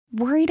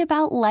Worried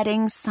about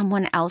letting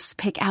someone else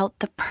pick out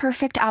the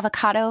perfect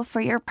avocado for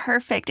your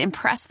perfect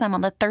impress them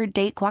on the third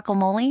date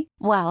guacamole?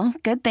 Well,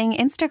 good thing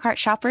Instacart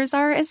shoppers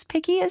are as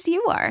picky as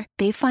you are.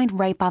 They find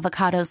ripe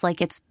avocados like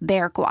it's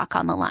their guac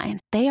on the line.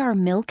 They are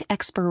milk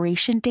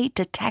expiration date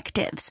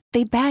detectives.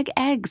 They bag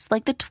eggs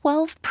like the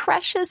 12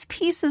 precious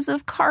pieces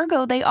of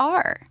cargo they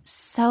are.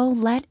 So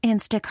let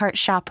Instacart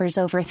shoppers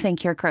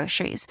overthink your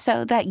groceries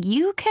so that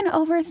you can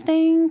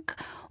overthink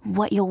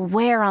what you'll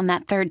wear on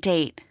that third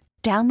date.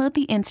 Download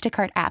the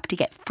Instacart app to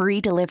get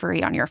free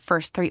delivery on your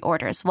first 3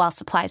 orders while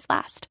supplies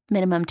last.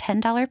 Minimum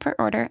 $10 per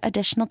order.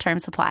 Additional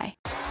terms apply.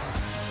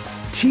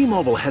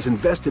 T-Mobile has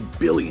invested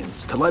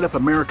billions to light up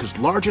America's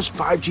largest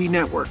 5G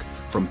network,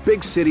 from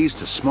big cities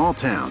to small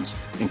towns,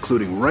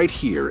 including right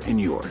here in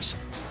yours.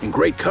 And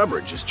great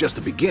coverage is just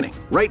the beginning.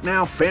 Right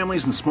now,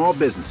 families and small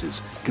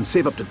businesses can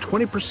save up to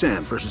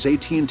 20% versus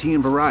AT&T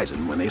and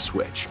Verizon when they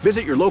switch.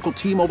 Visit your local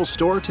T-Mobile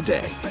store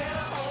today.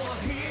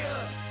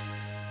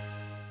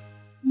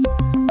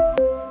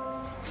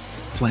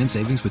 Plan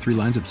savings with 3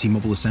 lines of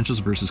T-Mobile Essentials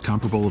versus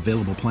comparable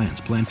available plans.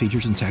 Plan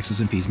features and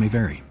taxes and fees may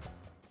vary.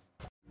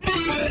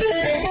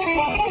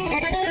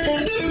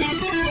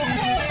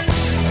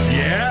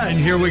 Yeah, and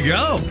here we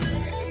go.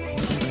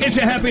 It's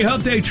a happy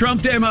hump day,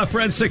 Trump Day, my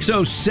friend.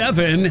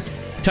 6:07.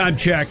 Time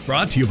check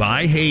brought to you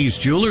by Hayes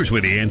Jewelers,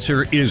 where the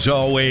answer is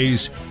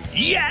always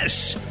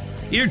yes.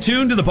 You're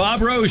tuned to the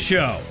Bob Rose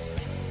Show.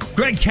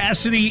 Greg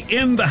Cassidy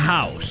in the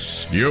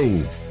house.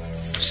 Yo.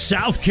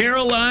 South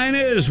Carolina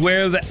is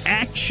where the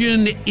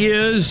action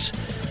is.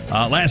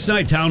 Last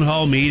night, town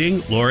hall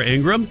meeting, Laura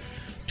Ingraham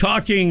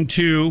talking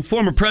to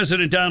former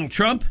President Donald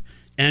Trump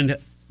and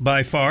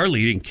by far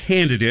leading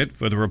candidate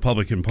for the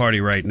Republican Party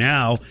right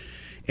now.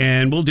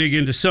 And we'll dig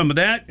into some of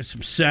that.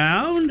 Some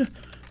sound,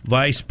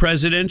 vice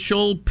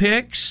presidential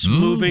picks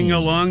moving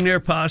along there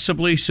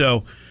possibly.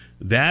 So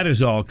that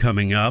is all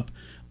coming up.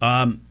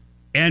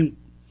 And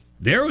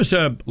there was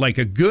a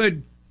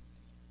good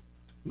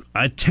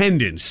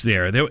attendance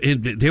there.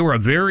 They were a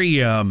very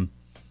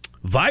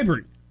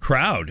vibrant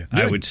crowd,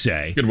 I would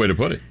say. Good way to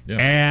put it. Yeah.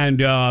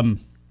 And I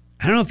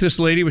don't know if this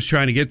lady was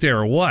trying to get there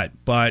or what,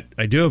 but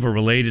I do have a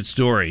related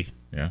story.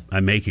 Yeah.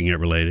 I'm making it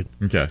related.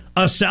 Okay.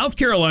 A South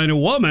Carolina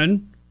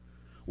woman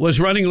was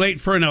running late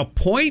for an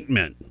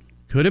appointment.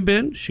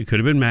 She could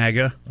have been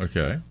MAGA.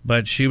 Okay.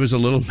 But she was a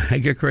little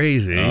MAGA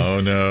crazy. Oh,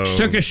 no. She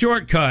took a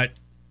shortcut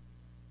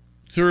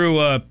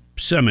through a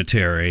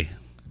cemetery.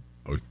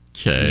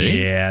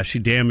 Okay. Yeah, she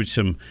damaged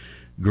some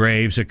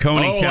graves. A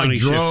Coney County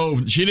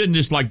She didn't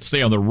just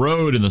stay on the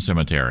road in the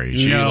cemetery.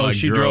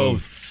 She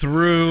drove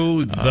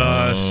through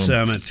the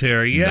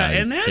cemetery. Yeah,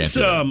 and that's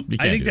I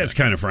think that's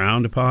kind of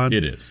frowned upon.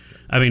 It is.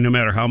 I mean, no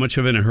matter how much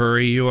of in a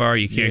hurry you are,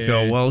 you can't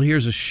go, well,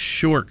 here's a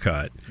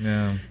shortcut.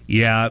 Yeah.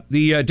 Yeah,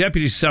 the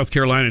deputies of South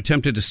Carolina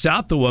attempted to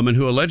stop the woman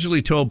who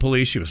allegedly told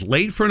police she was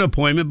late for an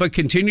appointment but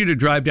continued to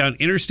drive down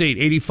Interstate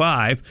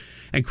 85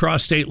 and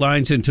cross state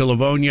lines into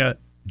Livonia,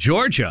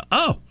 Georgia.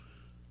 Oh.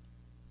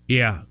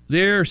 Yeah,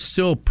 they're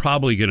still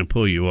probably going to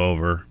pull you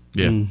over.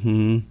 Yeah.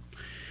 Mm-hmm.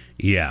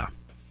 Yeah.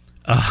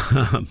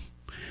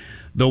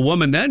 The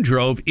woman then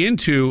drove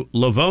into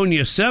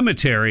Livonia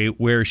Cemetery,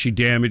 where she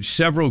damaged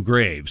several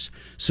graves.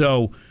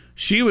 So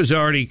she was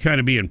already kind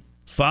of being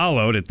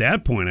followed at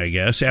that point, I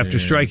guess. After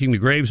striking the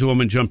graves, the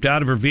woman jumped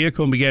out of her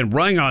vehicle and began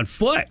running on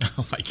foot.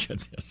 Oh, my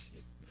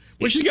goodness.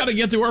 Well, she's got to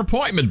get to her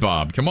appointment,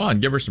 Bob. Come on,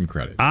 give her some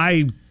credit.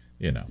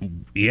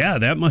 Yeah,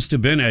 that must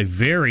have been a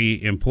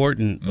very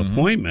important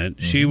appointment.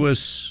 Mm-hmm. She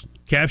was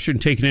captured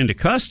and taken into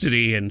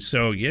custody, and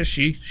so, yes,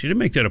 she didn't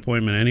make that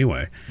appointment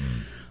anyway.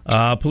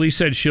 Police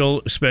said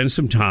she'll spend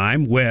some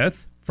time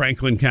with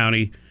Franklin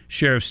County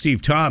Sheriff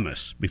Steve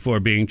Thomas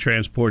before being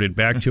transported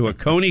back to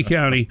Coney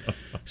County,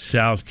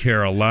 South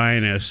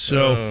Carolina.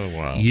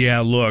 So,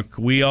 yeah, look,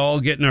 we all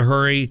get in a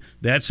hurry.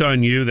 That's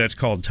on you. That's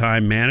called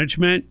time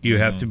management. You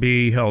have to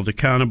be held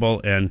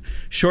accountable, and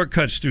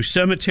shortcuts through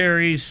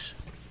cemeteries.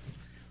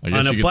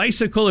 On a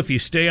bicycle, if you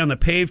stay on the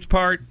paved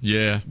part,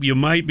 you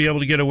might be able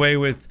to get away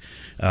with,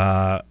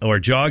 or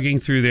jogging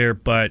through there,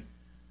 but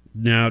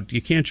now you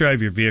can't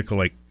drive your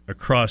vehicle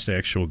across the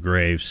actual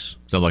graves.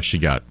 Sounds like she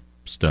got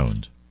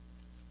stoned.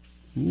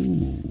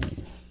 Ooh.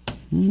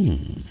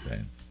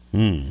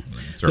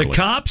 The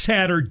cops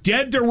had her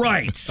dead to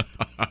rights.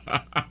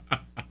 How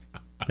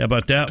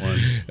about that one?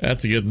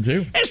 That's a good one,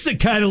 too. It's the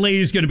kind of lady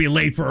who's going to be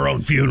late for her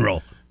own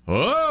funeral.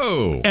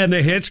 Oh! And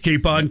the hits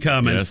keep on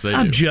coming. Yes, they do.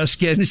 I'm just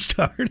getting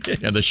started.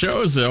 Yeah, the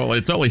show's,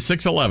 it's only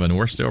 6:11.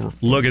 We're still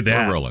Look at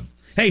that. We're rolling.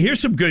 Hey, here's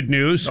some good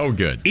news. Oh,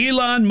 good.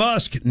 Elon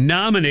Musk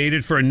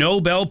nominated for a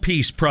Nobel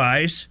Peace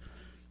Prize,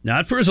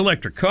 not for his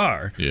electric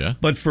car,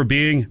 but for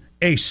being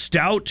a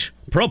stout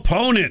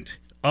proponent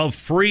of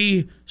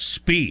free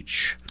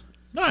speech.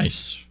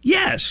 Nice.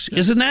 Yes,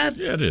 isn't that?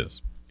 Yeah, it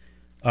is.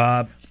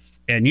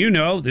 And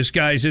this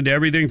guy's into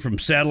everything from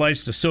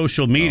satellites to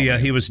social media.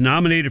 He was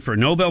nominated for a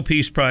Nobel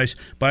Peace Prize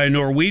by a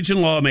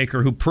Norwegian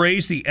lawmaker who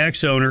praised the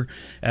ex-owner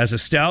as a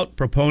stout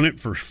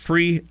proponent for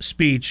free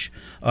speech.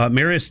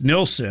 Marius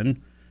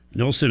Nilsson.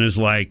 Nilsson is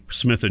like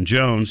Smith &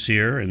 Jones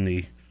here in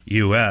the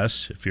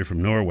U.S., if you're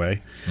from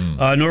Norway.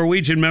 A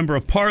Norwegian member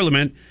of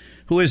parliament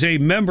who is a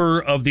member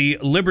of the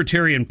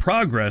Libertarian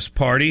Progress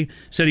Party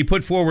said he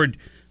put forward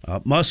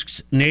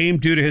Musk's name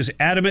due to his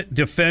adamant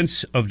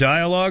defense of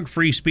dialogue,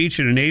 free speech,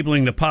 and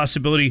enabling the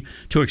possibility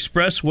to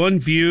express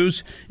one's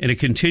views in a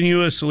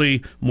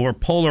continuously more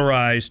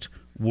polarized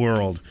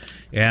world.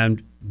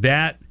 And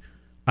that,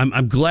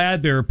 I'm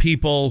glad there are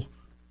people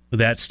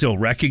that still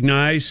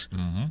recognize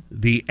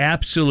the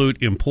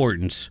absolute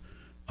importance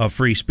of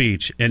free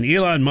speech. And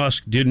Elon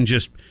Musk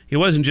he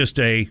wasn't just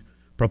a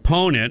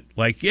proponent,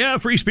 like, yeah,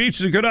 free speech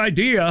is a good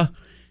idea.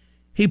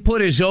 He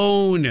put his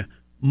own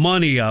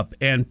money up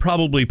and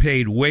probably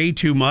paid way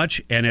too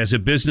much. And as a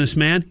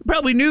businessman, he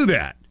probably knew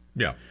that.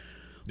 Yeah.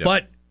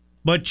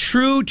 But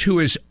true to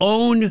his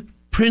own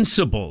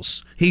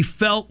principles, he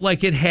felt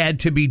like it had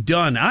to be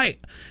done. I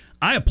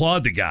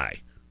applaud the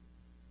guy.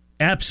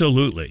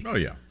 Absolutely. Oh,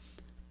 yeah.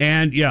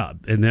 And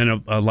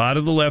then a lot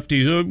of the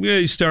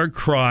lefties start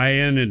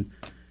crying. And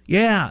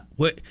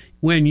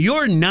when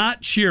you're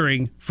not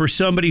cheering for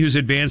somebody who's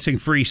advancing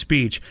free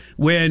speech,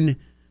 when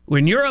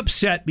you're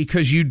upset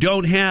because you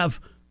don't have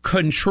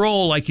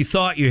control like you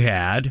thought you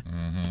had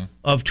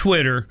of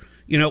Twitter,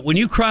 when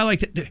you cry like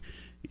that,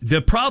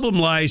 the problem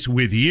lies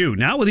with you,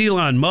 not with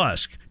Elon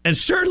Musk, and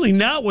certainly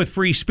not with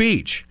free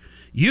speech.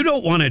 You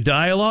don't want a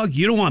dialogue.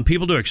 You don't want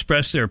people to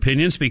express their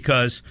opinions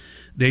because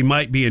they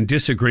might be in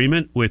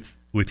disagreement with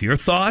your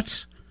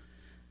thoughts.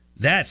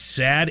 That's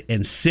sad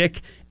and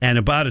sick and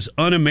about as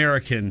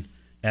un-American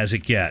as it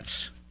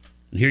gets.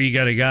 And here you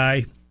got a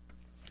guy,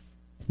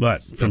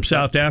 from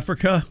South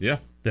Africa? Yeah.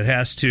 That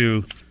has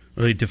to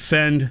really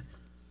defend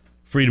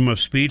freedom of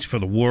speech for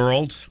the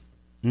world.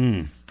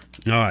 All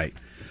right.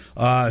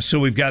 So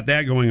we've got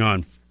that going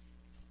on.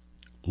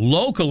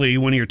 Locally,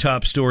 one of your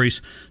top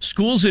stories,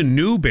 schools in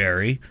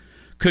Newberry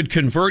could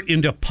convert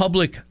into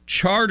public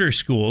charter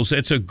schools.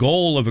 That's a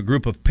goal of a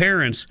group of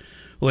parents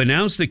who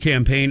announced the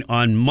campaign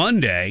on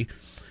Monday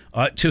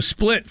to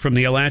split from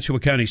the Alachua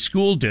County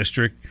School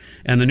District.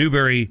 And the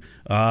Newberry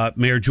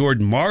Mayor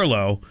Jordan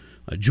Marlowe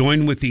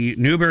joined with the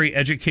Newberry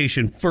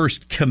Education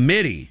First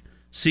Committee,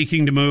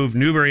 seeking to move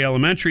Newberry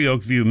Elementary,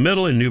 Oakview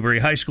Middle, and Newberry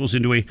High Schools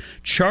into a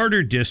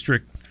charter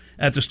district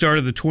at the start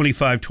of the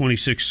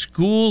 25-26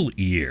 school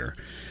year.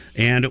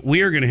 And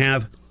we are going to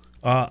have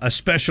a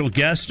special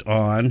guest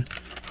on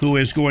who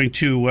is going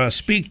to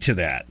speak to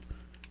that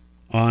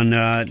on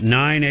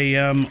 9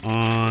 a.m.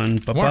 on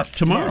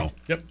tomorrow.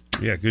 Yep.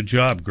 Yeah, good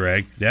job,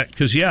 Greg.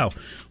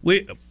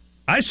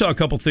 I saw a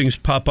couple things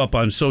pop up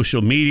on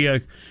social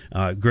media.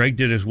 Greg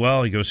did as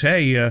well. He goes,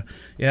 hey,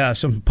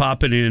 something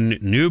popping in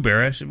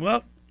Newberry. I said,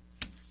 well,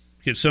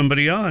 get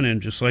somebody on.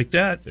 And just like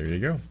that, there you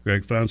go.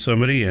 Greg found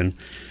somebody. And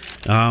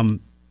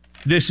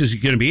this is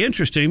going to be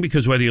interesting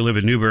because whether you live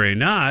in Newberry or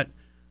not,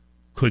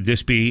 could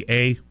this be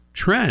a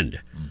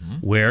trend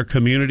where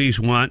communities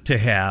want to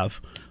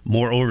have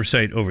more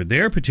oversight over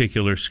their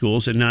particular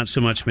schools and not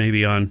so much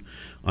maybe on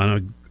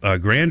a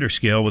grander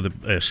scale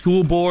with a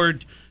school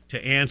board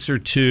to answer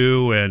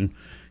to, and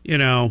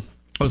Well,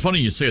 it's funny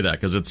you say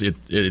that because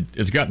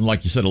it's gotten,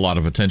 like you said, a lot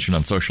of attention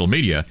on social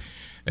media,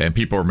 and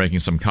people are making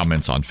some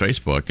comments on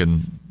Facebook,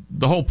 and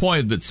the whole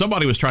point that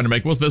somebody was trying to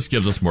make was this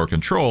gives us more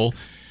control,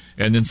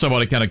 and then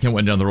somebody kind of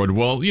went down the road.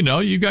 Well,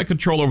 you got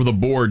control over the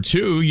board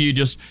too. You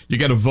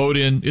got to vote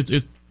in.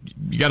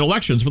 You got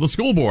elections for the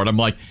school board. I'm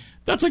like,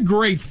 that's a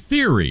great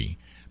theory,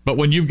 but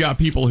when you've got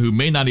people who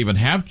may not even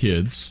have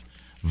kids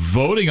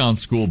voting on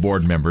school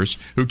board members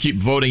who keep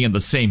voting in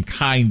the same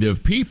kind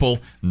of people,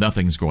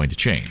 nothing's going to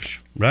change.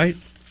 Right.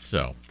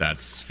 So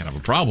that's kind of a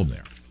problem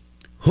there.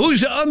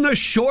 Who's on the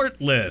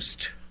short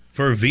list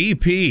for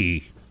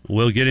VP?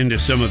 We'll get into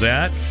some of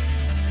that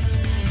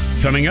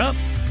coming up.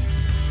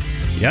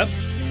 Yep.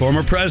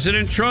 Former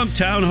President Trump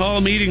town hall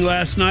meeting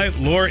last night.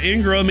 Laura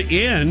Ingraham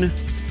in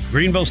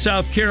Greenville,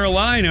 South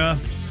Carolina,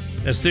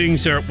 as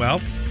things are,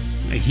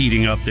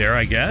 heating up there,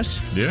 I guess.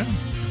 Yeah.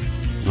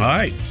 All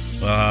right.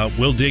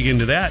 We'll dig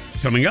into that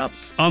coming up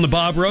on the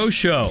Bob Rose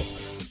Show,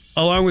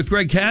 along with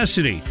Greg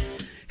Cassidy.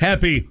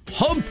 Happy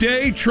Hump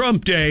Day,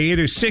 Trump Day. It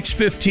is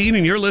 6:15,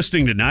 and you're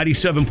listening to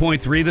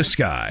 97.3 The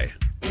Sky.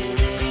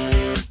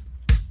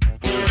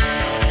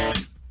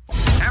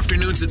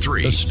 Afternoons at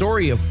 3. The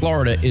story of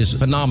Florida is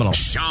phenomenal.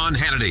 Sean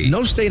Hannity.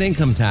 No state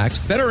income tax,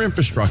 better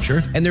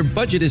infrastructure, and their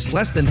budget is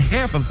less than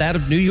half of that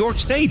of New York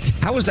State.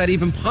 How is that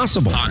even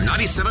possible? On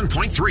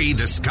 97.3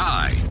 The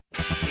Sky.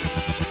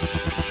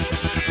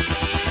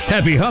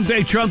 Happy Hump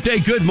Day, Trump Day.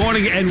 Good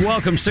morning and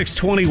welcome.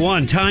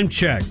 6:21 time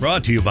check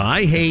brought to you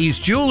by Hayes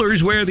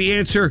Jewelers, where the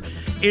answer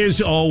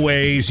is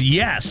always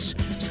yes.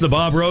 It's the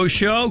Bob Rose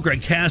Show.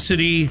 Greg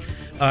Cassidy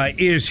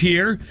is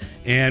here,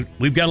 and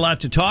we've got a lot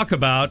to talk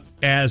about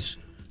as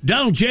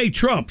Donald J.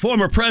 Trump,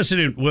 former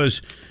president,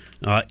 was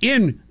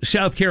in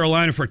South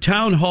Carolina for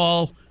town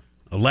hall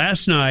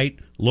last night.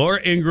 Laura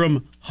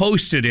Ingraham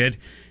hosted it,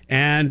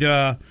 and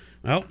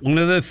one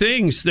of the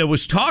things that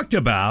was talked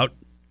about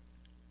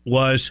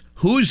was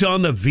who's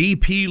on the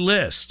VP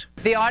list.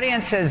 The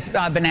audience has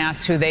been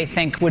asked who they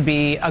think would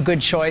be a good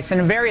choice,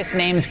 and various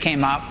names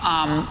came up.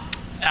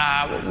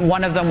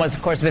 One of them was,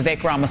 of course,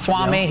 Vivek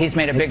Ramaswamy. Yeah. He's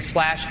made a big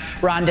splash.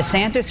 Ron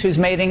DeSantis, who's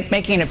making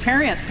an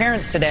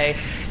appearance today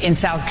in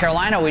South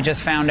Carolina, we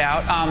just found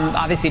out.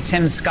 Obviously,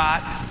 Tim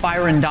Scott,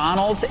 Byron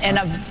Donalds, and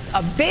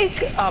a big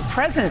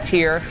presence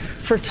here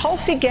for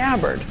Tulsi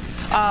Gabbard.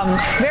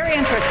 Very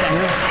interesting.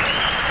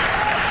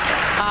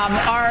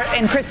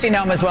 And Kristi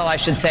Noem as well, I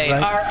should say.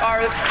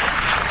 Right.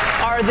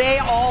 Are they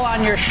all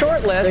on your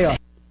short list?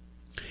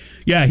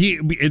 Yeah,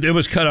 it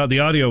was cut off.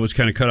 The audio was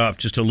kind of cut off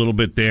just a little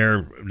bit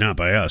there, not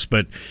by us,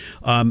 but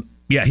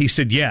he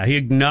said, he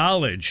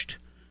acknowledged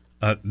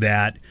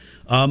that,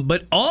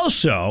 but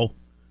also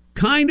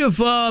kind of,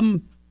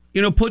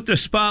 put the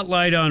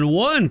spotlight on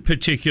one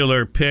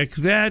particular pick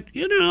that,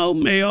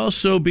 may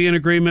also be in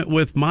agreement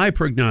with my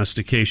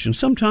prognostication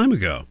some time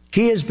ago.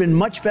 He has been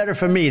much better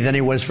for me than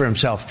he was for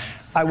himself.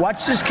 I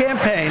watched his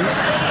campaign,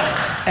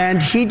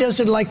 and he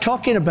doesn't like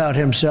talking about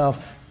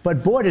himself,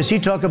 but boy, does he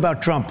talk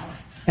about Trump.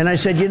 And I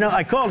said,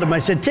 I called him. I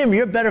said, Tim,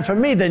 you're better for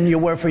me than you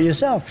were for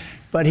yourself.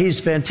 But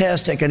he's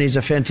fantastic, and he's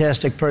a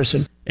fantastic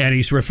person. And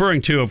he's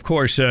referring to, of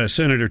course,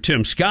 Senator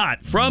Tim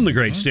Scott from the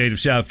great state of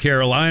South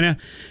Carolina.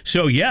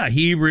 So,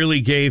 he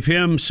really gave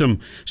him some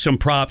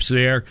props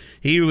there.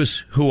 He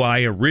was who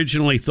I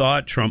originally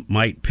thought Trump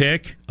might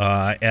pick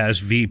as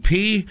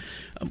VP.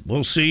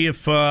 We'll see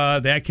if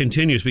that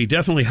continues. But he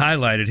definitely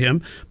highlighted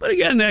him. But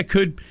again,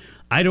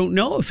 I don't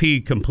know if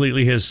he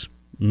completely has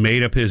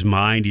made up his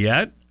mind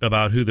yet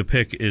about who the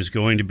pick is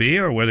going to be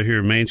or whether he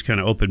remains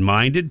kind of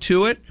open-minded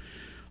to it.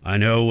 I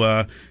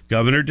know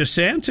Governor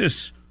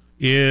DeSantis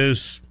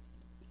is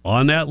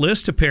on that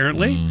list,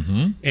 apparently.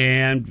 Mm-hmm.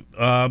 And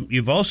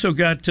you've also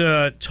got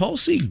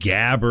Tulsi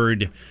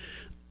Gabbard.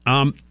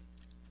 I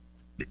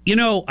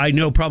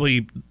know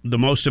probably the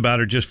most about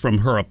her just from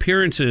her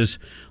appearances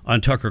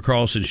on Tucker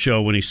Carlson's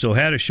show when he still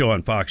had a show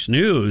on Fox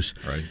News.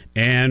 Right.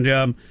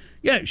 And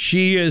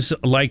she is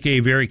like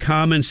a very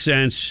common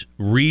sense,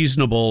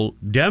 reasonable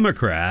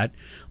Democrat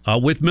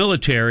with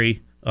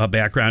military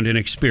background and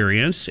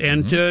experience.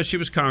 And she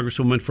was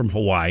Congresswoman from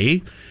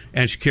Hawaii,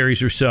 and she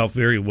carries herself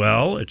very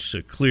well. It's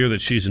clear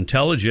that she's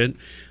intelligent.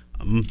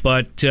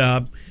 But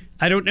I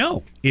don't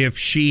know if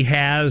she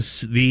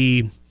has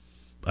the,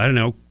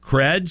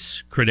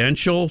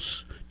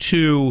 credentials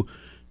to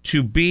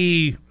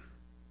be,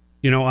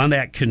 on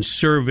that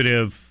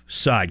conservative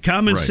side.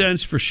 Common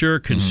sense for sure,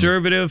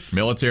 conservative.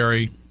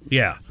 Military.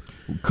 Yeah.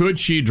 Would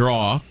she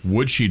draw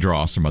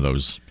some of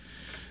those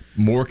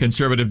more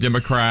conservative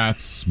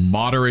Democrats,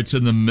 moderates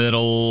in the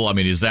middle? I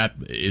mean, is that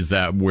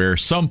where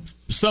some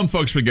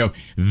folks would go,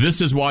 this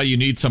is why you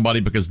need somebody,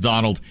 because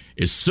Donald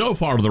is so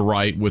far to the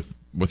right with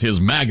his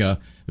MAGA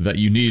that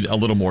you need a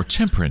little more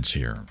temperance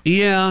here?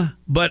 Yeah,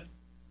 but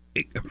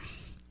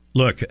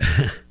look,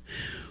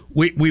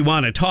 we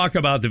want to talk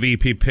about the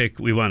VP pick.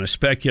 We want to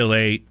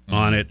speculate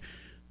on it.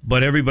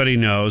 But everybody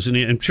knows,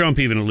 and Trump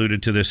even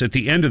alluded to this, at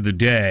the end of the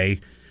day,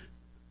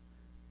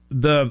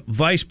 the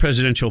vice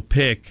presidential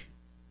pick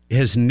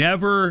has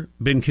never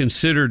been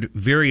considered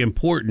very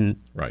important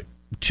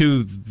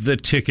to the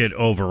ticket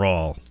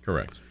overall.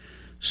 Correct.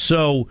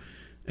 So,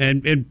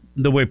 and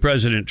the way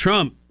President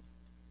Trump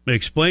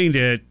explained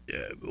it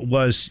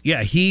was,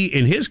 he,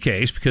 in his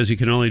case, because he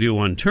can only do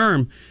one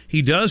term,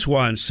 he does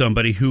want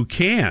somebody who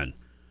can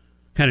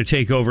kind of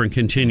take over and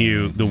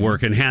continue the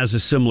work and has a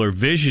similar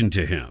vision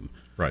to him.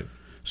 Right.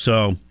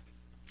 So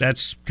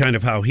that's kind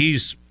of how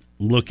he's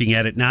looking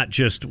at it, not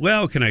just,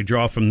 can I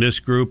draw from this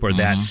group or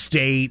that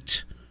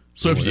state?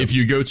 So if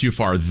you go too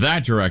far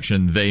that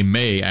direction, they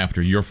may,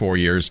 after your 4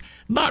 years,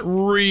 not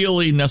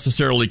really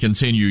necessarily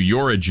continue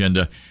your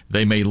agenda.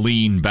 They may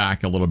lean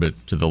back a little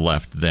bit to the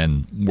left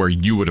than where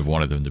you would have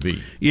wanted them to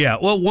be. Yeah,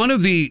 well, one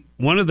of the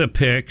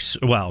picks,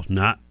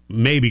 not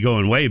maybe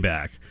going way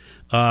back,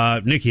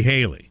 Nikki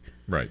Haley.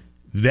 Right.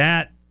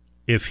 That,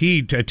 if he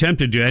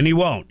attempted to, and he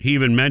won't, he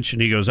even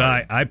mentioned, he goes,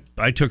 I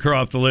took her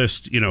off the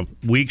list,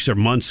 weeks or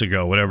months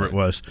ago, whatever it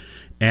was.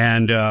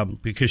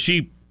 And because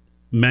she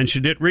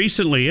mentioned it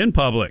recently in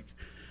public.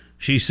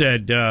 She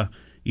said,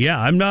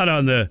 I'm not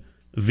on the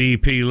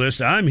VP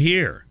list. I'm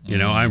here.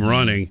 I'm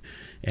running.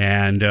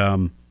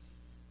 And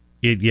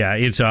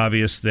it's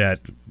obvious that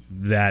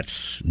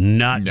that's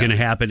not going to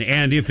happen.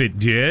 And if it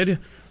did,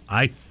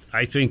 I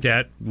think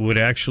that would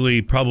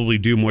actually probably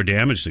do more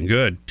damage than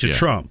good to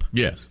Trump.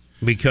 Yes.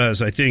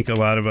 Because I think a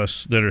lot of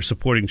us that are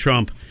supporting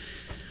Trump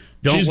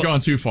She's gone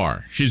too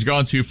far. She's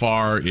gone too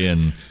far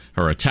in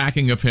her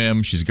attacking of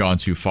him. She's gone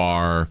too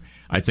far,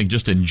 I think,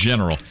 just in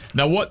general.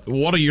 Now,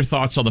 what are your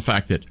thoughts on the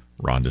fact that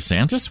Ron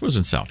DeSantis was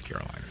in South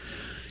Carolina?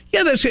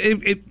 Yeah,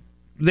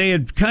 they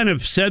had kind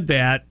of said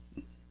that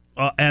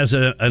as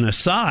an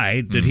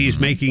aside, that he's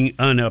making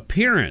an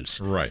appearance.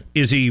 Right.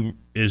 Is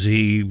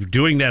he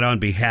doing that on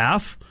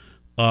behalf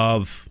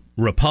of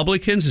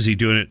Republicans? Is he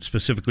doing it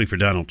specifically for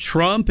Donald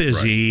Trump?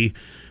 Is he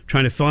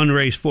trying to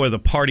fundraise for the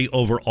party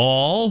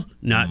overall,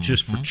 not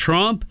just for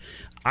Trump?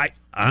 I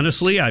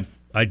honestly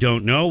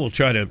don't know. We'll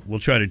try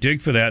to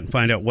dig for that and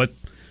find out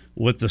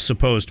what the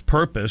supposed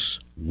purpose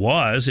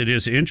was. It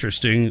is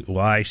interesting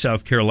why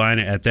South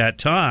Carolina at that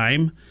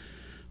time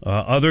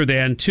other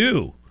than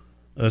to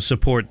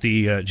support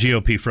the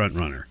GOP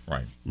frontrunner.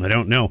 Right. I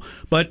don't know.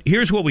 But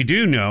here's what we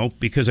do know,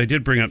 because I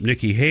did bring up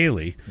Nikki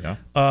Haley.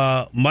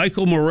 Yeah.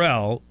 Michael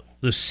Morrell,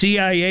 the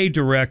CIA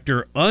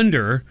director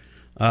under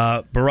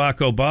Barack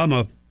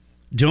Obama,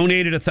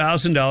 donated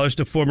 $1,000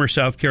 to former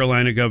South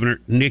Carolina Governor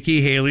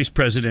Nikki Haley's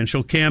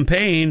presidential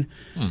campaign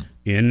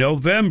in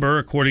November,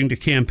 according to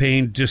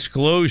campaign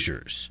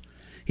disclosures.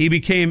 He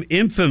became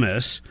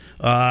infamous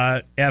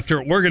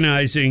after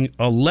organizing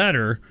a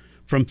letter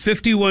from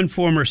 51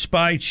 former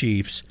spy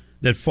chiefs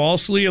that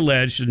falsely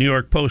alleged, the New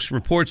York Post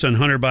reports on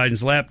Hunter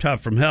Biden's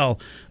laptop from hell,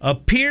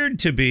 appeared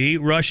to be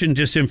Russian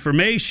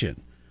disinformation.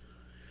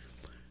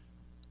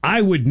 I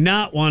would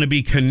not want to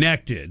be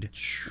connected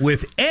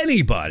with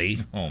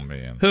anybody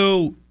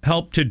who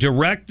helped to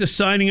direct the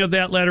signing of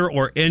that letter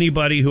or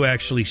anybody who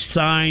actually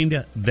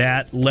signed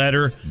that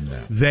letter. No.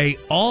 They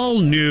all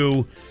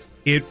knew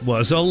it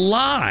was a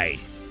lie.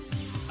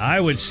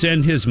 I would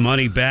send his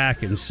money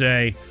back and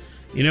say,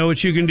 you know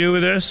what you can do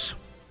with this?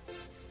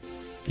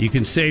 You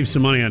can save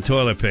some money on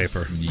toilet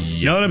paper. Yep.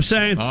 You know what I'm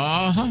saying?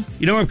 Uh-huh.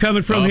 You know where I'm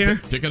coming from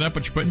here? Picking up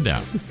what you're putting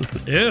down.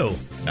 Ew.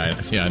 I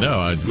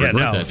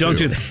know. Don't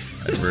do that.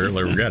 I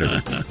rarely regret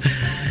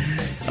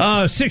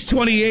it.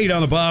 628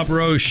 on the Bob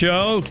Rose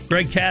Show.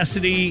 Greg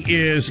Cassidy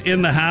is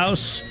in the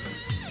house.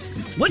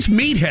 What's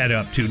Meathead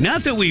up to?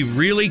 Not that we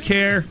really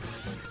care,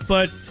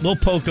 but we'll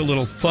poke a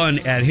little fun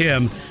at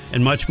him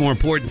and much more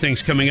important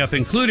things coming up,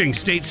 including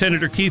State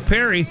Senator Keith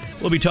Perry.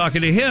 We'll be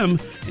talking to him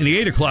in the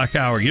 8 o'clock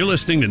hour. You're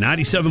listening to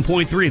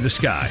 97.3 The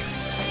Sky.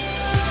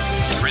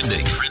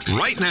 Trending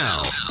right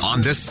now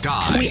on The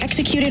Sky. We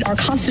executed our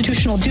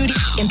constitutional duty,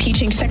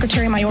 impeaching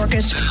Secretary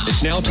Mayorkas.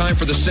 It's now time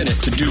for the Senate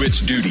to do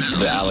its duty.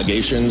 The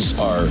allegations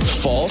are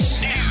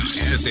false.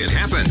 As it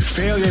happens.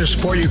 Failure to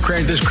support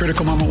Ukraine at this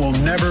critical moment will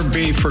never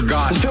be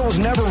forgotten. This bill was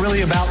never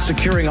really about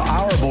securing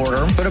our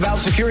border, but about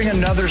securing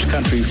another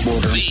country's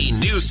border. The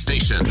news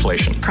station.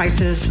 Inflation.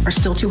 Prices are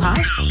still too high.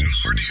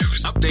 More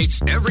news.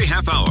 Updates every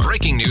half hour.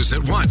 Breaking news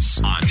at once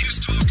on News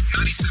Talk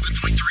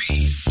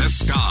 97.3. The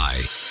Sky.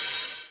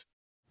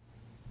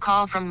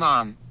 Call from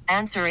mom.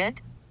 Answer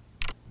it.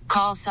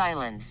 Call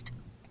silenced.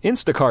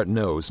 Instacart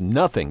knows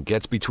nothing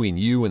gets between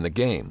you and the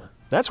game.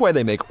 That's why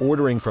they make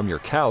ordering from your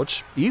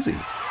couch easy.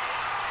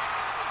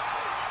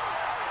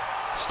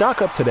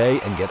 Stock up today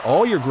and get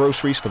all your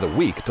groceries for the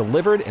week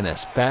delivered in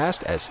as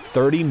fast as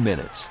 30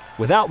 minutes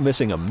without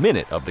missing a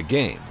minute of the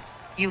game.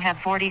 You have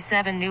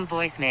 47 new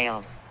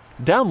voicemails.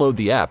 Download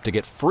the app to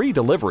get free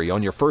delivery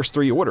on your first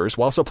 3 orders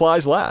while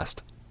supplies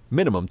last.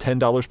 Minimum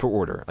 $10 per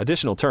order.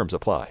 Additional terms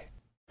apply.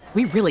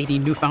 We really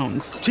need new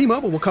phones.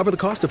 T-Mobile will cover the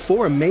cost of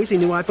 4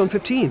 amazing new iPhone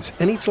 15s,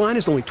 and each line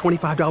is only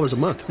 $25 a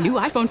month. New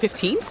iPhone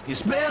 15s?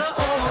 It's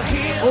better over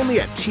here.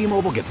 Only at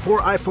T-Mobile, get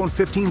 4 iPhone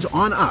 15s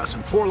on us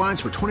and 4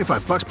 lines for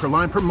 $25 per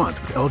line per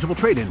month with eligible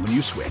trade-in when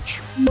you switch.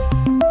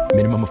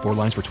 Minimum of 4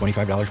 lines for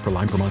 $25 per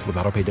line per month with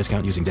autopay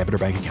discount using debit or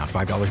bank account.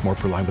 $5 more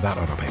per line without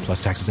autopay,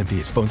 plus taxes and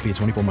fees. Phone fee at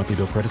 24 monthly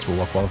bill credits for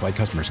well-qualified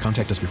customers.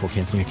 Contact us before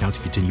canceling account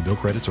to continue bill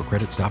credits or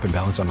credit stop and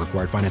balance on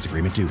required finance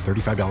agreement due.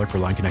 $35 per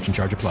line connection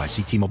charge applies.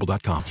 See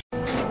T-Mobile.com.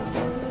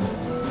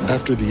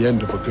 After the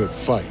end of a good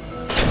fight,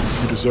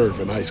 you deserve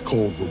an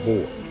ice-cold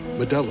reward.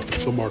 Modelo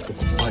is the mark of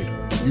a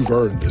fighter. You've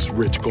earned this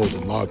rich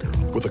golden lager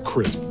with a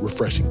crisp,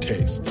 refreshing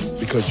taste.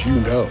 Because you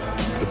know,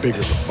 the bigger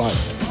the fight,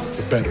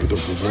 the better the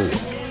reward.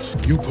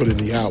 You put in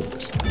the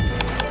hours,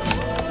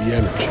 the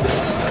energy,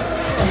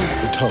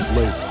 the tough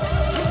labor.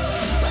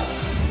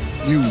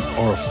 You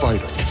are a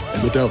fighter,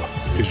 and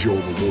Modelo is your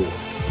reward.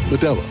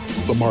 Modelo,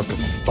 the mark of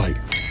a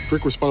fighter.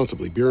 Drink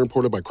responsibly. Beer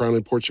imported by Crown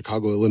Imports,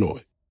 Chicago,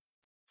 Illinois.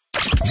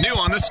 New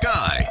on The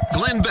Sky.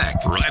 Glenn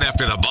Beck right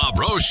after the Bob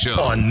Rose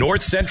Show. On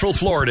North Central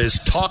Florida's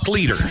talk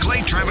leader.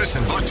 Clay Travis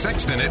and Buck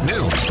Sexton at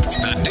noon.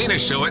 The Dana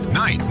Show at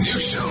night. New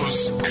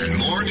shows and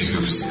more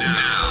news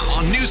now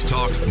on News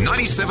Talk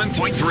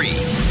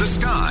 97.3. The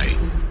Sky.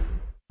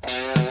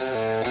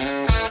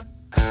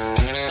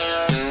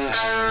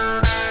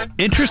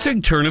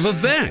 Interesting turn of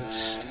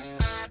events.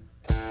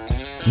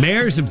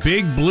 Mayors of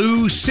big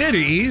blue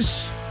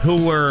cities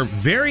who were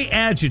very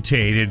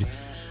agitated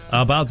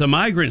about the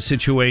migrant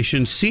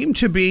situation seem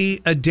to be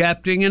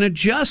adapting and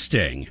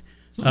adjusting.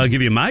 I'll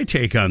give you my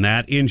take on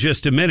that in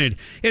just a minute.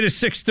 It is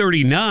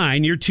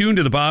 6:39. You're tuned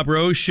to the Bob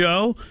Rose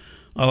Show,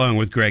 along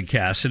with Greg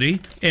Cassidy,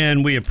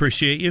 and we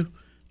appreciate you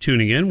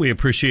tuning in. We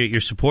appreciate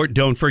your support.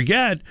 Don't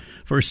forget,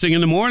 first thing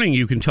in the morning,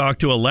 you can talk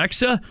to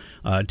Alexa,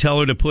 tell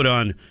her to put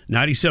on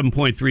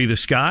 97.3 The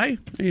Sky,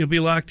 and you'll be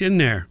locked in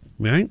there,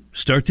 right?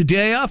 Start the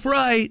day off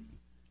right.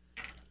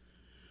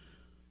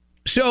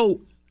 So,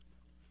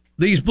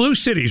 these blue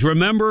cities,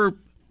 remember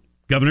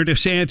Governor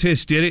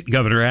DeSantis did it,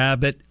 Governor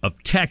Abbott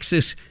of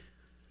Texas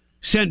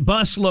sent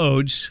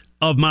busloads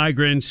of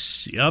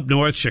migrants up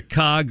north,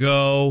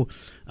 Chicago,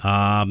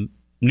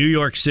 New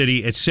York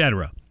City,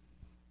 etc.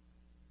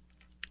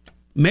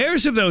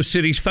 Mayors of those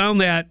cities found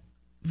that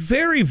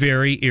very,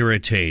 very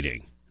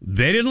irritating.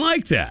 They didn't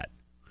like that.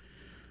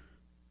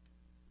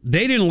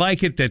 They didn't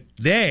like it that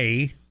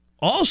they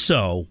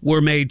also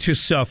were made to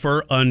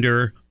suffer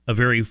under a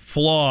very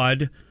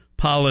flawed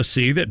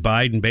policy that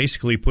Biden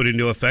basically put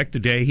into effect the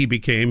day he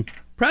became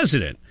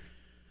president.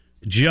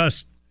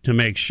 Just to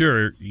make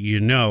sure you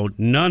know,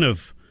 none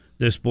of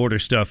this border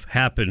stuff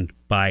happened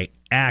by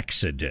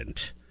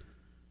accident.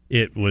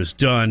 It was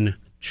done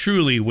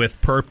truly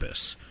with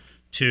purpose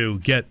to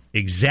get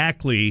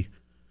exactly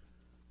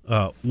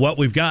what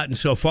we've gotten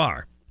so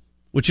far,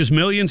 which is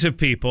millions of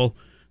people,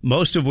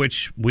 most of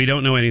which we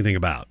don't know anything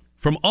about,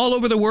 from all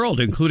over the world,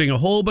 including a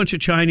whole bunch of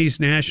Chinese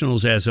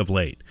nationals as of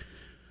late.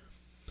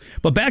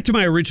 But back to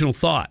my original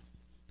thought.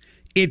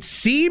 It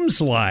seems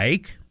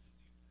like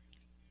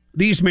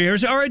these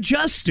mayors are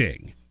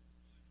adjusting.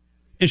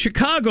 In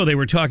Chicago, they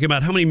were talking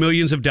about how many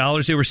millions of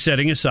dollars they were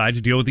setting aside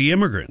to deal with the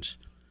immigrants.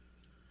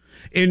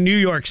 In New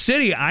York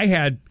City, I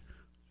had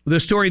the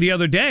story the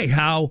other day,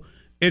 how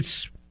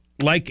it's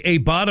like a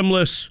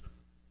bottomless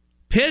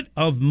pit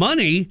of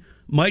money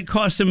might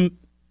cost them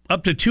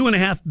up to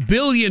 $2.5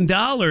 billion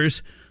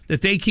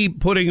that they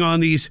keep putting on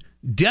these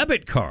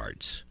debit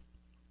cards.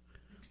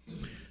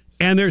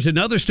 And there's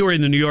another story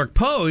in the New York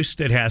Post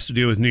that has to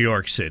do with New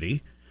York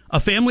City. A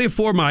family of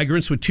 4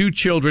 migrants with 2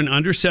 children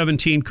under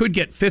 17 could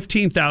get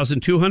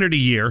 $15,200 a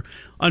year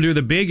under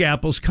the Big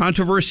Apple's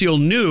controversial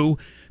new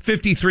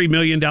 $53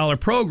 million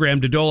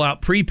program to dole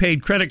out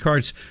prepaid credit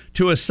cards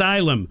to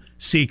asylum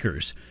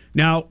seekers.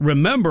 Now,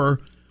 remember,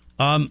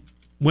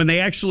 when they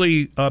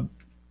actually,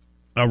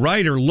 a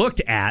writer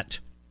looked at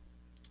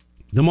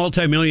the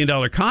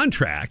multi-million-dollar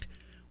contract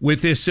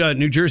with this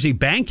New Jersey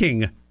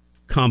banking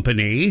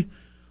company,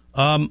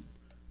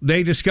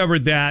 they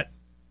discovered that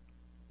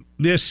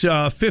this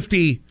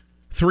 $53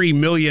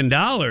 million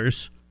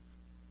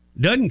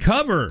doesn't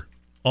cover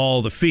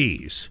all the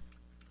fees.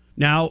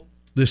 Now,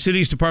 the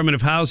city's Department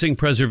of Housing,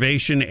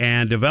 Preservation,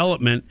 and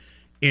Development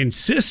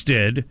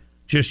insisted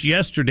just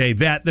yesterday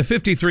that the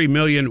 $53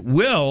 million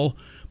will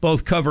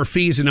both cover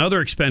fees and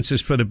other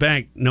expenses for the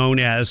bank known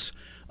as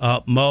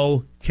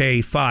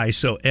MO-K-FI.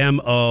 So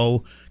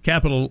M-O,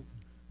 capital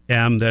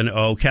M, then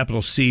O,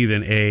 capital C,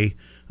 then A,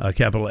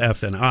 capital F,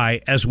 then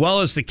I, as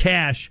well as the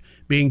cash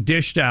being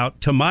dished out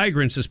to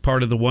migrants as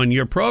part of the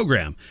one-year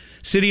program.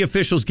 City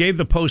officials gave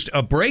the Post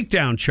a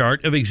breakdown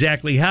chart of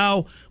exactly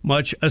how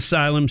much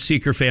asylum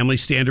seeker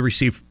families stand to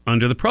receive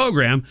under the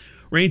program,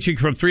 ranging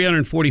from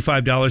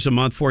 $345 a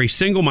month for a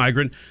single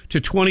migrant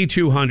to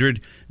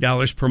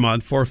 $2,200 per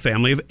month for a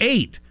family of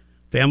 8.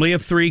 Family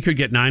of 3 could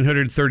get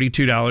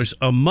 $932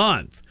 a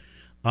month.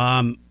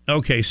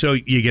 Okay, so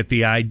you get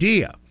the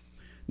idea.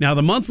 Now,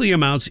 the monthly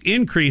amounts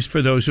increase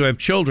for those who have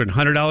children,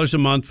 $100 a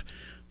month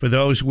for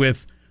those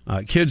with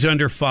kids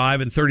under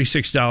 5 and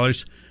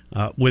 $36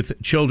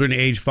 with children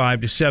aged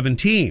 5 to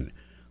 17.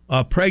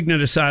 A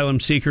pregnant asylum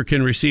seeker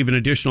can receive an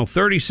additional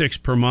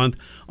 $36 per month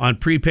on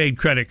prepaid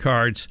credit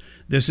cards.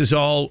 This is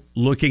all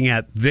looking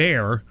at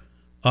their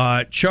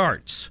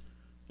charts.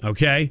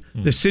 Okay?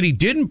 The city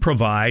didn't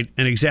provide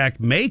an exact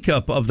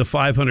makeup of the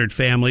 500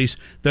 families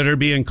that are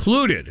being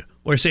included,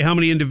 or say how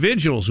many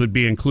individuals would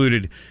be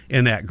included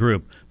in that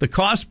group. The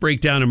cost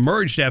breakdown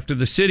emerged after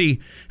the city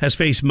has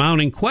faced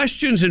mounting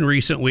questions in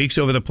recent weeks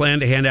over the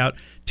plan to hand out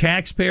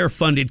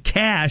taxpayer-funded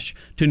cash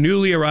to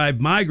newly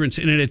arrived migrants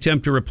in an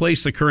attempt to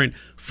replace the current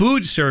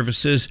food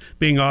services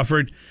being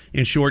offered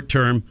in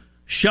short-term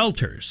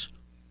shelters.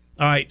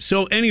 All right,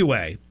 so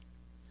anyway,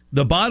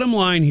 the bottom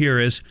line here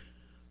is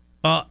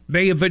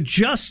they have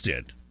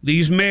adjusted,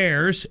 these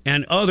mayors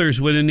and others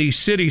within these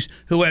cities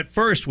who at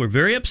first were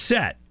very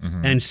upset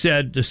and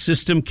said the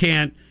system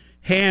can't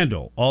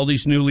handle all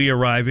these newly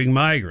arriving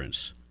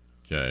migrants.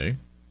 Okay.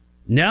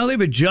 Now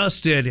they've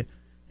adjusted,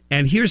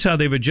 and here's how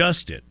they've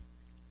adjusted.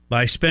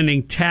 By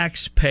spending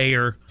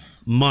taxpayer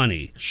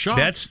money. Shock.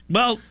 That's,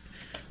 well,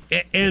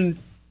 and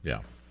yeah.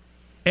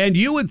 And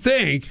you would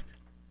think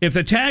if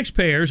the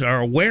taxpayers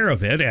are aware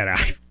of it, and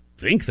I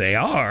think they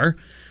are,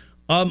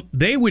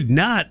 they would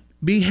not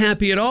be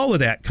happy at all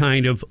with that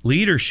kind of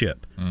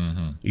leadership.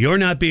 You're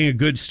not being a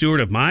good steward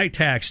of my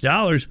tax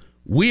dollars.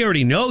 We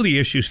already know the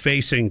issues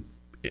facing,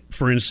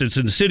 for instance,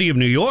 in the city of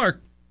New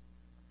York.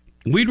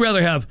 We'd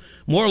rather have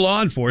more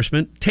law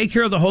enforcement take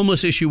care of the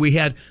homeless issue we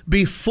had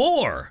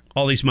before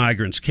all these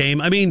migrants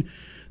came. I mean,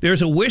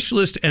 there's a wish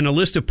list and a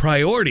list of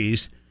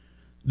priorities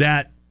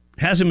that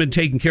hasn't been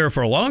taken care of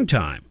for a long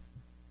time.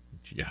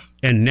 Yeah.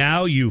 And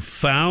now you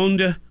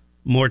found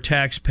more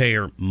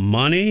taxpayer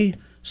money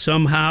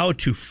somehow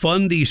to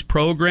fund these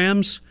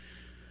programs.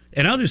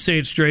 And I'll just say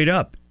it straight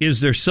up. Is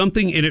there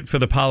something in it for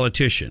the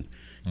politician?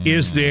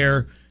 Is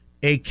there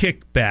a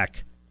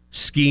kickback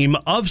scheme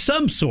of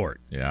some sort?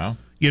 Yeah.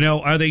 You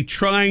know, are they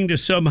trying to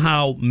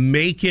somehow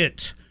make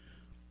it,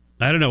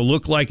 I don't know,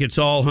 look like it's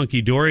all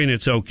hunky-dory and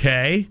it's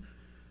okay?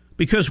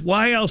 Because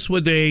why else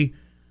would they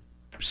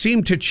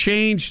seem to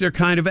change their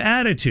kind of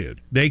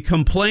attitude? They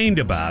complained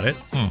about it.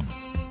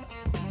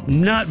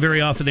 Not very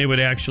often they would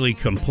actually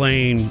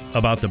complain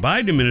about the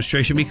Biden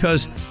administration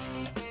because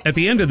at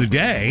the end of the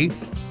day,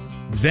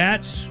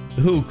 that's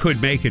who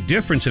could make a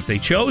difference if they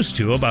chose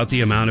to about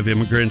the amount of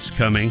immigrants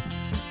coming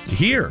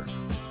here.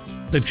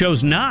 They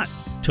chose not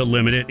to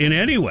limit it in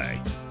any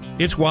way.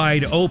 It's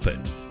wide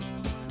open.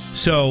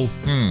 So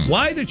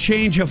why the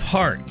change of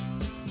heart?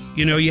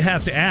 You know, you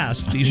have to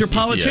ask. These are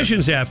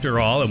politicians after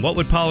all. And what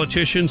would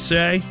politicians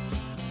say?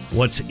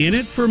 What's in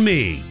it for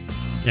me?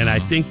 And I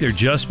think there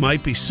just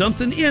might be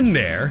something in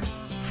there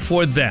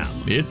for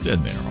them. It's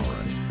in there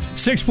already.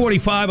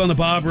 6:45 on the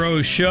Bob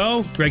Rose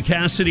Show. Greg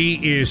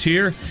Cassidy is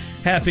here.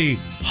 Happy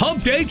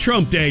Hump Day,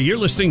 Trump Day. You're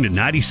listening to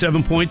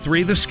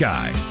 97.3 The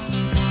Sky.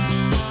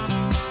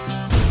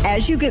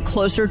 As you get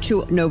closer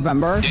to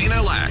November,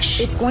 Dana Lash.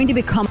 It's going to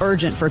become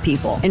urgent for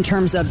people in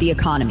terms of the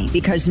economy,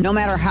 because no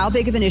matter how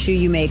big of an issue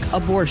you make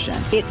abortion,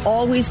 it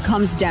always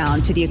comes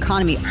down to the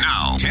economy.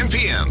 Now, 10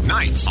 p.m.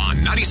 nights on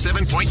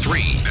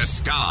 97.3 The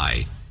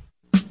Sky.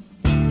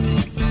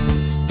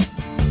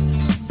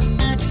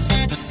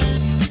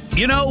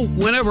 You know,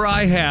 whenever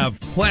I have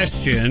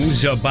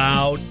questions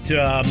about,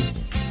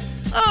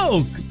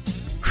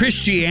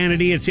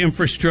 Christianity, its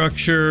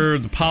infrastructure,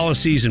 the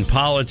policies and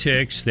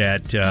politics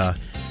that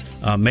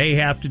may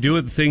have to do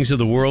with the things of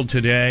the world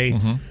today,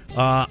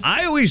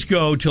 I always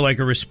go to like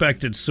a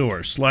respected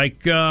source,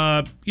 like,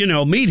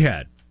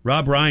 Meathead,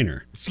 Rob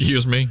Reiner.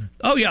 Excuse me?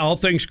 Oh, yeah, all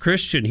things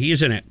Christian. He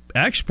is an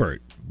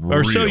expert.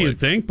 Really? Or so you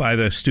think by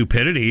the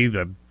stupidity,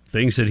 the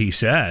things that he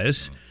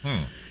says.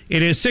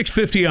 It is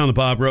 6:50 on the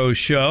Bob Rose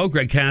Show.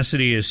 Greg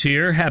Cassidy is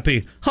here.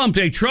 Happy Hump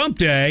Day, Trump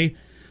Day.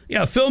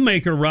 Yeah,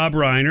 filmmaker Rob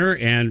Reiner,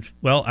 and,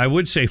 well, I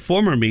would say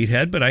former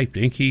Meathead, but I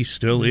think he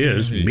still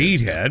is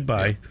Meathead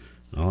by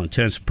all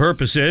intents and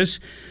purposes.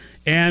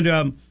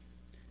 And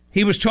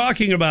he was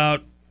talking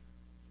about,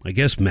 I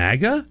guess,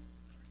 MAGA?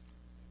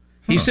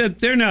 He said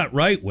they're not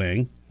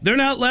right-wing. They're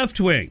not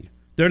left-wing.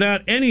 They're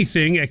not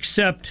anything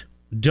except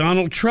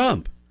Donald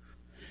Trump.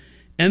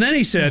 And then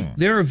he said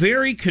there are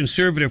very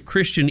conservative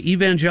Christian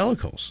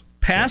evangelicals,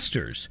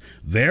 pastors,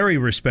 very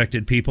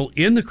respected people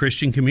in the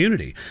Christian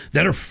community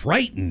that are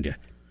frightened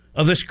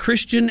of this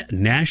Christian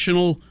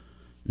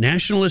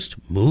nationalist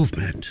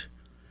movement.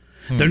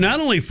 They're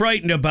not only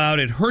frightened about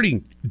it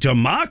hurting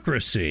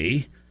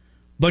democracy,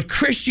 but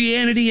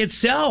Christianity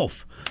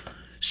itself.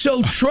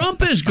 So Trump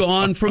has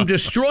gone from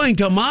destroying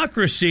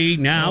democracy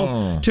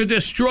now to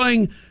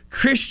destroying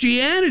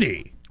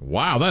Christianity.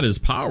 Wow, that is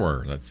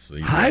power.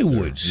 I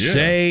would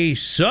say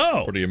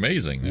so. Pretty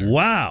amazing there.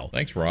 Wow.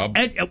 Thanks, Rob.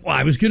 And,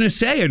 I was going to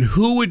say, and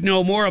who would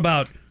know more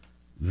about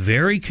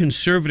very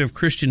conservative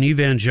Christian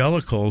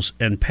evangelicals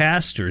and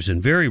pastors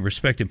and very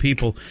respected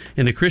people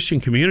in the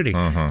Christian community?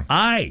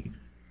 I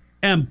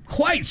am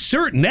quite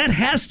certain that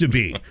has to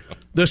be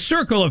the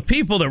circle of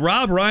people that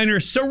Rob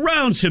Reiner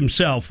surrounds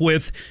himself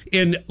with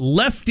in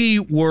lefty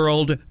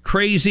world,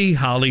 crazy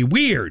Holly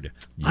weird.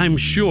 I'm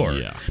sure.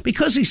 Yeah.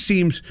 Because he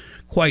seems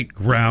quite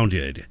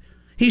grounded.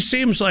 He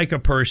seems like a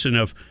person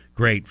of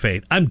great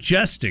faith. I'm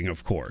jesting,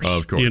 of course.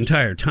 The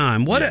entire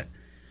time. What a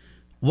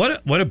bozo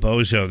this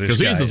guy is. Because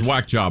he's as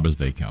whack job as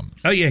they come.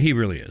 Oh, yeah, he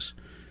really is.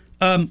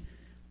 And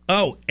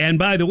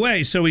by the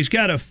way, so he's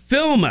got a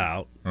film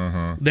out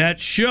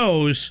that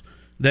shows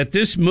that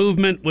this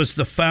movement was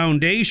the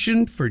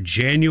foundation for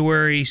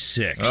January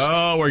 6th.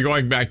 Oh, we're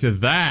going back to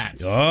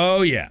that.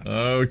 Oh, yeah.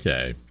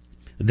 Okay.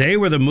 They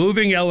were the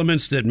moving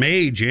elements that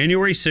made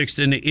January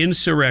 6th and the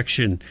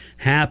insurrection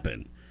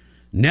happen.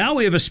 Now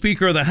we have a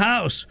Speaker of the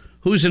House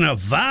who's an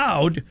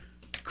avowed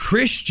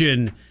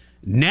Christian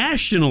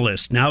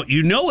nationalist. Now,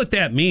 you know what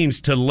that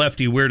means to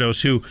lefty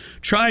weirdos who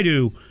try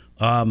to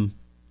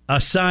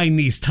assign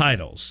these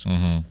titles.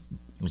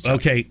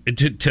 Okay,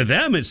 to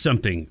them it's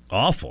something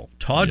awful,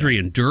 tawdry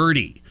and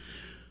dirty.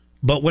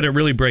 But what it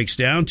really breaks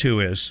down to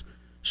is,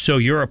 so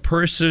you're a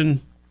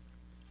person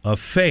of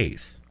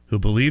faith who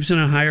believes in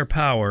a higher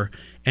power,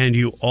 and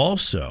you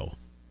also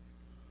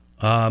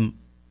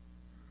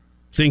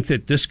think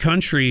that this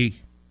country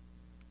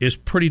is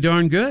pretty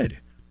darn good.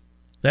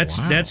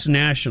 That's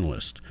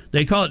nationalist.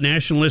 They call it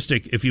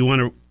nationalistic if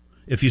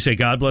you say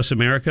God bless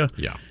America.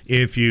 Yeah.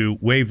 If you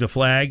wave the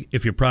flag,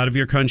 if you're proud of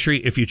your country,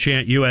 if you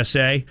chant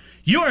USA,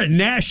 you're a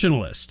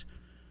nationalist.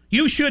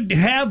 You should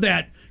have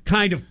that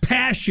kind of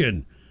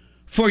passion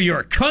for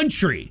your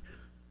country.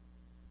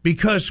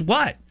 Because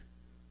what?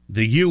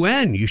 The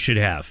UN you should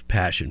have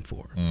passion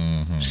for.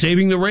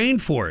 Saving the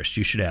rainforest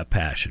you should have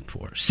passion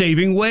for.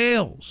 Saving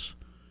whales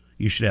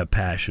you should have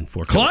passion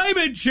for.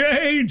 Climate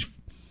change!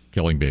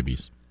 Killing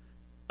babies.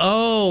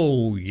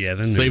 Oh, yeah.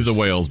 Then save the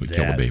whales, but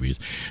kill the babies.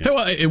 Yeah.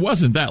 Well, it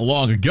wasn't that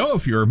long ago,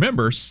 if you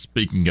remember,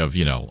 speaking of,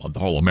 the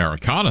whole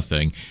Americana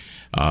thing,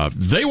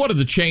 they wanted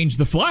to change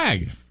the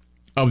flag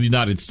of the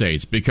United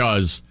States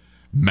because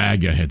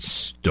MAGA had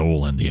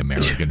stolen the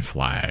American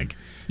flag.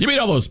 You mean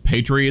all those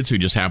patriots who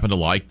just happen to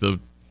like the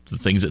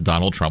things that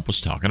Donald Trump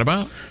was talking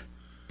about?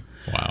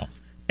 Wow.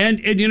 And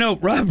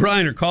Rob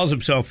Reiner calls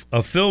himself a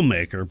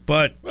filmmaker,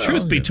 but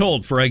truth be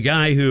told, for a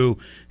guy who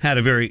had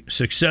a very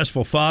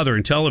successful father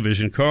in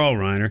television, Carl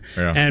Reiner,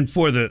 and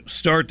for the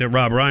start that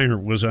Rob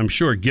Reiner was, I'm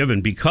sure,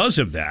 given because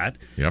of that,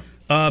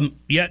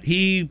 yet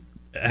he,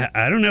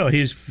 I don't know,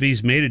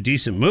 he's made a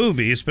decent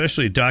movie,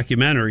 especially a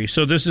documentary.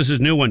 So this is his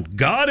new one,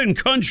 God and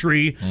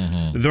Country,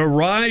 The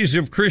Rise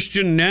of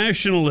Christian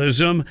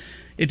Nationalism.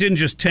 it didn't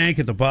just tank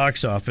at the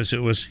box office,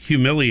 it was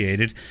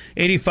humiliated.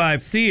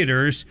 85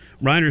 theaters.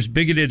 Reiner's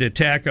bigoted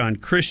attack on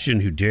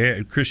Christians who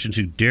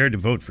dared to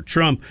vote for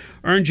Trump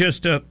earned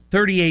just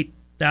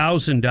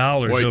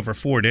 $38,000 over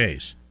 4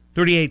 days.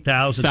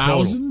 $38,000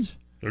 total.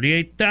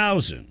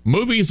 $38,000.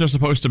 Movies are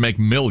supposed to make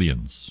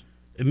millions.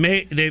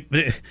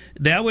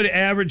 That would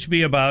average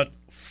be about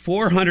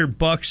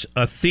 $400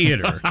 a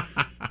theater.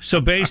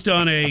 So based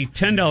on a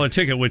 $10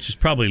 ticket, which is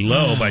probably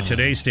low by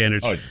today's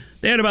standards,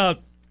 they had about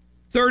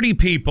 30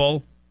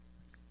 people,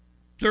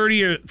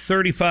 30 or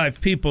 35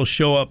 people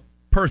show up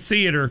per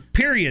theater,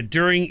 period,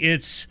 during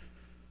its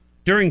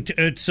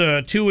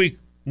 2-week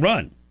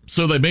run.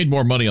 So they made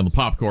more money on the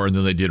popcorn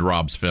than they did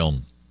Rob's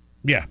film.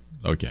 Yeah.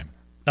 Okay.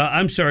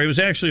 I'm sorry, it was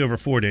actually over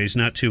 4 days,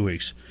 not 2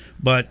 weeks.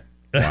 But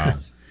wow.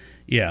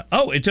 Yeah.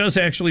 Oh, it does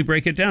actually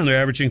break it down.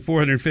 They're averaging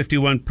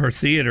 451 per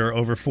theater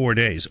over 4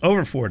 days.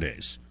 Over 4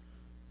 days.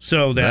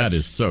 So that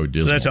is so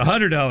dismal. So that's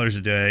 $100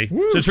 a day.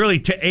 Woo. So it's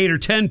really 8 or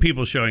 10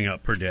 people showing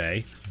up per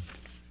day.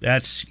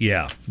 That's,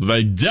 yeah.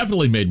 They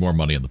definitely made more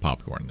money on the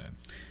popcorn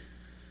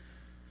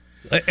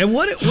then. And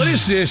what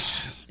is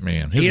this?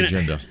 Man, his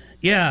agenda.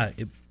 Yeah.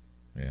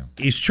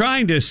 He's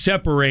trying to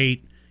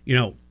separate,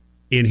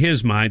 in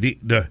his mind,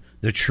 the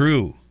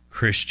true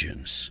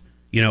Christians.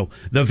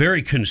 The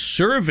very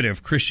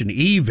conservative Christian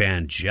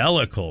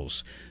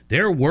evangelicals.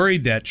 They're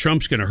worried that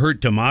Trump's going to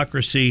hurt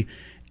democracy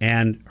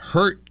and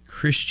hurt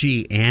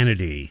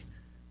Christianity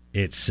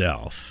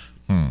itself.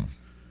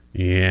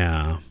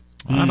 Yeah.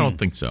 I don't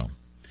think so.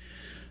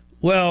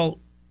 Well,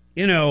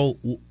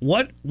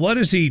 what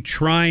is he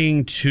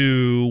trying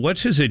to,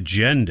 what's his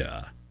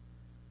agenda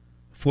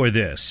for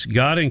this?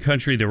 God and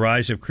country, the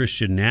rise of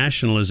Christian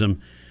nationalism.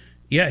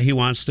 Yeah, he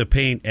wants to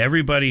paint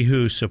everybody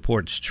who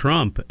supports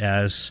Trump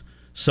as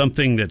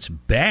something that's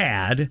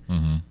bad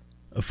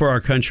for our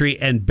country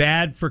and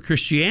bad for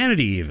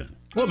Christianity even.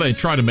 Well, they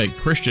try to make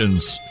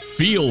Christians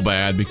feel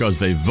bad because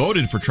they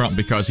voted for Trump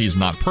because he's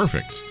not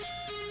perfect,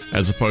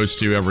 as opposed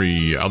to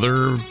every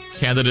other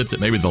candidate that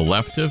maybe the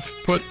left have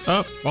put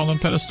up on the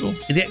pedestal.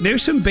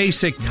 There's some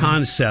basic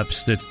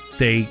concepts that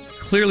they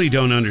clearly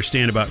don't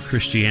understand about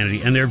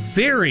Christianity, and they're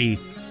very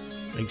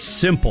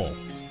simple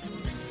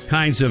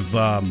kinds of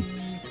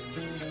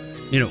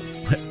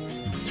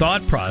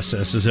thought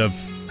processes of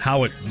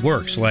how it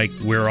works. Like,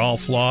 we're all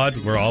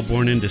flawed, we're all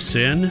born into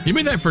sin. You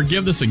mean that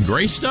forgiveness and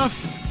grace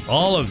stuff?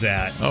 All of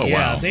that. Oh,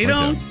 yeah, wow. They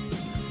don't.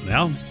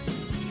 Well,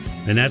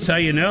 and that's how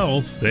you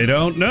know they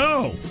don't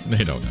know.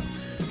 They don't know.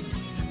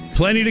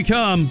 Plenty to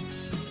come.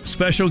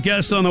 Special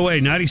guest on the way.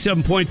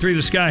 97.3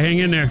 The Sky. Hang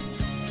in there.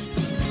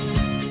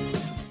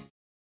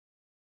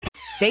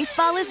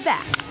 Baseball is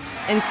back,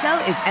 and so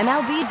is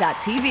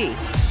MLB.tv.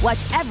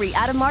 Watch every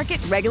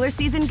out-of-market regular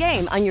season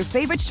game on your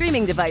favorite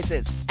streaming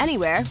devices,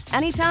 anywhere,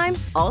 anytime,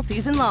 all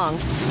season long.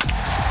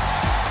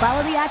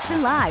 Follow the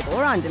action live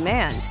or on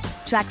demand.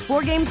 Track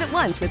 4 games at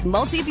once with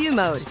multi-view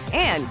mode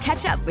and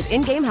catch up with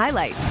in-game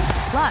highlights.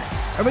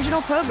 Plus,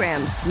 original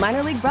programs,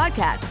 minor league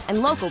broadcasts,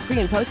 and local pre-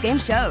 and post-game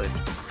shows.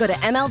 Go to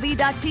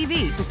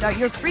MLB.tv to start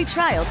your free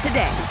trial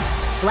today.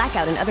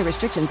 Blackout and other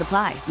restrictions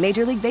apply.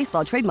 Major League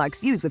Baseball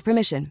trademarks used with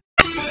permission.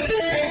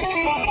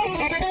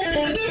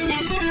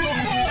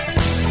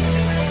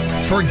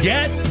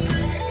 Forget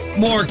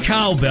more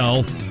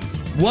cowbell.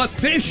 What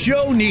this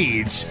show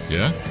needs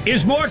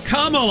is more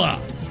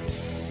Kamala.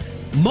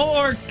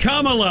 More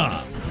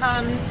Kamala.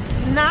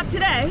 Not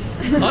today.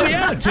 Oh,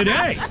 yeah,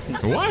 today.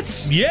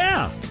 What?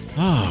 Yeah.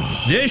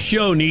 Oh. This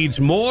show needs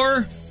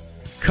more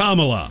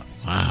Kamala.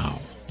 Wow.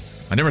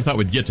 I never thought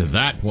we'd get to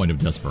that point of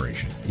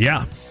desperation.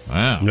 Yeah.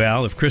 Wow.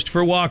 Well, if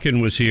Christopher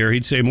Walken was here,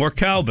 he'd say more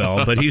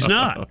cowbell, but he's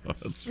not.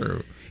 That's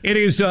true. It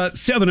is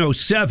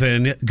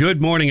 7:07.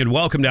 Good morning and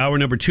welcome to hour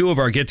number 2 of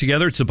our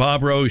get-together. It's the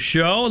Bob Rose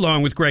Show,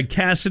 along with Greg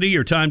Cassidy.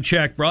 Your time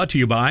check brought to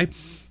you by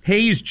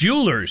Hayes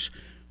Jewelers,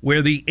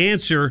 where the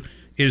answer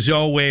is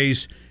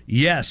always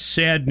yes.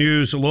 Sad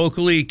news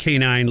locally.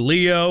 Canine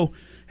Leo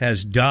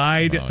has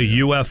died.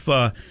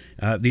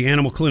 The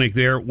animal clinic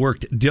there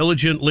worked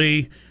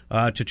diligently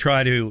to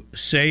try to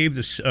save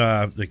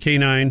the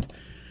canine,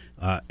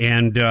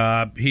 and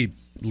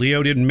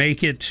Leo didn't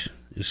make it.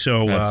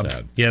 So that's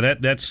sad. Yeah,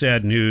 that's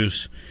sad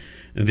news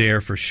there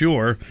for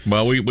sure.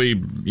 Well, we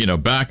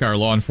back our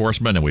law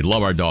enforcement and we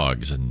love our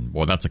dogs, and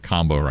well, that's a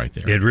combo right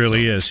there. It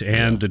really is.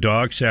 And the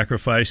dog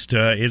sacrificed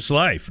its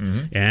life,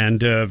 and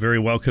very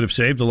well could have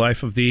saved the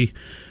life of the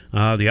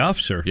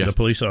officer, the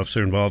police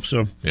officer involved.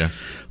 So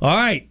all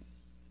right,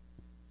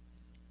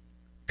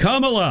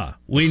 Kamala,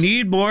 we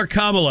need more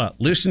Kamala.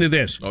 Listen to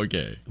this.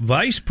 Okay,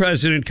 Vice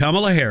President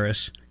Kamala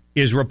Harris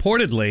is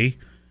reportedly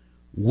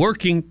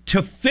working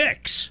to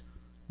fix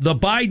the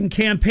Biden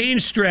campaign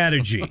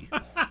strategy.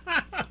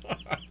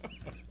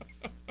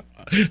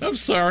 I'm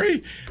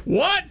sorry.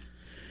 What?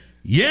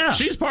 Yeah.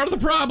 She's part of the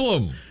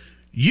problem.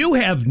 You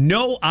have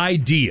no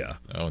idea.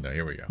 Oh, no,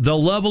 here we go. The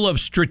level of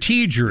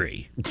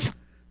strategery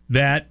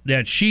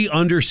that she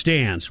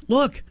understands.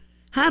 Look,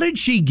 how did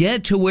she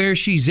get to where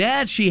she's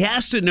at? She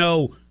has to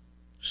know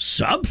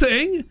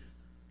something.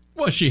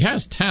 Well, she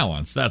has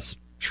talents. That's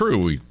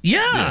true.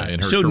 Yeah. In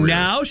her so career.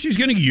 now she's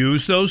going to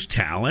use those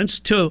talents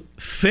to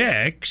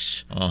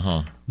fix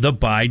the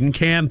Biden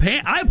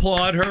campaign. I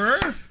applaud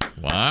her.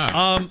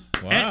 Wow.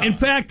 And in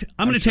fact,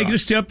 I'm going to take it a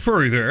step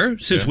further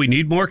since we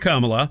need more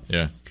Kamala.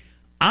 Yeah.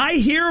 I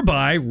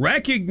hereby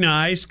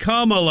recognize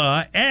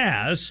Kamala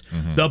as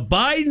the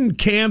Biden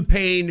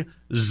campaign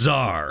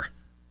czar.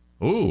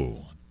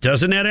 Ooh.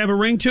 Doesn't that have a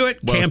ring to it?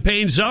 Well,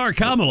 campaign czar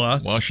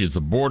Kamala. Well, she's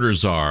the border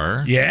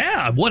czar.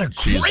 Yeah, what a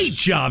great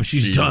job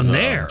she's done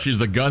there. She's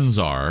the gun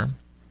czar,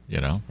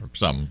 or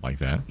something like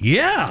that.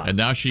 Yeah. And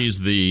now she's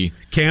the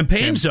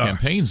campaign czar.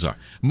 Campaign czar.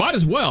 Might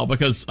as well,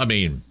 because,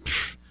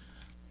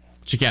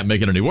 she can't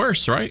make it any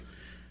worse, right?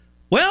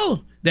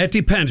 Well, that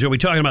depends. Are we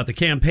talking about the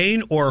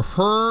campaign or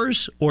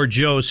hers or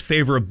Joe's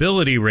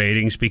favorability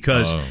ratings?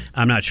 Because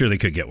I'm not sure they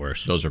could get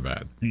worse. Those are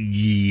bad.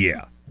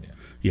 Yeah.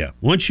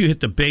 Once you hit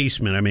the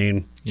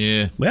basement,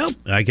 well,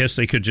 I guess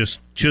they could just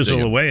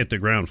chisel away at the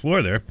ground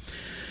floor there.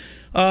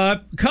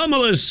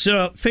 Kamala's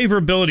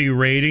favorability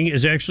rating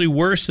is actually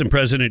worse than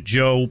President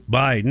Joe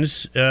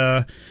Biden's.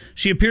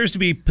 She appears to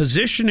be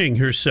positioning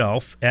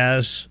herself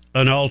as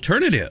an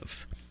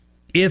alternative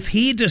if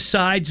he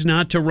decides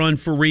not to run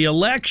for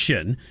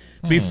re-election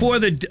before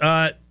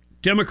the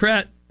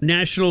Democrat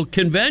National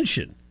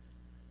Convention.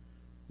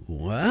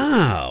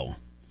 Wow.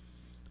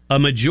 A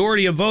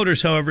majority of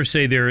voters, however,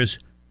 say there is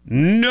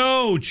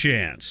no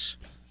chance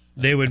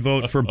they would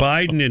vote for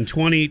Biden in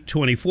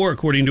 2024,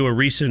 according to a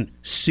recent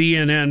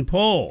CNN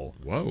poll.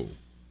 Whoa.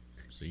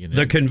 CNN.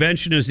 The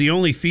convention is the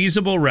only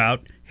feasible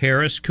route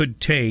Harris could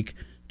take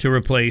to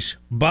replace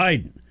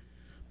Biden.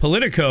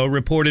 Politico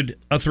reported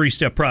a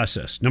three-step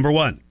process. Number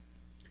one,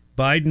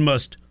 Biden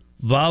must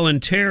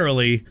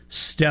voluntarily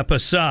step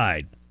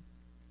aside.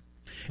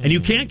 And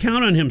you can't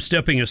count on him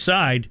stepping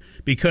aside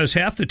because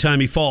half the time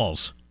he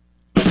falls.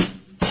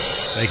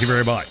 Thank you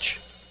very much.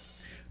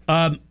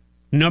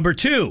 Number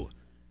two,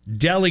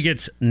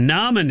 delegates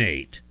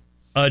nominate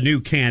a new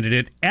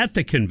candidate at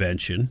the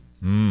convention.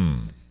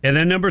 And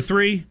then number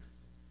three,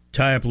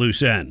 tie up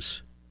loose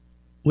ends,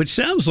 which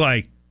sounds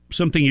like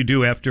something you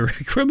do after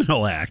a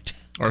criminal act.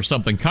 Or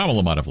something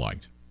Kamala might have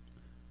liked.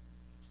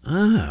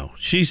 Oh,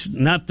 she's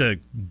not the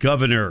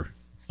governor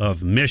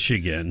of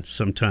Michigan.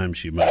 Sometimes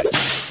she might.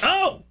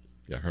 Oh!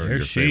 Yeah,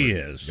 there she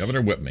is.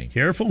 Governor Whitney.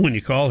 Careful when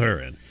you call her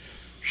in.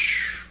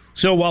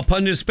 So while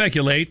pundits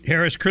speculate,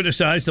 Harris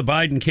criticized the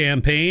Biden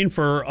campaign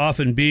for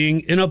often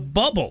being in a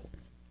bubble.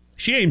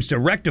 She aims to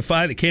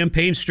rectify the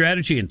campaign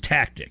strategy and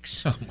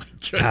tactics. Oh, my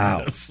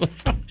goodness.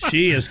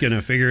 She is going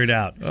to figure it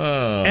out.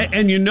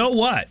 And you know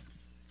what?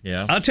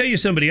 Yeah. I'll tell you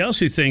somebody else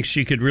who thinks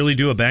she could really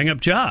do a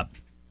bang-up job.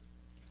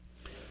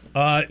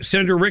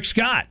 Senator Rick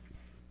Scott.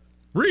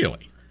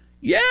 Really?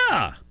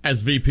 Yeah.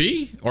 As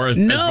VP or as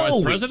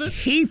vice president?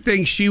 He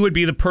thinks she would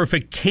be the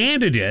perfect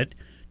candidate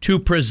to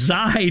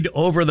preside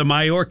over the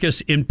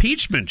Mayorkas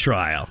impeachment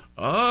trial.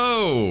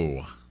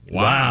 Oh.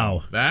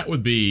 Wow. That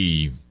would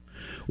be...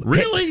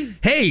 Really?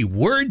 Hey,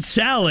 word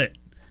salad.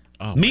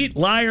 Meet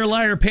liar,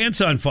 liar,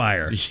 pants on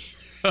fire.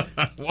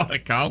 What a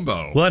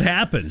combo. What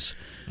happens?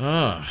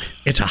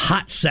 It's a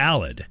hot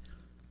salad.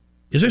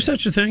 Is there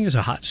such a thing as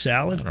a hot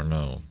salad? I don't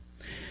know.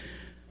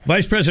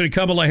 Vice President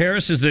Kamala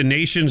Harris is the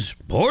nation's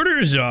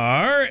border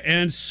czar,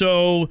 and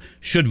so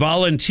should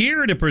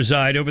volunteer to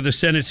preside over the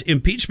Senate's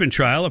impeachment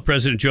trial of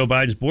President Joe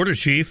Biden's border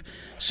chief.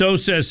 So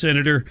says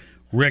Senator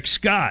Rick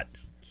Scott,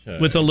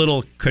 with a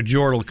little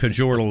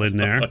cajortle in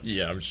there.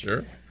 Yeah, I'm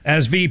sure.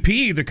 As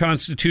VP, the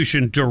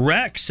Constitution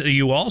directs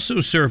you also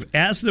serve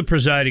as the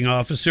presiding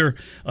officer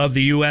of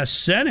the U.S.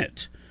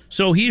 Senate.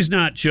 So he's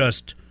not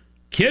just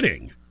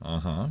kidding.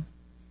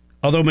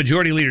 Although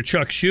Majority Leader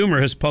Chuck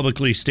Schumer has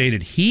publicly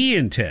stated he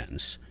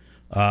intends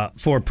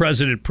for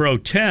President Pro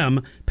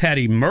Tem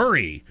Patty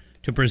Murray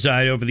to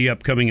preside over the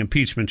upcoming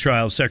impeachment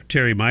trial of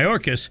Secretary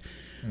Mayorkas,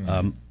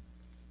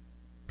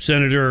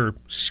 Senator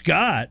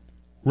Scott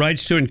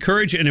writes to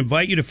encourage and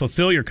invite you to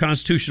fulfill your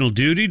constitutional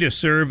duty to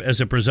serve as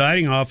a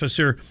presiding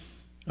officer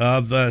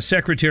of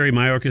Secretary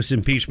Mayorkas'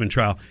 impeachment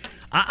trial.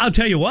 I'll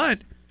tell you what.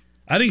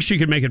 I think she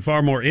could make it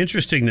far more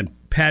interesting than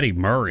Patty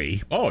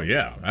Murray. Oh,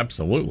 yeah,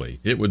 absolutely.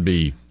 It would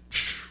be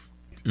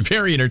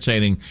very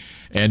entertaining,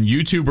 and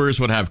YouTubers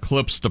would have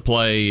clips to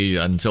play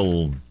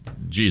until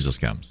Jesus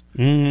comes.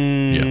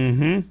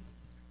 Yeah.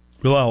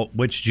 Well,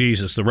 which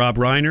Jesus? The Rob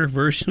Reiner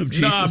version of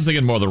Jesus? No, I'm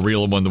thinking more the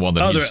real one, the one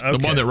that the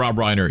one that Rob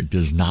Reiner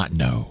does not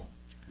know.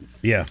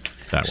 Yeah.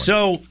 That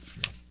one.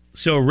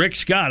 So Rick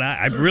Scott,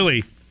 I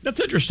really that's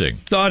interesting.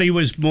 Thought he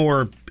was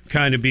more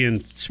kind of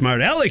being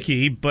smart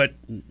alecky, but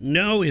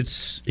no,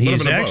 he's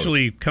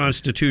actually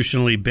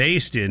constitutionally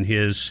based in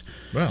his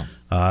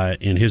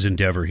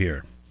endeavor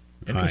here.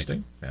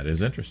 Interesting. Right. That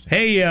is interesting.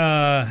 Hey,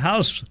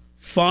 how's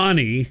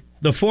Fannie,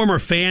 the former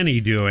Fannie,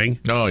 doing?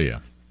 Oh yeah.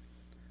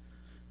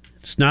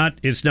 It's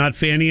not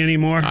Fannie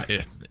anymore.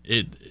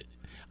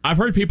 I've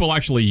heard people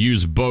actually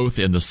use both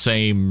in the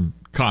same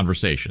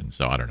conversation,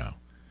 so I don't know.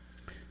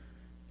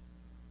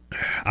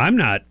 I'm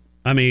not.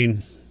 I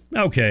mean,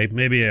 okay,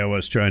 maybe I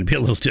was trying to be a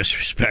little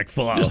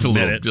disrespectful. Just a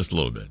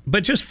little bit.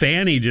 But just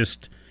Fannie,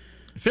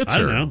 Fits I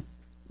her. don't know.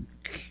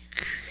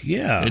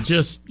 Yeah. It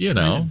just, it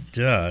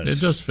does.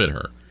 It does fit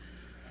her.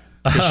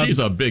 She's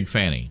a big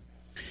fanny.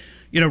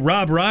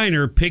 Rob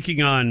Reiner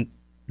picking on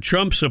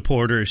Trump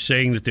supporters,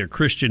 saying that they're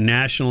Christian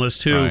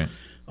nationalists who,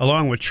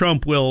 along with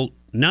Trump, will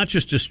not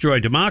just destroy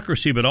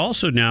democracy, but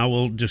also now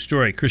will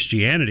destroy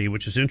Christianity,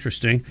 which is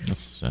interesting.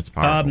 That's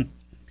powerful.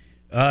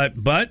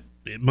 But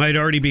it might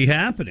already be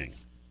happening.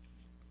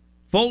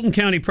 Fulton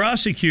County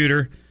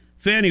prosecutor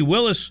Fannie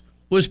Willis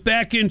was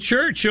back in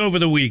church over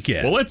the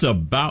weekend. Well, it's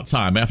about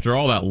time. After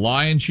all that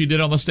lying she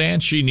did on the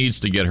stand, she needs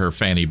to get her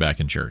fanny back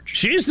in church.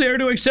 She's there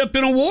to accept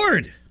an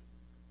award.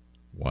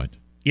 What?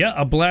 Yeah,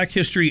 a Black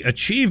History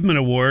Achievement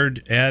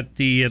Award at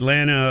the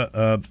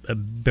Atlanta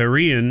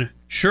Berean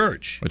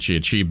Church. What, she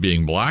achieved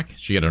being black?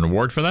 She got an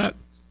award for that?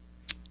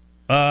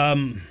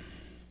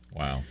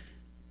 Wow.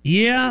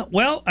 Yeah,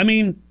 well, I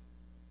mean,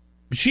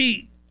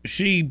 she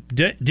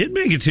did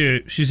make it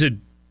to, she's a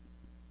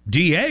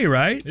DA,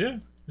 right? Yeah.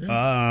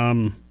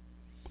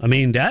 I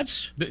mean,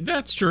 that's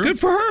true. Good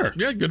for her.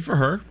 Yeah, good for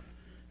her.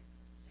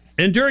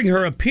 And during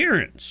her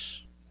appearance,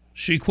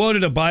 she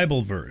quoted a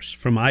Bible verse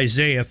from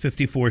Isaiah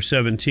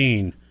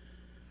 54:17.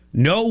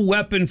 No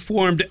weapon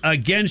formed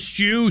against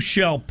you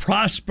shall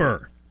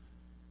prosper.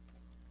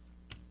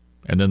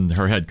 And then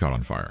her head caught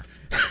on fire.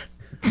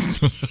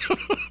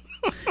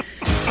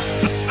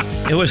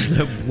 It was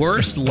the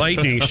worst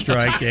lightning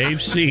strike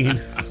they've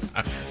seen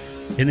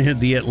in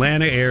the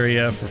Atlanta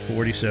area for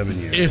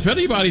 47 years. If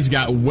anybody's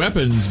got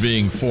weapons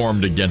being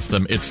formed against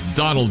them, it's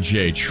Donald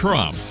J.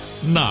 Trump,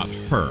 not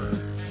her.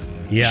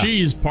 Yeah.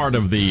 She's part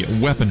of the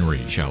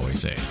weaponry, shall we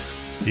say.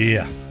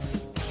 Yeah.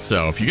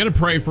 So if you're going to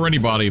pray for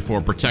anybody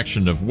for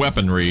protection of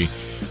weaponry,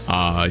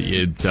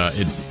 it'd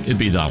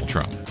be Donald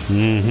Trump.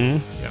 Mm-hmm.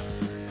 Yeah.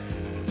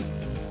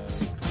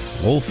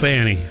 Old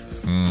Fanny.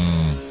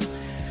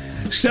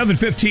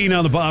 7:15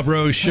 on the Bob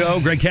Rose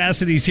Show. Greg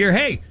Cassidy's here.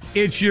 Hey,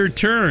 it's your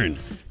turn.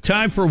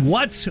 Time for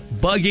What's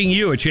Bugging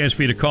You. A chance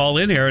for you to call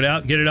in, air it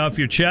out, get it off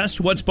your chest.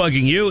 What's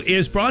Bugging You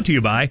is brought to you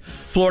by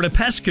Florida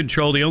Pest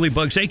Control. The only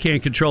bugs they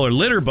can't control are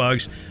litter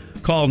bugs.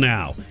 Call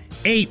now.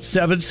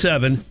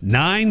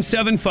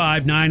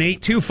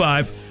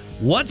 877-975-9825.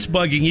 What's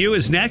Bugging You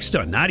is next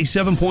on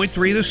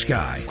 97.3 The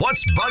Sky.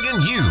 What's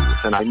bugging you?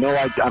 And I know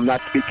I'm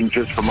not speaking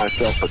just for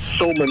myself, but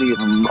so many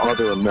of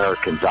other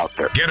Americans out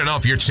there. Get it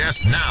off your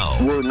chest now.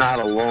 We're not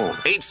alone.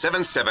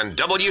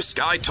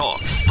 877-W-SKY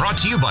Talk. Brought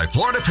to you by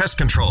Florida Pest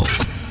Control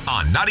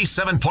on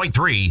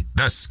 97.3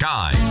 The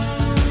Sky.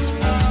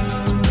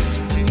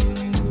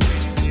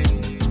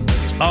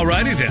 All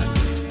righty then.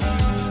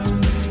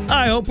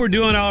 I hope we're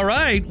doing all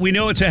right. We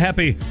know it's a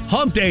happy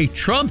hump day,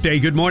 Trump day.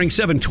 Good morning,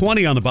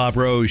 7:20 on the Bob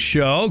Rose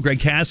Show. Greg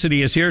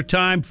Cassidy is here.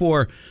 Time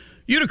for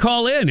you to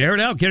call in, air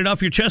it out, get it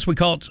off your chest. We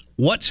call it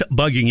What's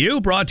Bugging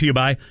You, brought to you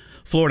by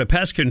Florida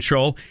Pest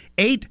Control,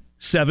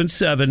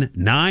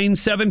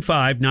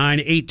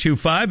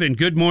 877-975-9825. And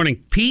good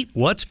morning, Pete.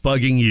 What's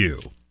bugging you?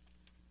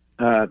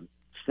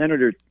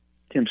 Senator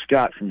Tim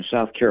Scott from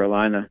South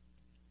Carolina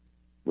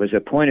was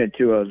appointed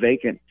to a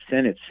vacant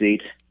Senate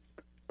seat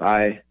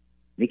by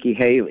Nikki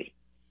Haley,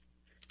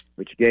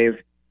 which gave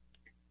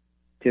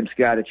Tim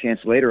Scott a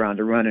chance later on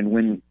to run and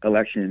win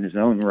election in his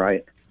own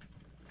right.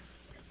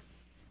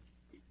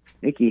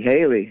 Nikki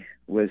Haley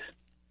was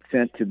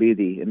sent to be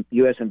the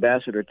U.S.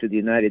 ambassador to the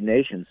United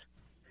Nations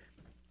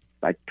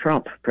by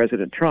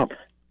President Trump,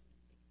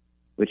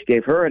 which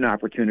gave her an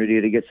opportunity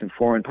to get some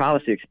foreign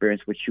policy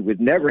experience, which she would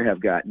never have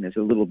gotten as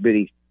a little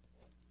bitty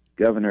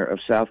governor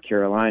of South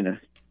Carolina.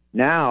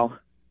 Now,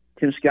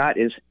 Tim Scott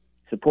is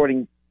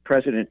supporting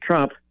President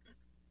Trump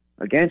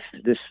against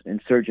this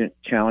insurgent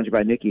challenge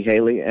by Nikki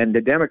Haley, and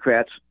the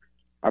Democrats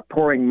are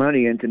pouring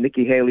money into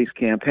Nikki Haley's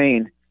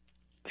campaign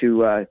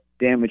to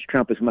damage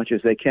Trump as much as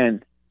they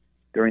can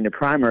during the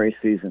primary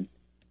season.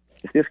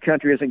 If this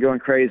country isn't going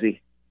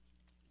crazy,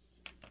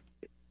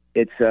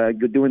 it's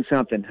doing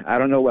something. I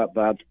don't know what,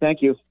 Bob.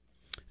 Thank you.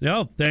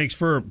 No, thanks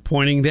for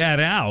pointing that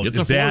out. It's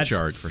a flow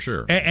chart for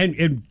sure.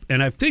 And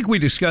I think we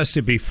discussed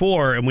it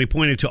before, and we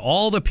pointed to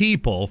all the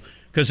people,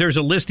 because there's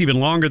a list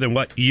even longer than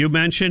what you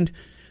mentioned,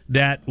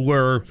 that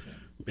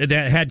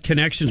had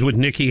connections with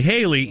Nikki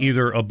Haley,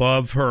 either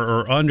above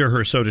her or under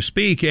her, so to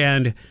speak,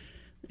 and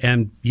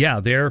yeah,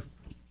 they're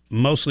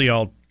mostly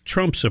all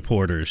Trump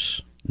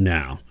supporters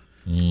now.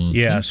 Mm-hmm.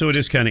 Yeah, so it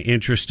is kind of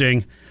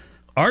interesting.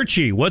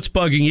 Archie, what's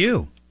bugging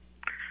you?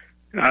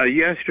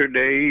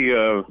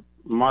 Yesterday,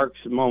 Mark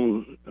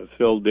Simone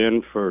filled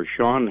in for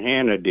Sean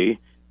Hannity,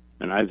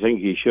 and I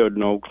think he showed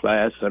no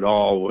class at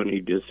all when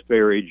he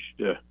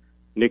disparaged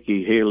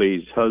Nikki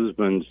Haley's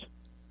husband's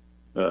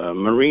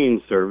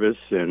Marine service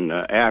in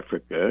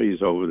Africa.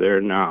 He's over there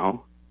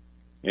now.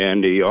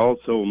 And he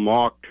also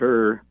mocked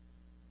her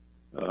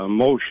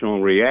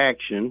emotional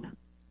reaction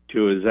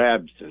to his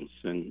absence.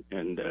 And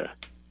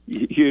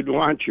you'd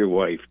want your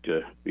wife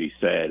to be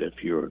sad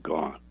if you were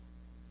gone.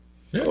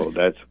 Yeah. So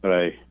that's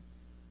what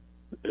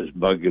is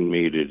bugging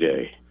me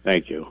today.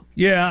 Thank you.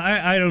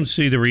 Yeah, I don't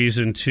see the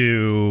reason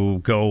to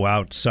go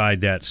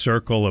outside that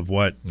circle of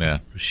what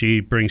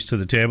she brings to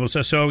the table.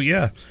 So,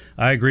 yeah,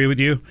 I agree with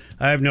you.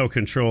 I have no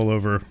control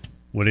over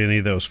what any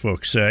of those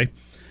folks say.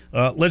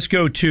 Let's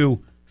go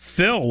to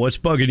Phil. What's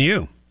bugging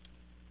you?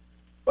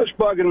 What's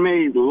bugging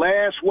me?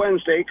 Last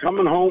Wednesday,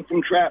 coming home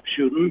from trap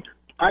shooting,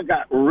 I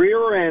got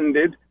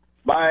rear-ended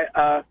by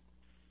a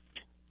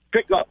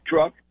pickup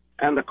truck,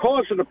 and the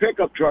cause of the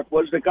pickup truck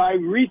was the guy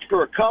reached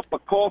for a cup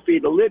of coffee,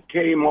 the lid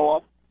came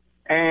off,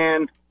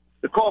 and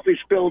the coffee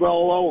spilled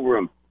all over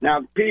him.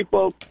 Now,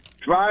 people,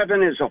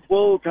 driving is a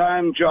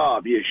full-time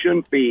job. You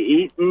shouldn't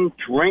be eating,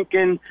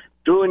 drinking,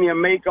 doing your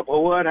makeup,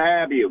 or what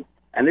have you.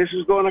 And this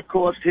is going to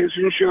cost his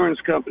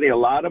insurance company a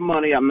lot of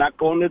money. I'm not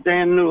going to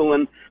Dan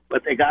Newland,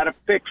 but they got to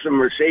fix a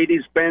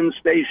Mercedes-Benz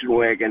station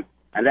wagon,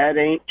 and that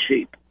ain't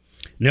cheap.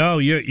 No,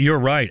 you're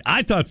right.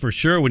 I thought for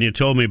sure when you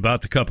told me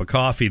about the cup of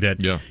coffee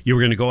that you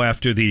were going to go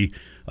after the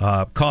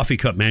coffee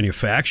cup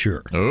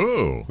manufacturer.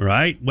 Oh.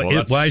 Right?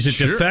 Well, why is it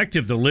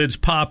defective? The lid's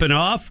popping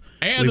off?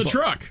 And the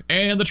truck.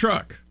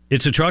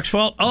 It's the truck's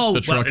fault? Oh,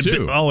 the truck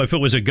too. Oh, if it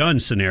was a gun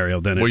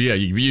scenario, then well,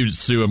 you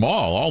sue them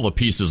all the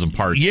pieces and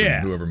parts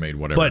and whoever made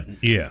whatever. But,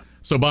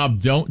 So, Bob,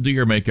 don't do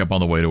your makeup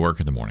on the way to work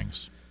in the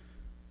mornings.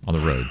 On the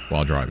road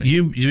while driving.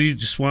 You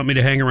just want me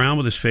to hang around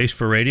with his face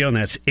for radio and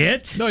that's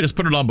it? No, just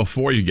put it on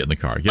before you get in the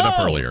car. Get up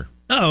earlier.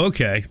 Oh,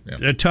 okay.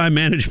 A time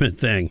management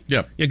thing.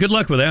 Yep. Yeah, good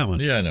luck with that one.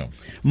 Yeah, I know.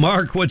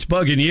 Mark, what's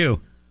bugging you?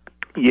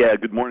 Yeah,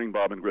 good morning,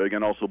 Bob and Greg,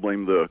 and also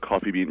blame the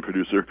coffee bean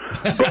producer.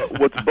 But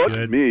what's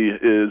bugging me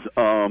is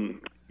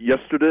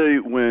yesterday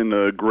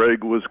when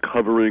Greg was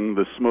covering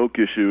the smoke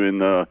issue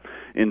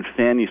in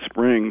Fanny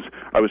Springs,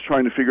 I was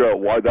trying to figure out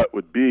why that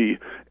would be,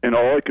 and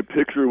all I could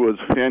picture was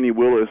Fannie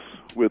Willis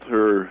with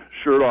her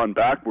shirt on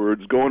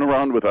backwards, going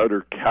around without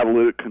her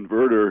catalytic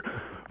converter,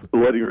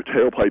 letting her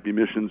tailpipe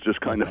emissions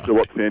just kind of fill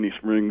up Fanny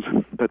Springs.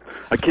 But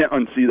I can't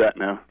unsee that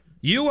now.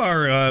 You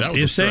are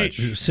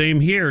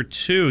same here,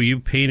 too. You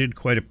painted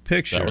quite a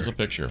picture. That was a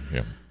picture,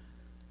 yeah.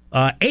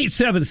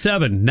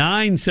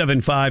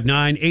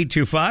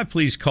 877-975-9825.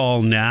 Please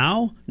call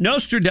now.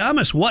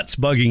 Nostradamus, what's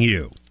bugging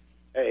you?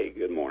 Hey,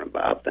 good morning,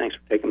 Bob. Thanks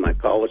for taking my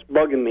call. What's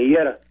bugging me? You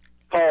had a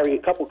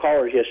couple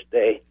callers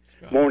yesterday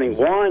morning.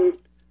 One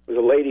was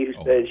a lady who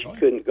said she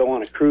couldn't go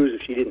on a cruise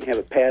if she didn't have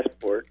a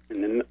passport.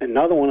 And then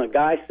another one, a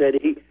guy said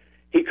he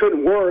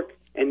couldn't work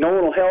and no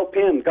one will help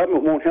him. The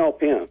government won't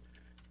help him.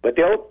 But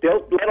they'll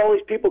let all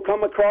these people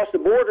come across the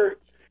border,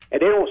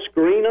 and they don't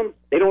screen them.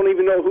 They don't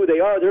even know who they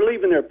are. They're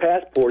leaving their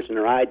passports and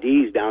their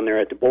IDs down there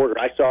at the border.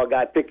 I saw a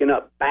guy picking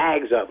up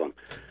bags of them,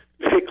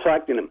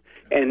 collecting them.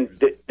 And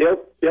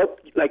they'll,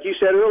 like you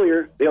said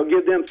earlier, they'll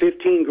give them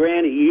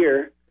 $15,000 a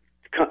year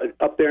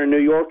up there in New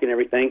York and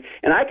everything.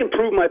 And I can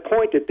prove my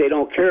point that they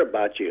don't care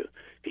about you.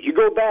 If you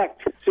go back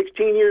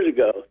 16 years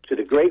ago to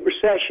the Great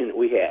Recession that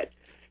we had,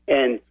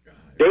 and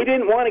they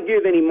didn't want to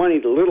give any money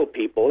to little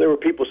people. There were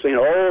people saying,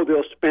 oh,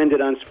 they'll spend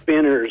it on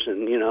spinners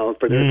and,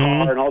 for their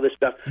car and all this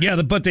stuff.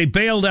 Yeah, but they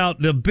bailed out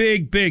the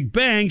big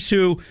banks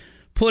who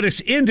put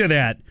us into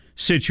that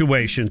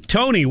situation.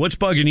 Tony, what's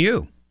bugging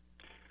you?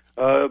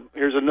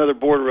 Here's another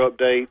border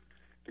update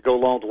to go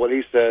along with what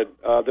he said.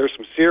 There's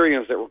some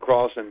Syrians that were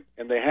crossing,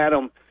 and they had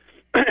them,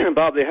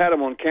 Bob, they had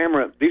them on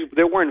camera.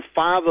 They're wearing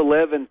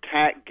 511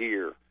 TAC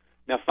gear.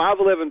 Now,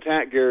 511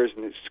 TAC gear is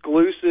an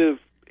exclusive,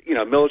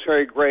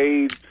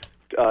 military-grade,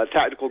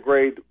 tactical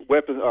grade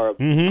weapon or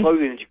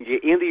clothing that you can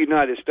get in the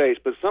United States,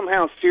 but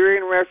somehow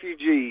Syrian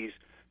refugees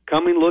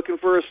coming looking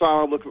for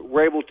asylum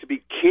were able to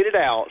be kitted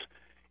out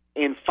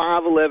in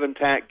 511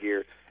 TAC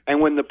gear.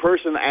 And when the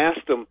person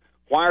asked them,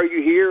 "Why are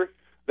you here?"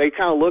 they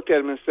kind of looked at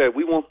him and said,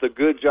 "We want the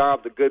good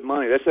job, the good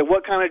money." They said,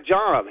 "What kind of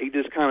job?" He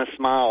just kind of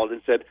smiled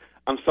and said,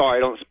 "I'm sorry, I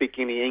don't speak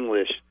any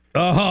English."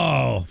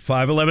 Oh,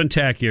 511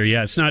 TAC gear.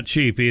 Yeah, it's not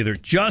cheap either.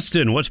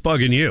 Justin, what's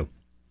bugging you?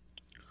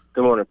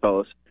 Good morning,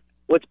 fellas.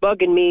 What's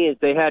bugging me is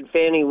they had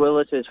Fannie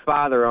Willis's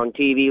father on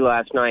TV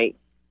last night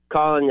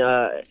calling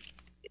an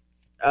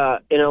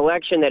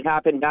election that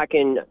happened back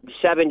in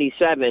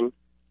 '77,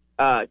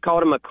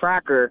 called him a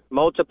cracker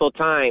multiple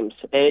times.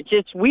 And it's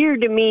just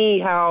weird to me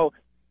how,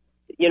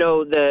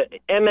 the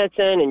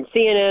MSN and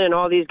CNN and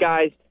all these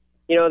guys,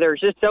 they're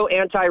just so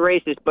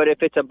anti-racist. But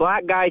if it's a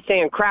black guy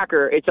saying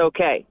cracker, it's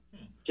okay.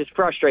 Just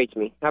frustrates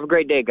me. Have a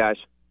great day, guys.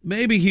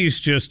 Maybe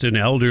he's just an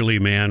elderly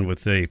man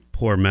with a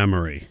poor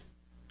memory.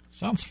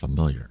 Sounds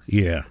familiar.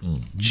 Yeah.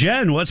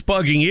 Jen, what's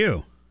bugging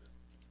you?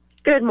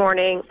 Good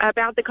morning.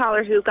 About the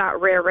caller who got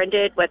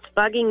rear-ended, what's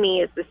bugging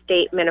me is the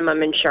state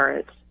minimum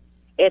insurance.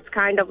 It's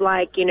kind of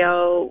like,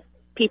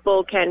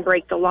 people can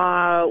break the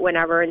law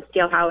whenever and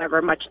steal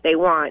however much they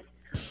want.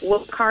 Well,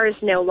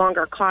 cars no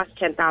longer cost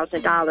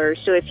 $10,000,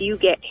 so if you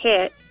get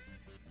hit,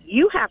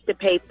 you have to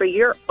pay for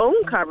your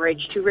own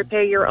coverage to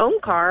repair your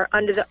own car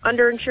under the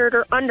underinsured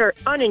or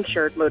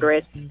uninsured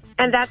motorist,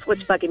 and that's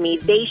what's bugging me.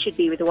 They should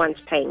be the ones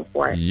paying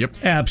for it. Yep.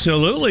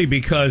 Absolutely,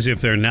 because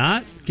if they're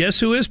not, guess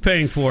who is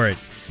paying for it?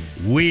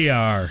 We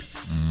are.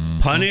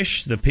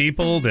 Punish the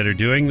people that are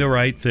doing the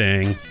right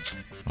thing,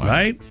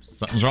 right?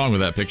 Something's wrong with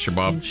that picture,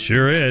 Bob.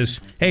 Sure is.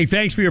 Hey,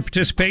 thanks for your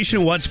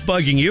participation in What's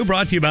Bugging You,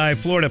 brought to you by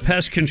Florida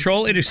Pest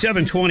Control. It is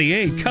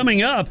 7:28.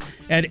 Coming up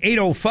at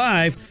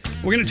 8:05,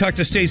 we're going to talk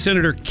to State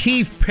Senator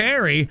Keith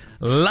Perry.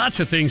 Lots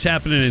of things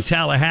happening in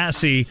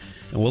Tallahassee,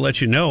 and we'll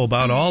let you know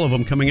about all of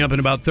them coming up in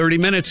about 30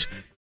 minutes.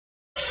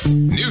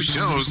 New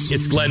shows.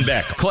 It's Glenn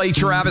Beck. Clay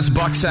Travis,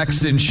 Buck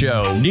Sexton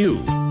Show. New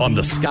on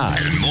the Sky.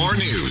 And more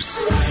news.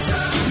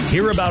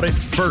 Hear about it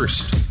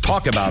first.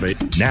 Talk about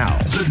it now.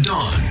 The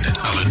dawn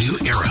of a new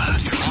era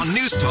on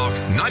News Talk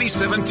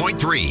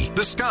 97.3,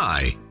 The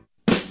Sky.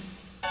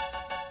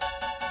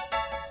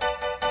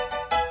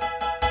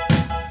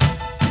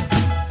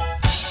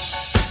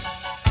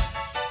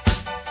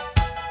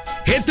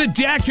 Hit the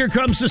deck. Here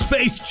comes the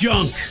space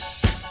junk.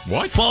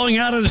 What? Falling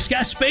out of the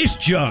sky. Space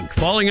junk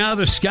falling out of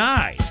the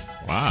sky.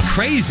 Wow.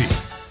 Crazy.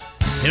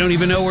 They don't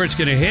even know where it's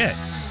going to hit.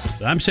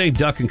 But I'm saying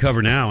duck and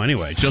cover now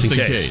anyway. Just in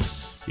case.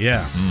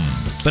 Yeah.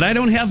 But I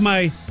don't have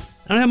my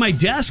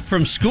desk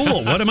from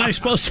school. What am I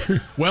supposed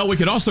to... Well, we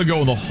could also go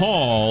in the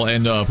hall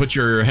and put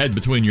your head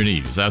between your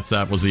knees.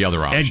 That was the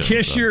other option. And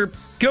kiss your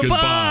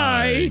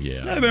goodbye.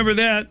 Yeah. I remember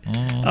that.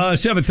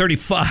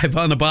 7:35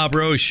 on the Bob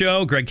Rose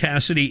Show. Greg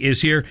Cassidy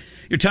is here.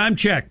 Your time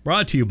check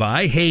brought to you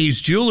by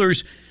Hayes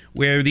Jewelers,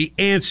 where the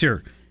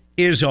answer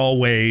is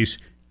always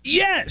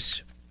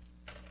yes.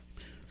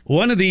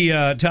 One of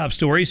the top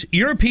stories,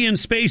 European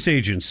Space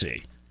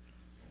Agency.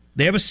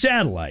 They have a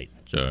satellite.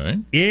 Okay.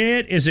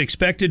 It is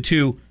expected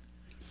to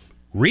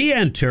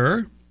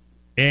re-enter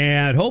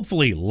and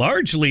hopefully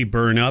largely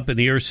burn up in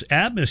the Earth's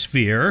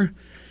atmosphere.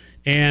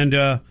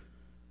 And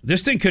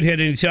this thing could hit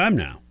any time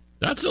now.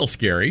 That's still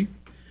scary.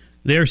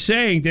 They're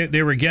saying that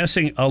they were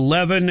guessing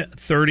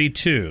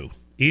 11:32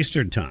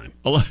 Eastern time.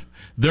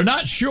 They're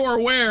not sure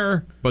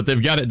where, but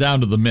they've got it down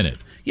to the minute.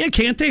 Yeah,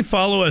 can't they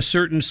follow a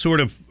certain sort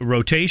of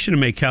rotation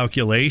and make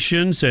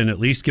calculations and at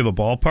least give a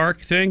ballpark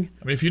thing?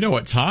 I mean, if you know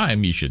what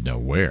time, you should know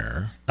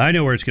where. I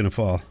know where it's going to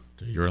fall.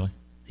 Do you really?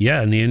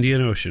 Yeah, in the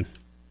Indian Ocean.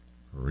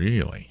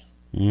 Really?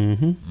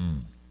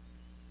 Mm-hmm.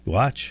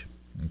 Watch.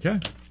 Okay.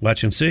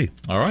 Watch and see.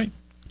 All right.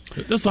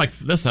 This have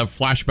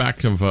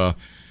flashback of,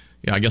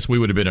 I guess we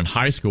would have been in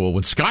high school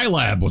when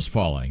Skylab was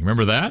falling.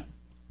 Remember that?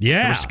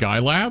 Yeah. Remember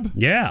Skylab?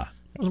 Yeah.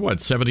 That was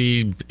what,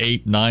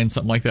 78, 9,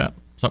 something like that?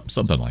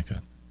 Something like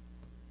that.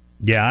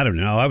 Yeah, I don't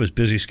know. I was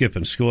busy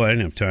skipping school. I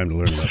didn't have time to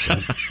learn about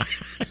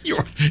that.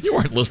 You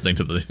weren't listening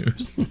to the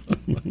news.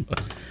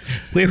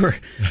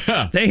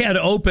 They had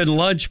open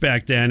lunch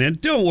back then,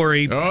 and don't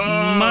worry,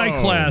 my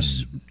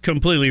class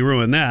completely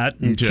ruined that.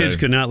 And kids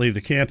could not leave the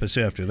campus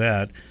after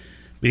that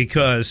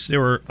because there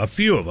were a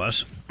few of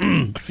us.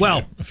 A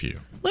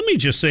few. Let me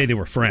just say they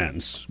were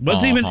friends.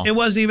 It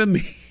wasn't even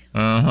me.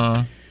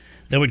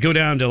 That would go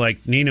down to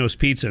like Nino's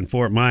Pizza in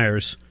Fort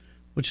Myers,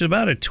 which is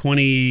about a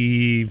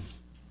 3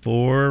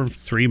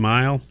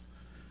 mile.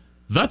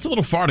 That's a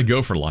little far to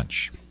go for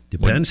lunch.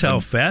 Depends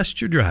how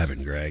fast you're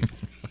driving, Greg.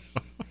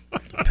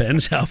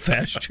 Depends how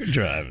fast you're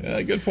driving.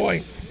 Yeah, good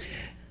point.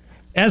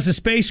 As the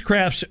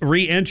spacecraft's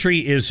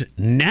re-entry is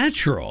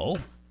natural,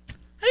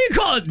 how do you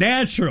call it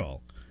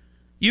natural?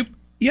 You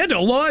had to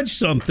launch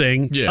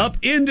something up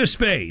into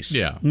space,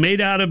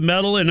 made out of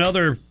metal and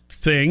other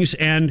things,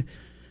 and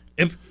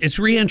if its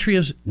re-entry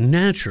is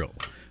natural,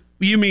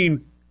 you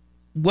mean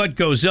what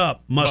goes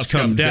up must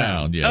come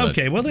down. Yeah,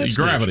 okay, well, that's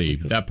gravity.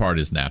 natural. That part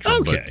is natural.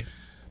 Okay.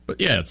 But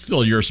yeah, it's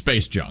still your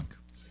space junk.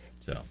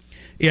 So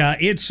yeah,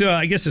 it's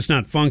I guess it's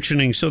not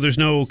functioning, so there's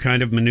no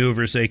kind of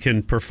maneuvers they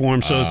can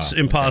perform, so it's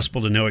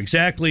impossible to know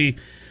exactly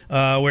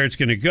where it's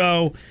going to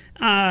go.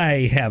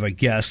 I have a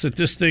guess that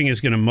this thing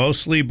is going to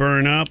mostly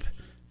burn up,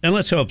 and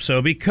let's hope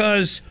so,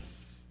 because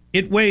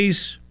it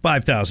weighs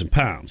 5,000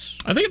 pounds.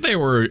 I think they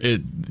were,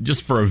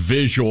 just for a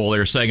visual, they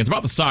were saying it's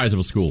about the size of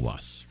a school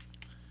bus.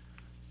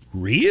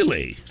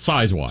 Really?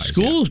 Size-wise,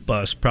 School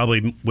bus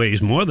probably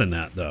weighs more than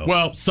that, though.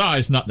 Well,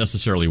 size, not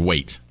necessarily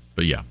weight,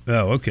 but yeah.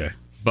 Oh, okay.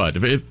 But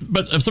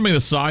if something the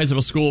size of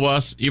a school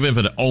bus, even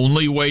if it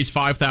only weighs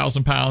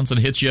 5,000 pounds and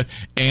hits you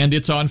and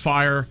it's on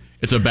fire,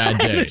 it's a bad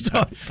day.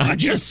 I'm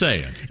just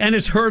saying. And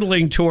it's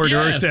hurtling toward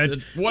Earth at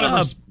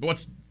what's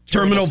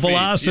terminal speed?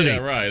 velocity. Yeah,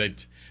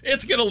 right.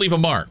 It's going to leave a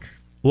mark.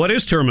 What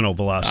is terminal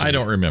velocity? I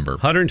don't remember.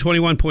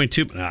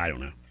 121.2. I don't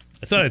know.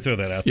 I thought I'd throw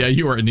that out there. Yeah,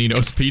 you were at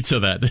Nino's Pizza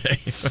that day.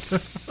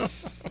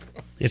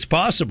 It's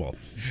possible.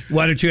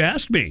 Why don't you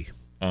ask me?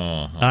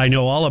 I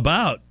know all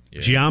about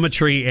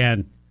geometry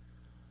and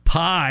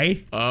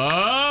pi.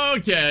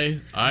 Okay,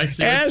 I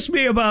see. Ask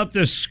me about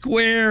the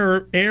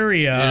square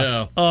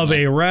area of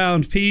a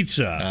round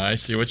pizza. I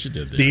see what you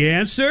did there. The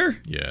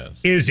answer?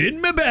 Yes. Is in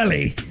my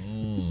belly.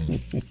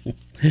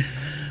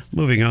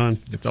 Moving on.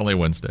 It's only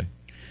Wednesday.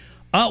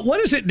 What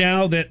is it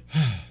now that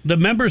the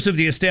members of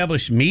the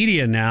established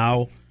media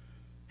now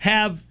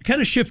have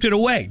kind of shifted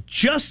away?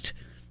 Just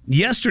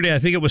yesterday, I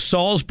think it was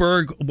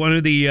Salzberg, one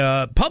of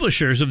the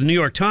publishers of the New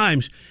York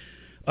Times,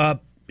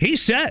 he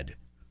said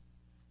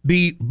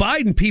the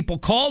Biden people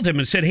called him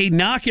and said, hey,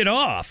 knock it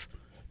off.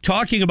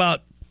 Talking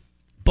about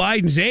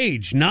Biden's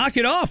age. Knock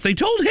it off. They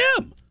told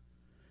him.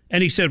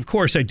 And he said, of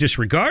course, I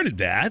disregarded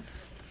that.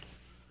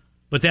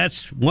 But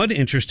that's one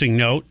interesting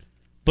note.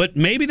 But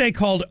maybe they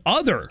called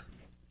other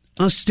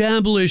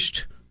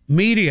established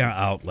media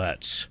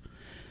outlets.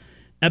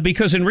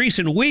 Because in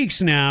recent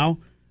weeks now,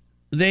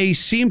 they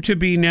seem to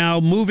be now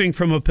moving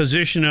from a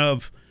position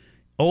of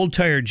old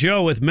tired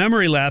Joe with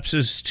memory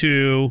lapses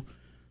to,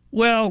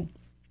 well,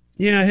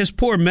 yeah, his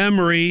poor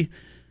memory,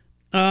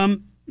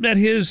 that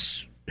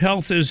his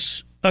health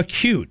is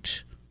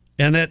acute,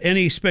 and that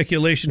any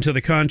speculation to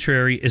the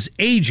contrary is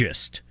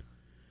ageist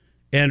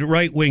and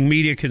right-wing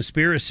media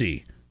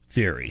conspiracy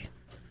theory.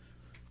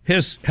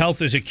 His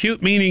health is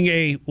acute, meaning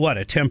a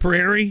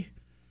temporary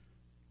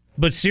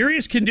but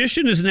serious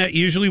condition? Isn't that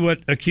usually what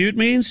acute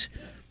means?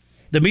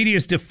 The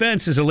media's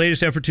defense is the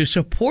latest effort to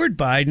support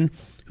Biden,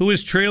 who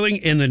is trailing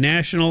in the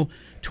national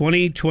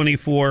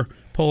 2024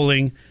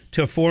 polling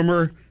to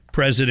former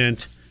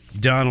President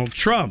Donald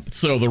Trump.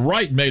 So the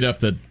right made up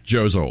that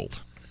Joe's old.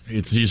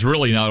 He's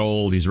really not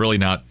old. He's really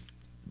not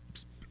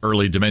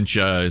early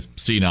dementia,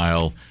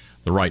 senile.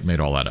 The right made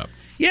all that up.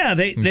 Yeah,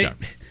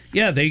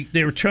 they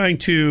were trying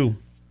to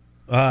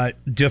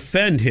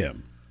defend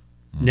him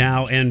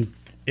now and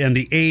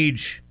the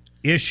age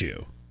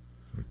issue.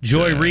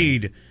 Joy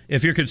Reid,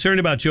 if you're concerned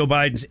about Joe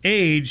Biden's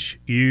age,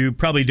 you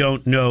probably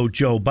don't know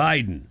Joe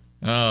Biden.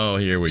 Oh,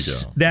 here we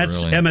go.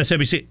 That's really?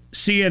 MSNBC.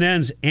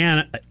 CNN's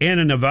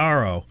Anna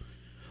Navarro.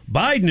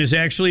 Biden is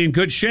actually in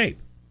good shape.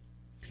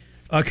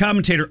 A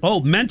commentator,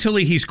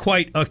 mentally he's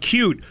quite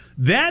acute.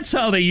 That's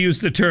how they use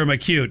the term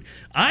acute.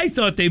 I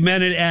thought they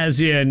meant it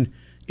as in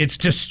it's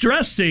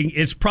distressing,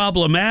 it's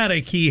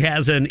problematic, he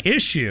has an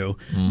issue.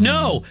 Mm-hmm.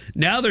 No,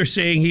 now they're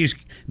saying he's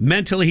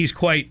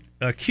quite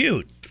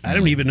acute. I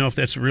don't even know if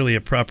that's really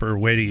a proper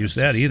way to use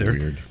that either.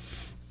 Weird.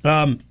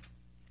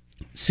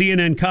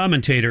 CNN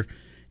commentator,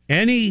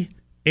 any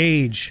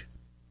age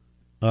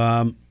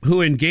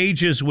who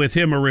engages with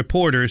him or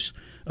reporters,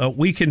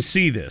 we can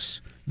see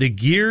this. The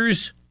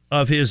gears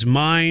of his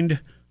mind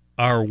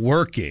are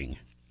working.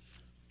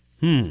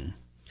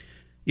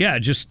 Yeah,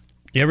 just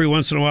every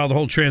once in a while the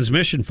whole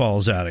transmission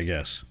falls out, I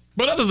guess.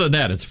 But other than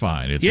that, it's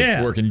fine. It's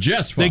working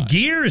just fine. The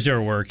gears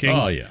are working.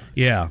 Oh, yeah.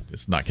 Yeah.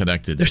 It's not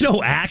connected. There's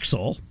no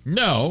axle.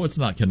 No, it's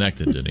not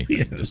connected to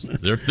anything.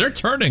 They're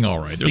turning all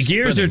right. The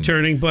gears are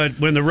turning, but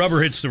when the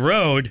rubber hits the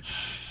road,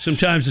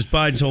 sometimes it's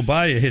Biden's whole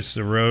body that hits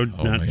the road.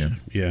 Oh,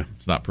 man. Yeah.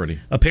 It's not pretty.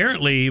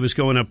 Apparently, he was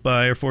going up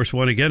Air Force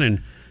One again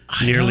and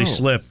nearly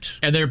slipped.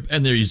 And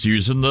he's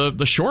using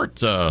the short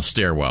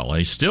stairwell.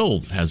 He still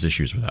has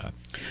issues with that.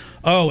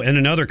 Oh, and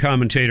another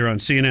commentator on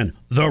CNN,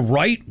 the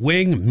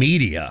right-wing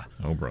media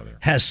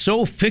has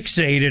so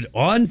fixated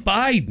on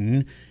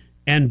Biden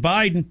and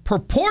Biden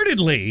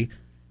purportedly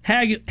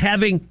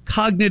having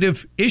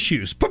cognitive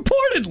issues.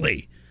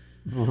 Purportedly.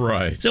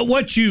 Right. So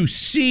what you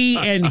see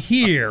and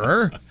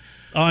hear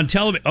on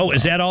television,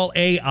 is that all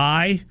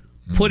AI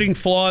putting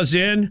flaws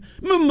in?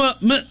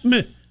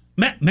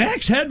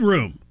 Max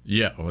Headroom.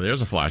 Yeah, well,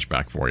 there's a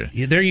flashback for you.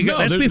 Yeah, there you go.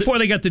 That's before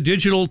they got the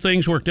digital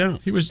things worked out.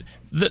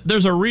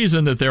 There's a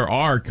reason that there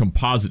are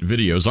composite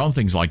videos on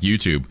things like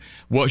YouTube,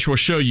 which will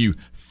show you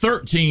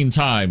 13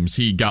 times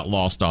he got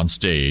lost on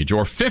stage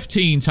or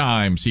 15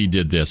 times he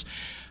did this.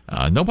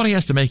 Nobody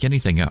has to make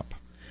anything up.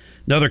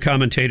 Another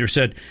commentator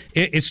said,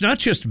 it's not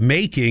just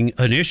making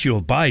an issue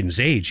of Biden's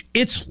age,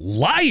 it's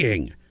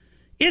lying.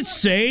 It's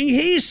saying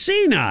he's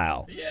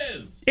senile. He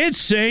is. It's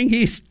saying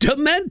he's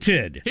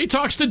demented. He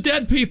talks to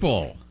dead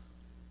people.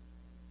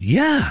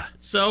 Yeah.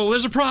 So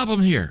there's a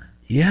problem here.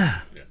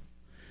 Yeah.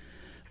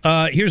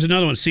 Here's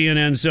another one.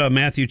 CNN's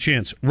Matthew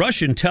Chance.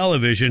 Russian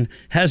television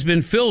has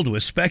been filled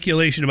with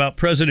speculation about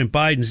President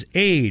Biden's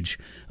age,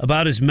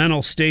 about his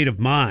mental state of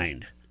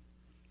mind.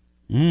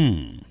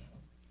 Another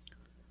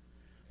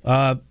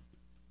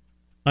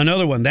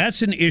one.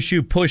 That's an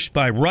issue pushed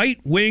by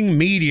right-wing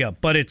media,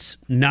 but it's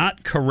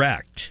not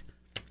correct.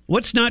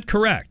 What's not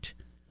correct?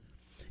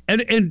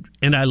 And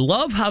I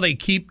love how they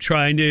keep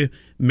trying to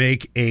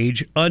make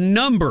age a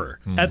number.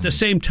 At the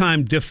same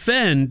time,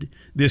 defend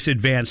this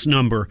advanced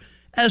number.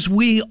 As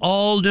we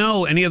all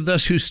know, any of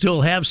us who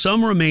still have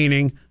some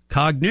remaining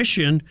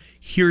cognition,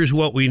 here's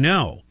what we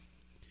know.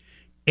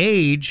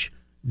 Age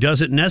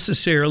doesn't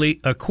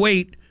necessarily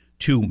equate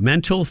to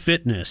mental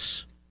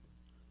fitness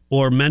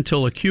or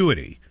mental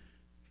acuity.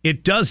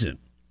 It doesn't.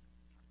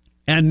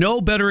 And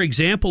no better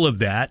example of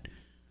that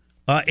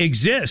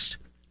exists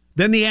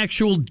than the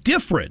actual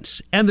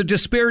difference and the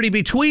disparity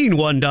between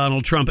one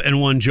Donald Trump and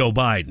one Joe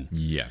Biden.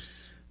 Yes.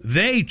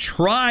 They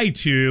tried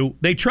to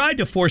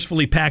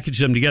forcefully package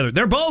them together.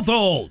 They're both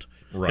old.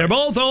 Right. They're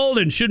both old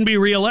and shouldn't be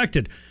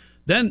reelected.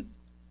 Then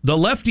the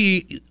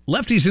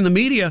lefties in the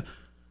media,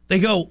 they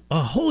go,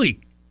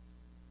 holy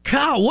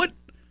cow, what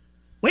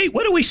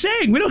are we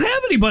saying? We don't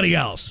have anybody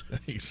else.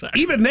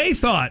 Exactly. Even they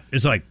thought,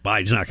 it's like,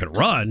 Biden's not going to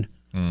run.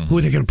 Who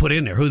are they going to put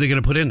in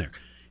there?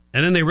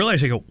 And then they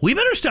realize, they go, we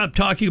better stop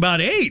talking about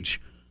age.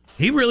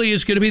 He really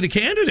is going to be the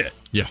candidate.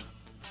 Yeah.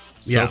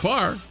 So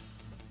far.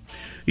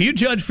 You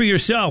judge for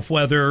yourself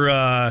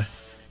whether,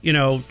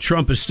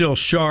 Trump is still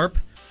sharp.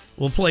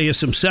 We'll play you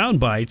some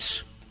sound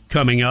bites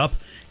coming up.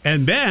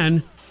 And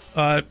then,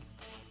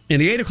 In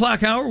the 8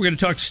 o'clock hour, we're going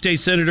to talk to State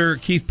Senator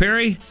Keith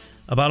Perry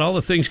about all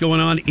the things going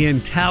on in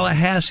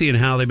Tallahassee and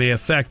how they may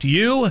affect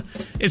you.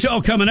 It's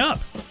all coming up.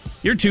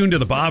 You're tuned to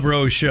The Bob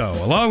Rose Show,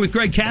 along with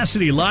Greg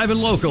Cassidy, live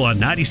and local on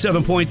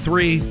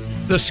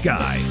 97.3 The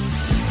Sky.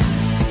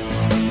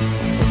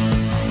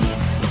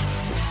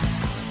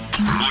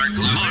 Mark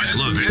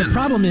Levin. The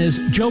problem is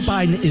Joe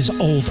Biden is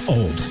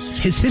old.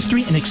 His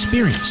history and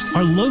experience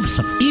are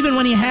loathsome. Even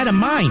when he had a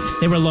mind,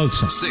 they were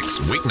loathsome. 6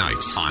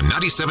 weeknights on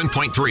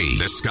 97.3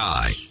 The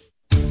Sky.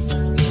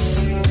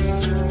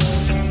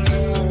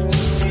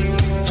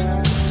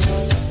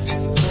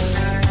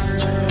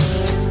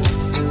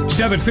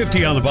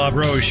 7:50 on the Bob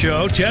Rose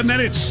Show. 10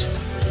 minutes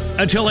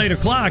until 8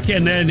 o'clock.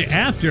 And then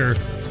after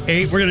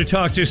 8, we're going to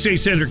talk to State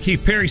Senator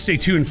Keith Perry. Stay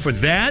tuned for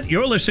that.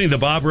 You're listening to the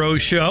Bob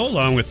Rose Show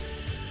along with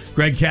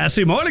Greg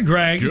Cassidy. Morning,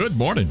 Greg. Good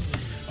morning.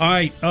 All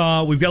right.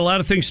 We've got a lot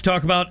of things to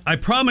talk about. I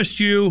promised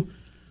you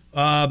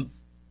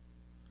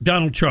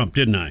Donald Trump,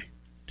 didn't I?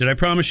 Did I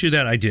promise you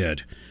that? I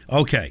did.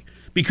 Okay.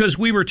 Because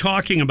we were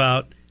talking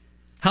about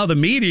how the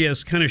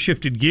media's kind of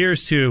shifted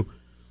gears to,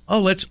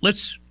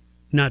 let's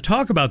not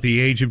talk about the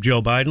age of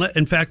Joe Biden.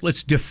 In fact,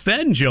 let's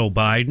defend Joe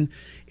Biden.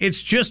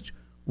 It's just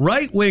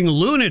right-wing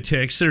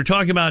lunatics that are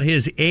talking about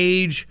his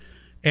age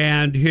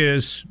and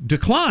his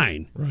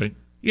decline. Right.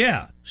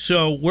 Yeah.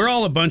 So we're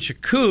all a bunch of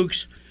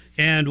kooks,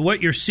 and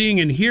what you're seeing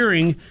and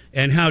hearing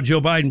and how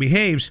Joe Biden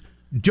behaves,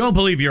 don't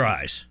believe your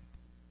eyes,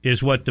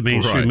 is what the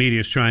mainstream media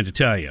is trying to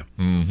tell you.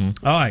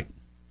 Mm-hmm. All right.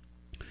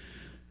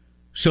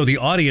 So the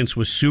audience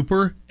was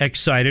super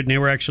excited, and they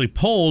were actually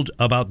polled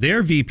about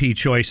their VP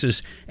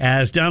choices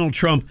as Donald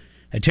Trump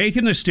had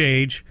taken the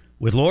stage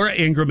with Laura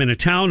Ingraham in a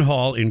town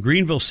hall in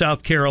Greenville,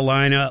 South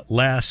Carolina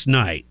last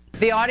night.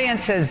 The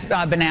audience has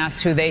been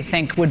asked who they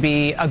think would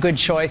be a good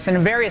choice, and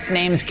various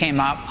names came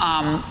up.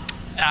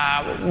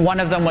 One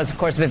of them was, of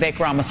course, Vivek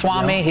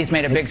Ramaswamy. Yeah. He's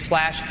made a big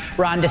splash.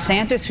 Ron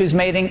DeSantis, who's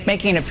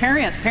making an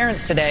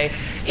appearance today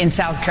in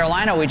South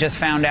Carolina, we just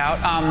found out.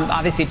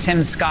 Obviously,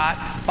 Tim Scott,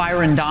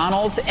 Byron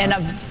Donalds, and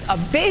a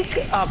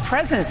big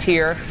presence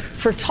here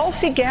for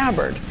Tulsi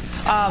Gabbard.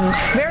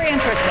 Very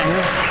interesting.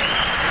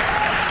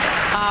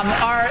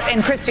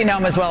 And Kristi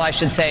Noem as well, I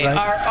should say. Right.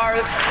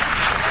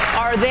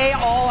 Are they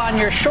all on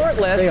your short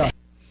list?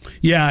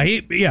 Yeah,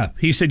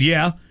 he said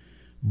yeah.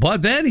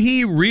 But then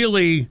he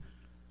really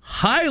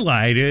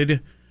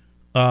highlighted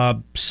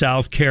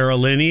South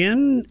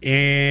Carolinian,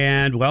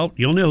 and, well,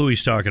 you'll know who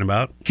he's talking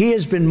about. He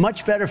has been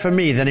much better for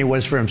me than he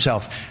was for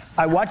himself.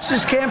 I watched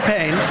his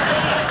campaign,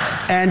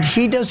 and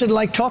he doesn't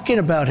like talking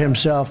about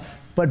himself,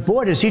 but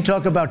boy, does he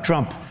talk about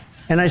Trump.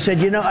 And I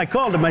said, I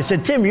called him. I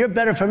said, Tim, you're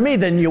better for me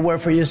than you were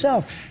for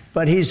yourself.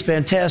 But he's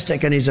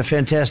fantastic, and he's a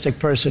fantastic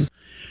person.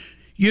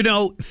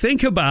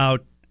 Think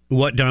about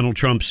what Donald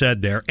Trump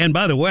said there. And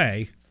by the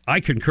way,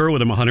 I concur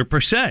with him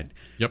 100%.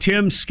 Yep.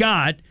 Tim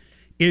Scott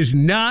is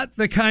not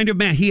the kind of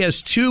man. He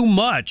has too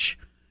much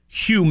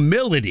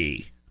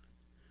humility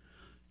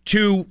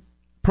to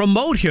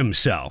promote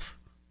himself.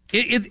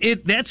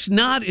 That's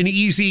not an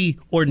easy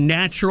or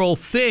natural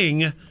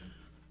thing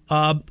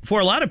for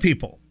a lot of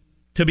people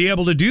to be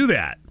able to do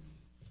that.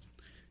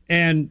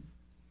 And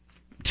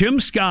Tim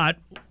Scott,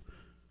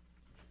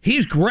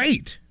 he's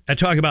great at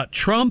talking about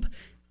Trump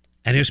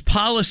and his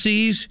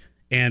policies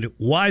and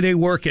why they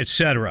work,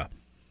 etc.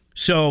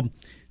 So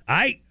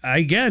that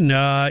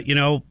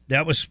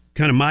was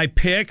kind of my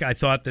pick. I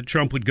thought that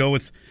Trump would go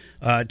with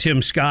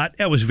Tim Scott.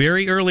 That was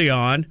very early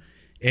on.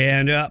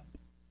 And I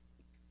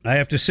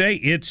have to say,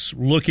 it's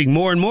looking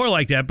more and more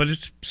like that, but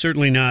it's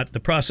certainly not, the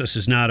process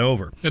is not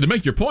over. And to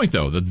make your point,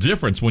 though, the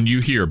difference when you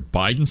hear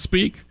Biden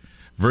speak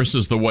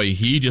versus the way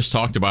he just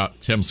talked about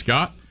Tim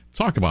Scott,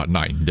 talk about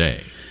night and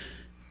day.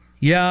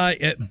 Yeah,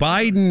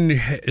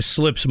 Biden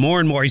slips more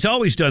and more. He's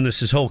always done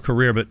this his whole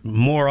career, but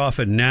more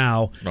often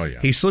now. Oh, yeah.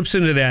 He slips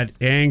into that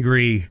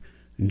angry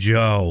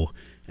Joe,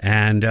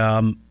 and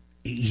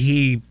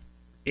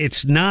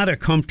it's not a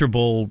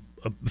comfortable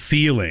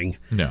feeling.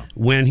 No.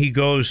 When he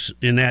goes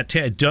in that.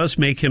 It does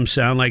make him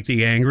sound like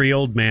the angry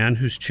old man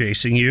who's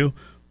chasing you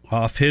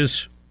off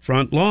his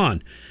front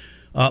lawn.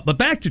 But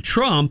back to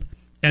Trump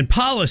and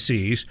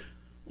policies.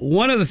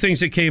 One of the things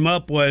that came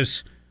up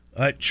was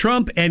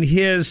Trump and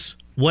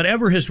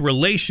whatever his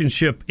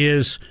relationship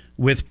is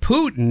with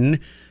Putin.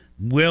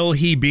 Will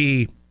he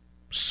be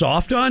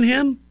soft on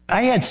him?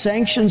 I had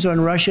sanctions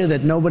on Russia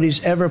that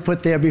nobody's ever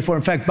put there before.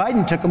 In fact,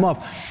 Biden took them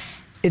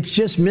off. It's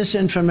just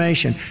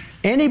misinformation.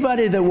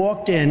 Anybody that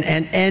walked in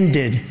and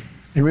ended,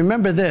 and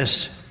remember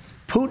this,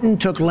 Putin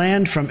took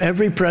land from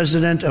every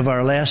president of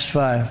our last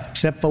 5,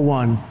 except for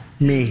one,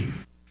 me.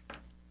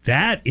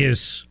 That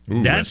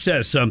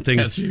says something.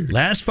 That's huge.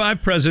 Last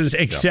 5 presidents,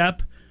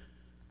 except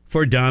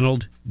for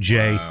Donald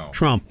J.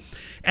 Trump.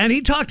 And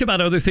he talked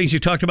about other things. He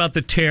talked about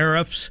the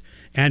tariffs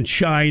and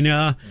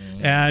China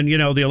and,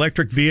 the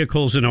electric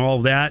vehicles and all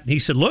of that. And he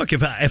said, look,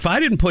 if I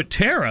didn't put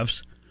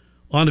tariffs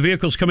on the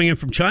vehicles coming in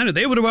from China,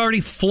 they would have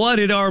already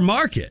flooded our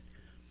market.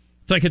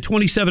 It's like a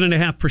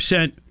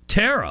 27.5%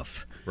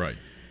 tariff. Right.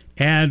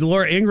 And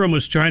Laura Ingraham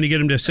was trying to get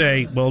him to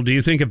say, well, do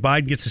you think if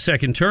Biden gets a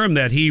second term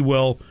that he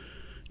will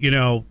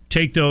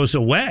take those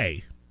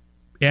away.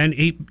 And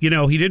he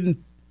didn't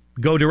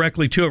go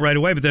directly to it right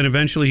away, but then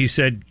eventually he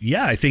said,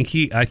 yeah, I think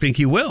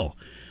he will.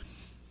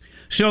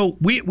 So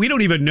we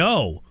don't even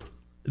know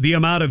the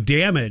amount of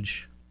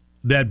damage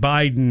that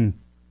Biden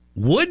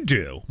would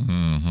do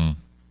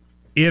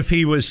if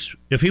he was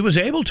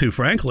able to,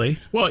 frankly.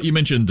 Well, you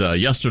mentioned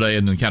yesterday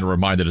and then kind of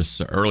reminded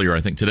us earlier,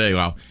 I think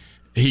today,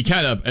 he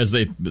kind of, as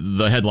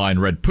the headline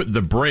read, put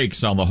the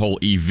brakes on the whole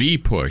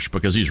EV push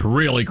because he's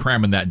really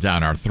cramming that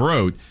down our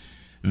throat.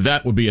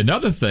 That would be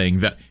another thing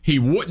that he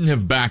wouldn't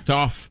have backed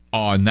off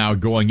on now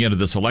going into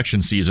this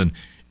election season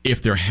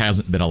if there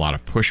hasn't been a lot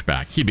of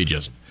pushback. He'd be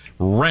just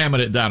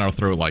ramming it down our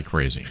throat like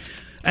crazy.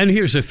 And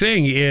here's the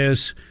thing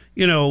is,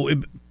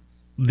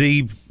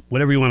 the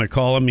whatever you want to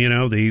call them,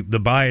 the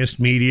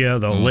biased media,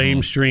 the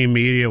lamestream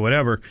media,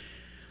 whatever,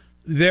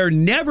 they're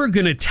never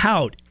going to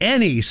tout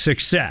any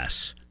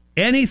success,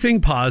 anything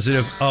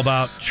positive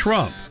about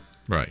Trump.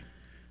 Right.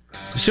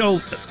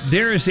 So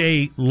there is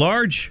a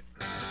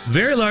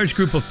very large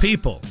group of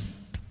people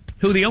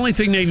who the only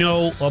thing they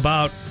know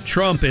about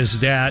Trump is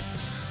that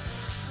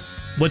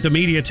what the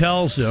media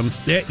tells them,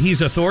 that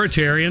he's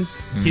authoritarian,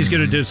 he's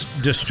going to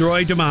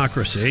destroy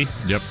democracy,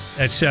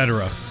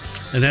 etc.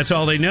 And that's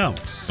all they know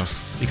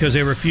because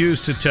they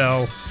refuse to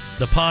tell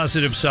the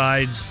positive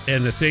sides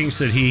and the things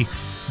that he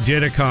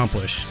did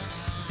accomplish.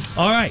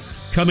 All right,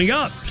 coming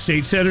up,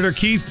 State Senator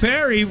Keith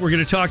Perry. We're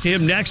going to talk to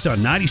him next on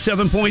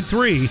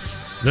 97.3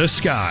 The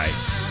Sky.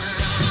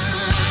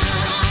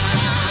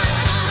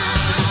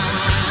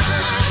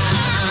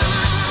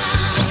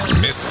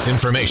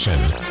 Misinformation.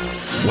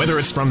 Whether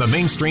it's from the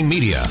mainstream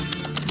media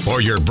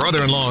or your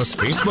brother-in-law's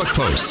Facebook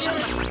posts,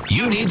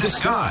 you need the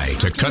Sky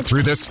to cut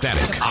through the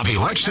static of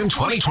election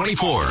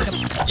 2024.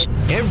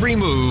 Every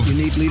move.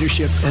 You need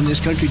leadership, and this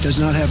country does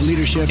not have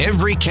leadership.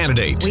 Every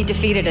candidate. We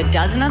defeated a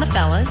dozen of the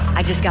fellas.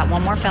 I just got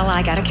one more fella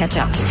I got to catch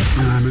up to.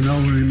 I'm an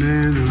elderly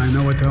man, and I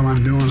know what the hell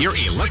I'm doing. Your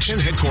election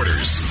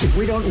headquarters. If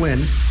we don't win,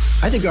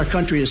 I think our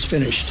country is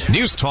finished.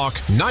 News Talk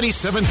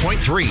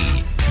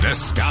 97.3. The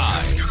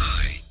Sky.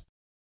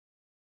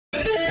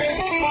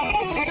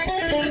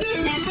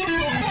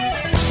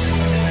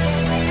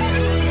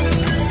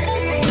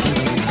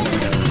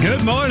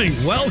 Good morning.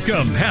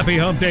 Welcome. Happy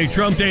Hump Day,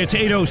 Trump Day. It's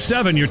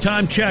 8:07. Your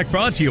time check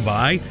brought to you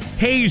by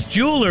Hayes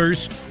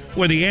Jewelers,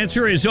 where the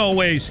answer is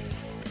always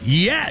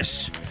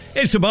yes.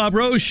 It's the Bob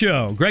Rose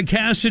Show. Greg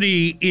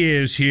Cassidy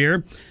is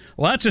here.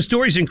 Lots of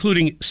stories,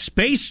 including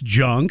space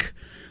junk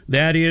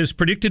that is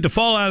predicted to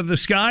fall out of the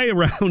sky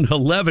around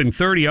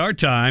 11:30 our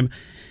time,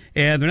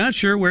 and they're not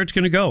sure where it's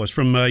going to go. It's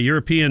from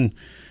European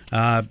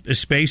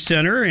Space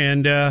Center,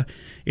 and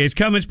it's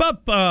coming. It's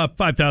about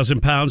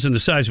 5,000 pounds and the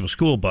size of a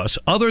school bus.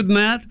 Other than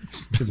that,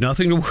 there's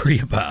nothing to worry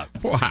about.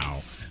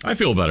 Wow, I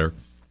feel better.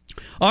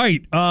 All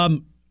right,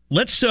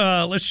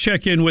 let's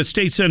check in with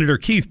State Senator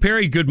Keith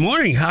Perry. Good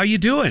morning. How you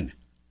doing?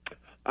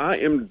 I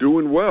am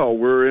doing well.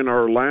 We're in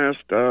our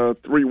last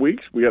 3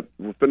 weeks. We'll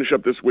finish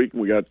up this week,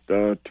 and we got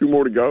 2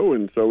 more to go,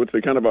 and so it's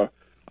a kind of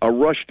a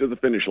rush to the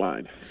finish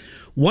line.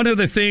 One of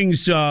the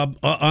things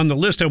on the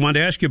list I wanted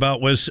to ask you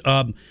about was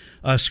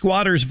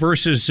squatters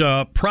versus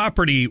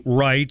property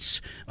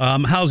rights.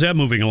 How's that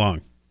moving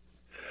along?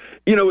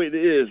 It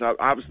is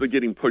obviously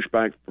getting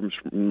pushback from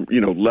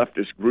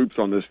leftist groups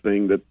on this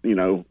thing that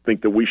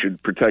think that we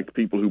should protect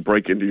people who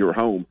break into your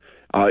home.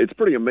 It's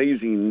pretty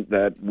amazing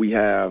that we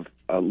have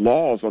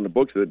laws on the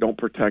books that don't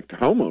protect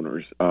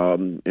homeowners,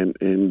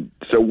 and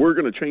so we're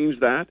going to change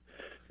that.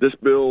 This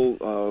bill,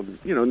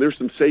 and there's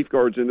some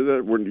safeguards into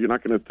that. You're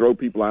not going to throw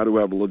people out who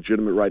have a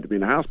legitimate right to be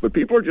in the house, but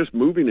people are just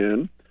moving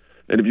in.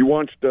 And if you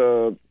watched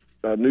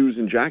news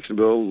in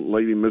Jacksonville,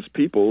 lady Miss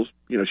Peoples,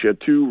 she had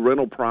 2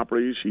 rental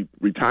properties. She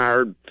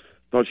retired,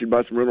 thought she'd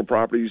buy some rental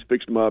properties,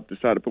 fixed them up,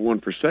 decided to put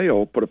one for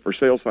sale, put a for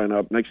sale sign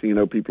up. Next thing you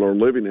know, people are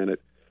living in it.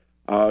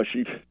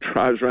 She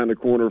drives around the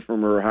corner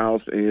from her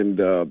house, and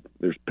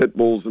there's pit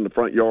bulls in the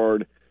front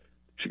yard.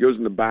 She goes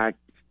in the back.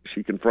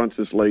 She confronts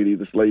this lady.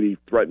 This lady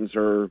threatens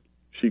her.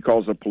 She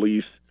calls the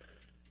police.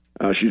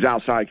 She's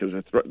outside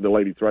because the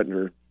lady threatened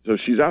her. So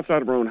she's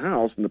outside of her own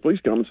house, and the police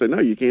come and say, "No,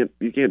 you can't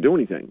do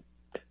anything."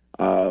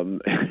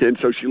 And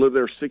so she lived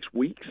there 6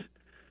 weeks.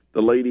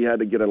 The lady had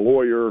to get a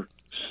lawyer,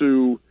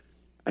 sue,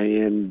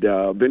 and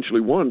eventually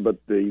won. But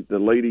the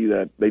lady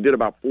they did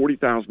about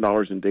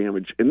 $40,000 in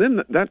damage, and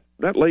then that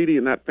lady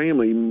and that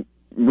family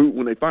moved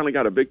when they finally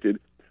got evicted,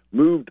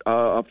 moved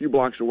a few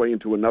blocks away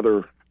into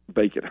another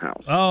vacant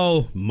house.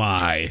 Oh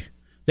my!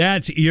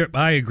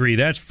 I agree.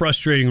 That's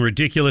frustrating,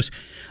 ridiculous.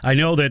 I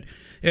know that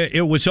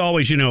it was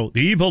always, the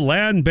evil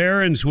land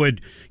barons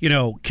would,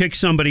 kick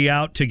somebody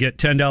out to get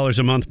 $10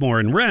 a month more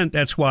in rent.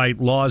 That's why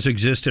laws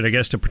existed, I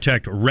guess, to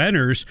protect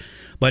renters.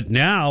 But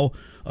now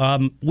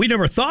we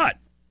never thought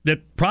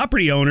that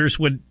property owners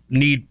would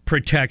need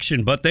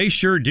protection, but they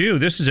sure do.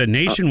 This is a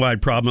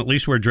nationwide problem. At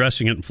least we're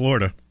addressing it in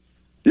Florida.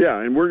 Yeah,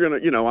 and we're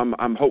going to,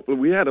 I'm hopeful.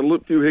 We had a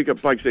few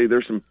hiccups, like say,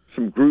 there's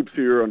some groups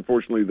here,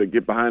 unfortunately, that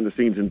get behind the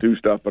scenes and do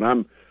stuff, but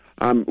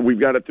we've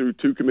got it through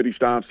 2 committee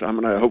stops. I'm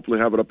going to hopefully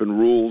have it up in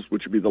rules,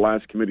 which will be the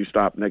last committee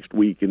stop next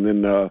week, and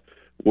then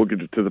we'll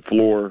get it to the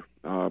floor,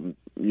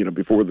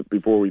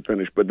 before we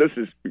finish. But this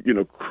is,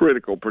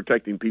 critical,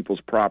 protecting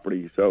people's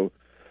property. So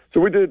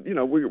we did,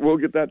 we'll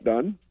get that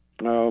done.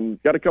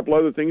 Got a couple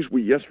other things.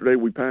 Yesterday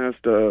we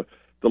passed the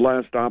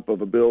last stop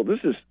of a bill. This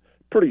is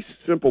pretty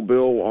simple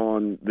bill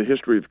on the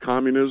history of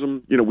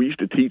communism. We used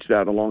to teach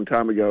that a long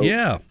time ago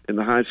in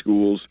the high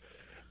schools.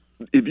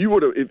 If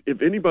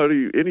any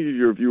of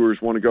your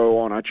viewers want to go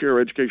on, I chair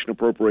education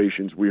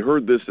appropriations. We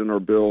heard this in our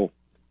bill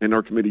in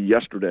our committee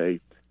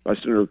yesterday by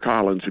Senator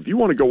Collins. If you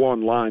want to go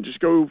online, just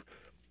go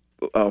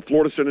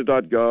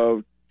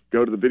floridasenate.gov,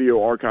 go to the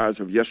video archives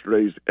of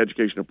yesterday's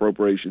education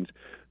appropriations.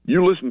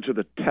 You listen to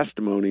the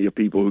testimony of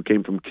people who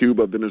came from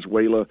Cuba,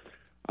 Venezuela.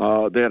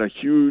 They had a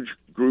huge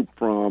group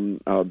from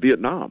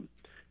Vietnam.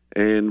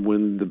 And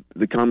when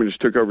the communists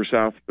took over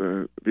South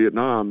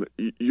Vietnam,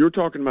 you're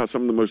talking about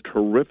some of the most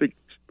horrific,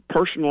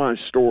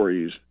 personalized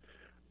stories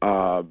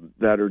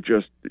that are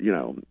just,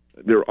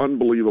 they're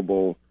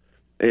unbelievable.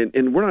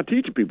 And we're not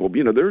teaching people.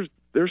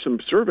 There's some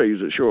surveys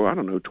that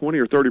show, 20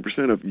 or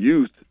 30% of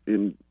youth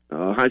in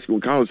high school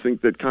and college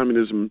think that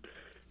communism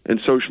and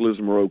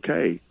socialism are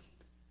okay.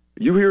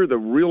 You hear the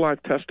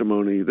real-life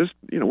testimony.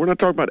 We're not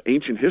talking about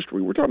ancient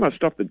history. We're talking about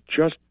stuff that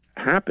just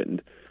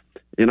happened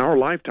in our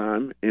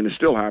lifetime and is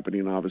still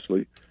happening,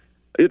 obviously.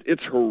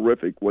 It's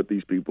horrific what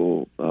these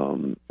people,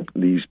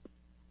 these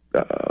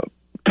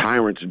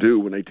tyrants do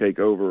when they take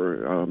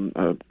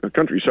over a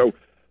country. So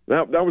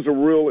that was a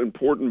real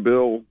important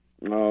bill.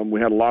 We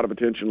had a lot of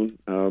attention.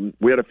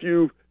 We had a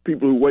few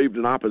people who waved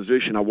in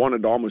opposition. I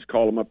wanted to almost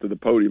call them up to the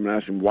podium and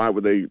ask them why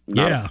would they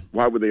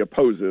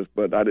oppose this,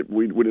 but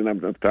we didn't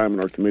have enough time in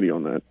our committee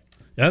on that.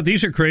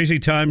 These are crazy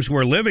times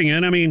we're living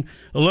in. I mean,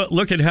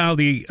 look at how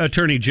the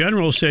Attorney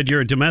General said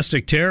you're a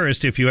domestic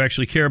terrorist if you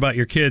actually care about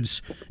your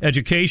kids'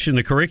 education,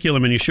 the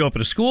curriculum, and you show up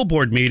at a school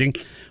board meeting.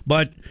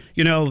 But,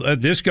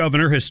 this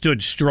governor has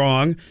stood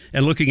strong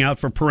and looking out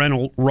for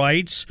parental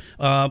rights.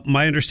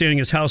 My understanding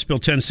is House Bill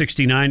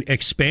 1069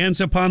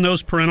 expands upon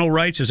those parental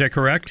rights. Is that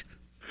correct?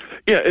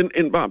 Yeah,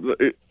 and Bob,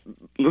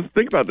 let's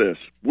think about this.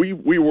 We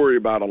worry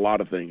about a lot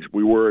of things.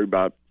 We worry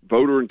about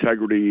voter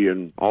integrity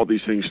and all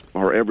these things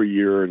are every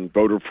year, and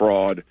voter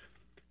fraud.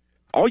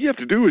 All you have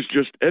to do is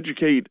just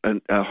educate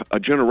a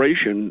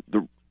generation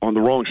on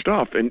the wrong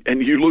stuff, and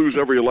you lose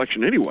every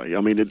election anyway.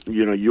 I mean,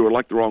 you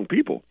elect the wrong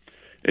people.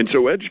 And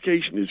so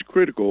education is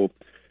critical.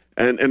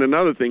 And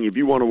another thing, if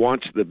you want to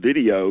watch the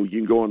video, you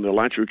can go on the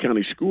Alachua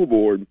County School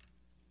Board.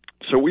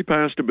 So we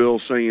passed a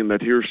bill saying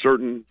that here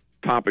certain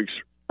topics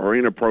are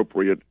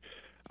inappropriate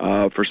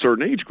for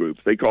certain age groups.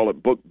 They call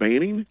it book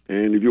banning,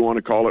 and if you want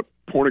to call it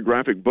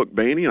pornographic book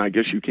banning, I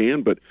guess you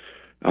can, but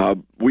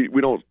we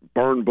don't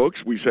burn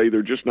books. We say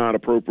they're just not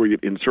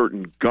appropriate in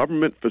certain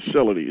government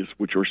facilities,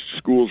 which are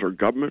schools or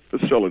government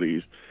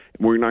facilities,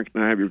 and we're not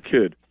going to have your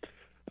kid.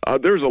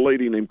 There's a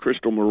lady named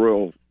Crystal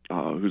Murrill,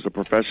 who's a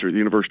professor at the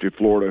University of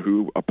Florida,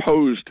 who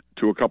opposed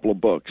to a couple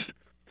of books.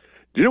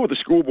 Do you know what the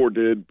school board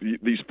did?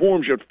 These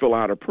forms you have to fill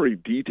out are pretty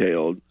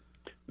detailed.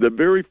 The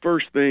very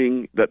first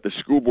thing that the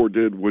school board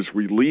did was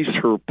release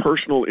her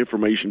personal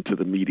information to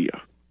the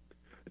media.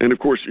 And, of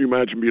course, you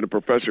imagine being a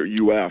professor at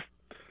UF,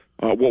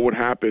 what would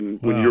happen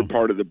when you're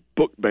part of the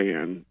book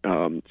ban.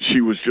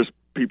 She was just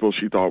people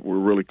she thought were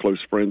really close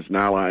friends and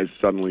allies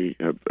suddenly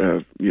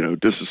have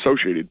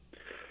disassociated.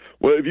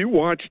 Well, if you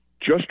watch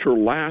just her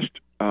last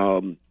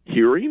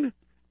hearing,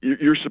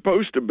 you're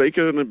supposed to make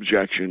an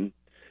objection,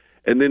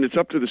 and then it's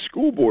up to the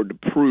school board to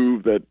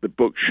prove that the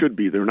book should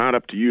be. They're not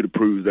up to you to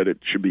prove that it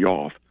should be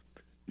off.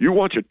 You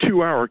watch a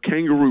 2-hour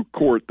kangaroo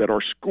court that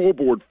our school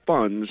board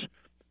funds,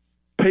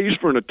 pays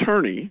for an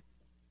attorney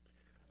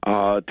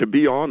to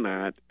be on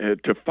that,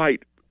 to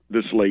fight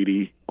this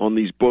lady on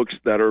these books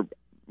that are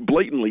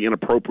blatantly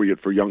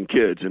inappropriate for young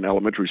kids in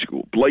elementary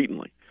school,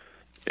 blatantly.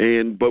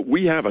 But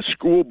we have a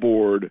school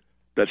board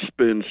that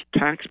spends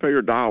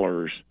taxpayer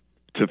dollars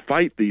to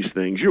fight these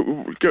things. You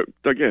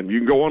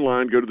can go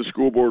online, go to the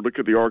school board, look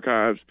at the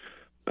archives,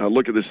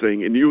 look at this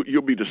thing, and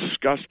you'll be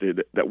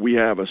disgusted that we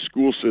have a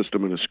school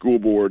system and a school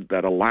board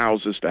that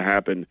allows this to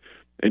happen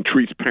and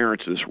treats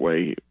parents this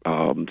way.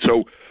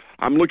 So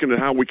I'm looking at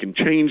how we can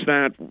change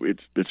that.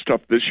 It's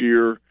tough this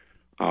year,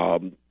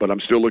 but I'm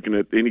still looking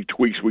at any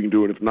tweaks we can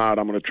do. And if not,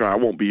 I'm going to try. I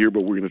won't be here,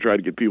 but we're going to try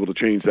to get people to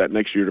change that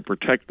next year to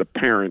protect the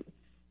parent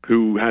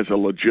who has a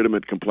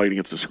legitimate complaint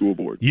against the school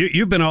board.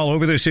 You've been all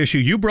over this issue.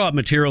 You brought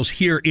materials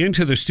here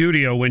into the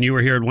studio when you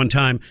were here at one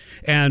time,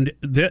 and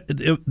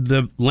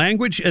the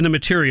language and the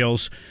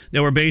materials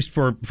that were based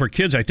for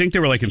kids, I think they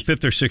were like in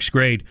 5th or 6th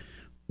grade,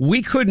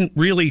 we couldn't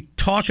really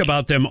talk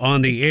about them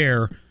on the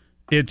air.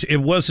 It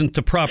wasn't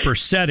the proper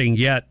setting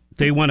yet.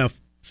 They want to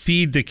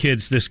feed the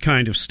kids this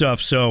kind of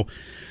stuff. So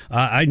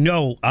I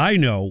know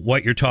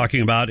what you're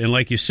talking about. And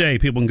like you say,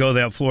 people can go to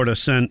that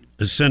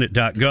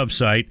floridasenate.gov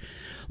site.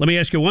 Let me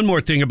ask you one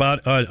more thing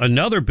about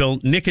another bill,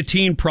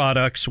 nicotine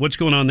products. What's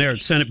going on there?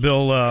 It's Senate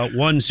Bill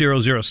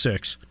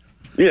 1006.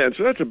 Yeah,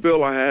 so that's a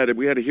bill I had.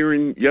 We had a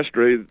hearing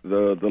yesterday,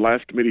 the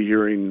last committee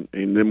hearing,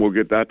 and then we'll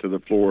get that to the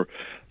floor.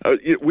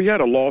 We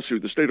had a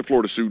lawsuit. The state of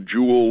Florida sued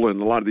Juul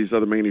and a lot of these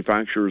other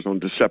manufacturers on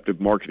deceptive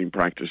marketing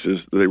practices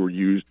that they were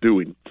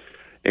doing.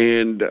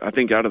 And I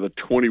think out of the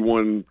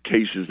 21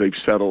 cases, they've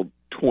settled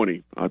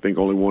 20. I think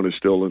only one is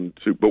still in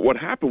suit. But what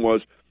happened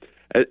was,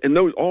 and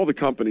all the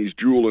companies,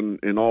 Juul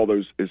and all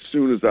those, as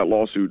soon as that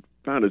lawsuit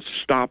found it,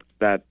 stopped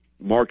that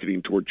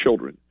marketing toward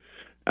children.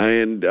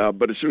 And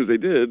but as soon as they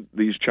did,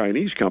 these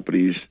Chinese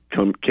companies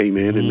came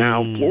in, and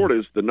now Florida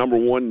is the number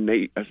one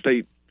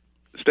state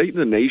in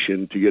the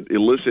nation to get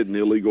illicit and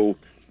illegal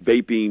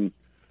vaping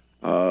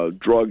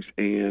drugs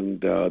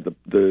and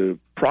the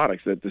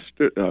products that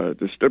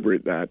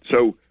distribute that.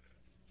 So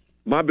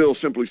my bill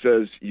simply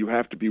says you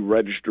have to be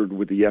registered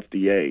with the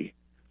FDA,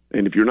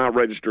 and if you're not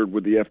registered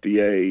with the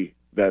FDA,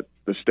 that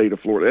the state of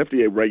Florida,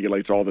 FDA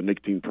regulates all the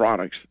nicotine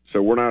products.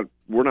 So we're not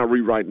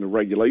rewriting the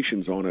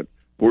regulations on it.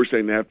 We're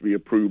saying they have to be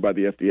approved by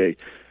the FDA.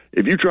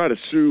 If you try to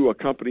sue a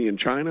company in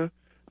China,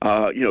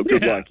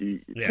 good luck. Take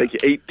you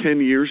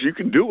 8-10 years. You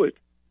can do it,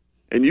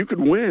 and you could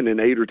win in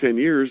 8 or 10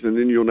 years, and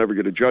then you'll never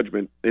get a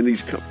judgment. And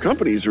these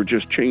companies are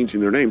just changing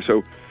their name.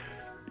 So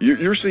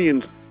you're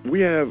seeing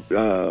we have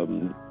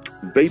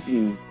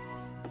vaping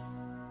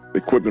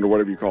equipment or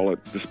whatever you call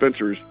it,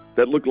 dispensers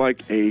that look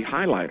like a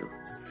highlighter.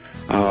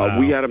 Wow.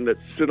 We had them that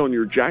sit on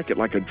your jacket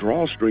like a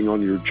drawstring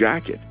on your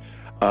jacket.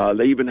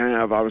 They even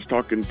have, I was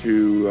talking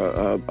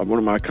to one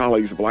of my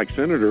colleagues, a black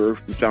senator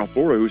from South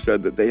Florida, who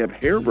said that they have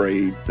hair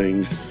braid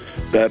things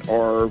that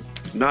are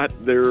not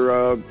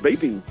their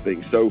vaping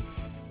things. So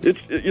it's,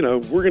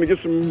 we're going to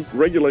get some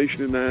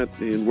regulation in that,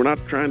 and we're not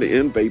trying to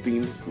end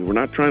vaping. We're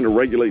not trying to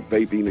regulate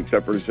vaping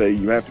except for to say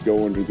you have to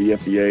go under the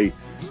FDA.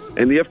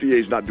 And the FDA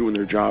is not doing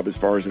their job as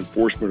far as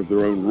enforcement of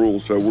their own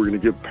rules. So we're going to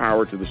give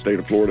power to the state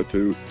of Florida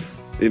to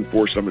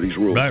enforce some of these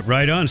rules.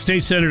 Right on.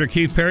 State Senator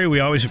Keith Perry, we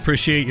always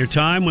appreciate your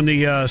time. When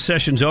the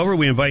session's over,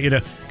 we invite you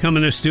to come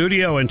in the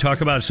studio and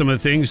talk about some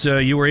of the things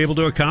you were able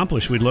to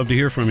accomplish. We'd love to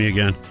hear from you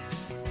again.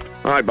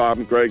 All right, Bob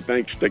and Greg.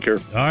 Thanks. Take care.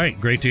 All right.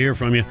 Great to hear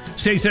from you.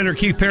 State Senator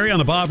Keith Perry on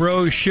the Bob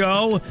Rose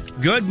Show.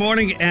 Good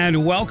morning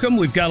and welcome.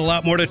 We've got a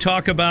lot more to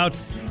talk about,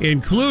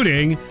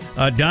 including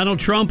Donald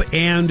Trump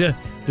and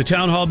the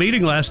town hall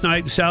meeting last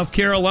night in South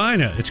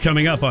Carolina. It's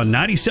coming up on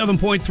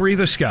 97.3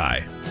 The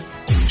Sky.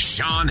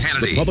 Sean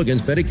Hannity.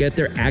 Republicans better get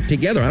their act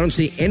together. I don't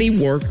see any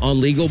work on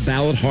legal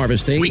ballot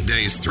harvesting.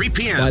 Weekdays, 3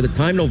 p.m. By the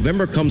time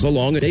November comes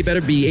along, they better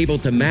be able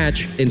to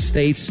match in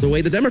states the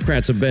way the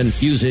Democrats have been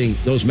using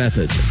those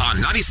methods. On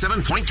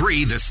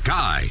 97.3 The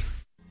Sky.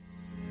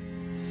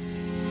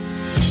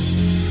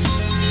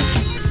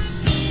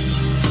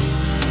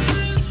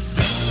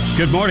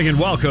 Good morning and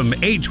welcome.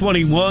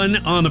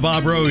 8:21 on the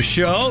Bob Rose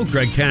Show.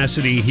 Greg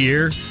Cassidy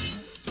here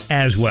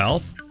as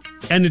well.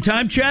 And the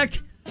time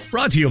check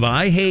brought to you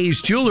by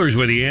Hayes Jewelers,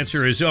 where the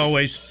answer is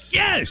always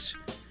yes.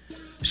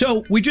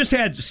 So we just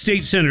had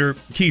State Senator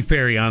Keith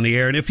Perry on the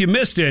air, and if you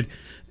missed it,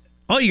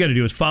 all you got to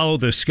do is follow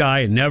The Sky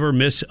and never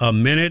miss a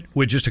minute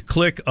with just a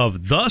click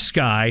of The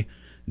Sky,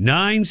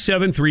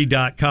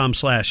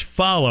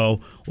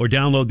 973.com/follow, or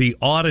download the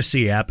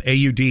Odyssey app,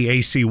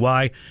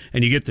 AUDACY,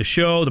 and you get the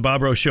show, the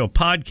Bob Rose Show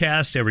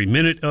podcast, every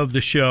minute of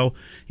the show.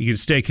 You can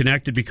stay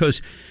connected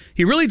because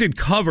he really did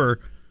cover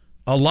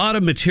a lot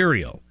of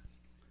material.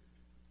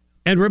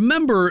 And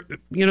remember,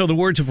 the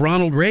words of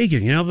Ronald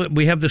Reagan,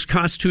 we have this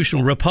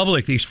constitutional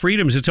republic, these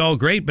freedoms, it's all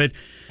great, but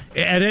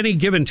at any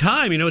given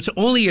time, it's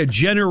only a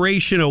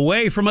generation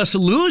away from us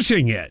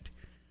losing it.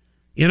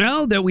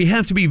 That we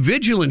have to be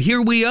vigilant.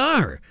 Here we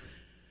are.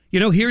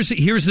 Here's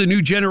the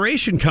new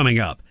generation coming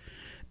up.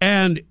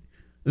 And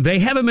they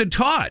haven't been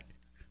taught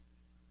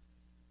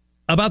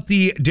about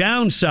the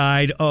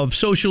downside of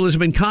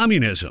socialism and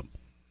communism.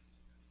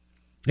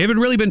 They haven't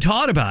really been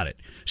taught about it.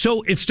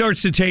 So it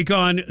starts to take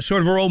on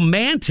sort of a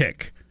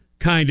romantic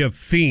kind of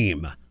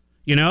theme.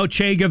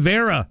 Che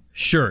Guevara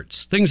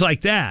shirts, things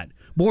like that,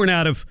 born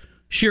out of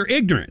sheer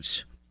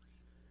ignorance.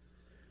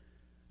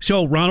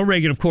 So Ronald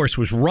Reagan, of course,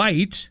 was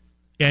right,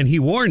 and he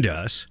warned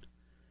us.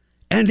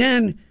 And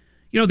then,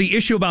 the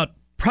issue about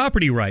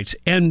property rights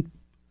and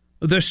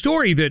the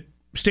story that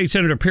State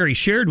Senator Perry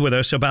shared with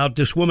us about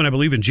this woman, I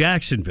believe, in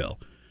Jacksonville,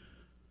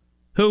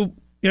 who,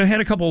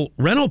 had a couple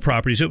rental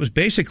properties. It was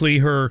basically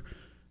her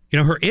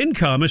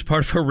income as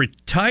part of her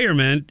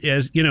retirement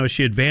as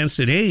she advanced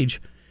in age.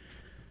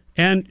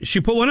 And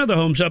she put one of the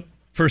homes up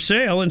for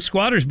sale, and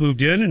squatters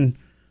moved in and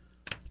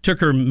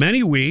took her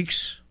many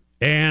weeks,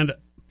 and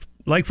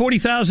like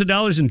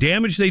 $40,000 in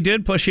damage they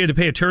did, plus she had to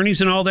pay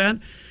attorneys and all that.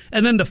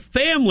 And then the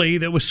family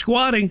that was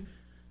squatting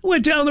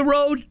went down the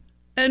road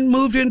and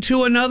moved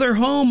into another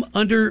home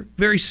under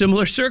very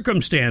similar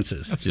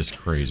circumstances. That's just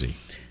crazy.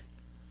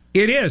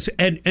 It is.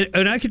 And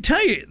I can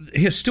tell you,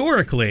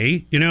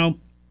 historically,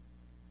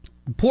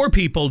 poor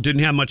people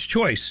didn't have much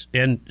choice.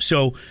 And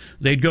so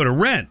they'd go to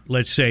rent,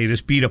 let's say,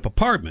 this beat-up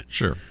apartment.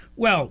 Sure.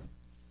 Well,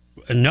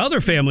 another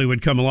family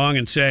would come along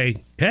and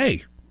say,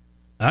 hey,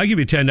 I'll give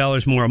you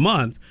 $10 more a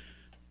month.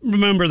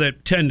 remember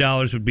that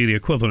 $10 would be the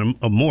equivalent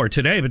of more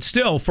today, but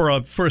still, for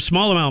a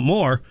small amount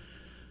more,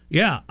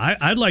 yeah,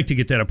 I'd like to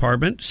get that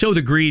apartment. So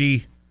the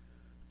greedy,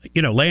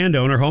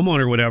 landowner,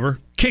 homeowner, whatever,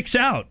 kicks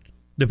out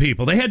the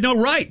people. They had no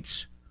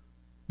rights.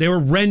 They were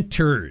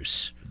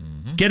renters.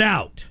 Mm-hmm. Get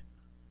out.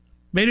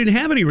 They didn't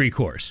have any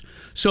recourse.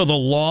 So the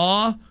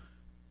law,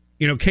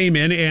 came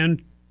in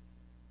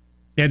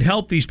and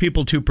helped these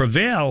people to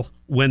prevail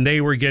when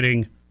they were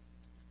getting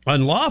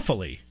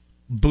unlawfully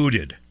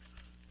booted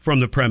from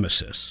the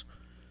premises.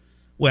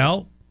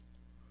 Well,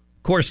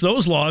 of course,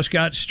 those laws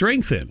got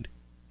strengthened.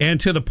 And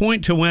to the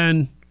point to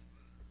when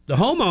the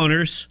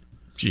homeowners,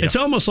 it's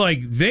almost like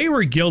they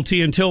were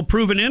guilty until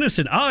proven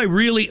innocent. I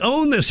really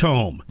own this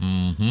home.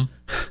 Mm-hmm.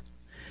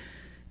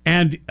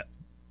 And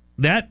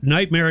that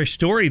nightmarish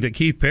story that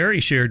Keith Perry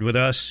shared with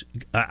us,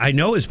 I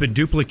know has been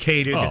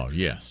duplicated. Oh,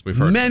 yes. We've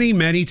heard many,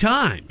 many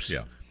times.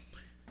 Yeah.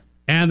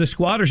 And the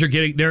squatters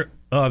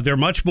are they're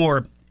much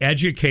more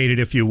educated,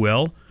 if you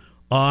will,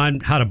 on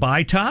how to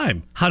buy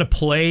time, how to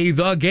play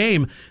the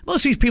game. Most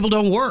of these people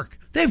don't work.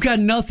 They've got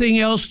nothing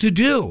else to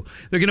do.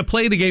 They're going to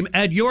play the game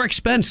at your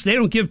expense. They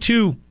don't give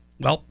two,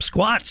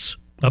 squats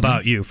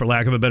about you, for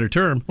lack of a better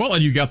term. Well,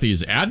 and you got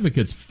these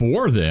advocates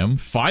for them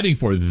fighting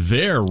for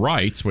their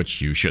rights,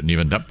 which you shouldn't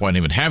even, at that point,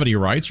 even have any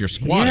rights. You're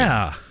squatting.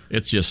 Yeah.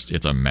 It's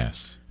a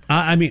mess.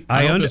 I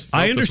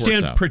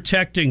understand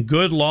protecting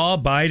good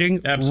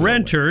law-abiding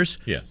renters.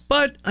 Yes.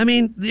 But,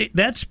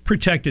 that's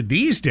protected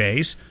these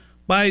days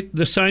by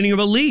the signing of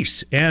a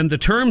lease, and the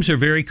terms are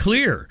very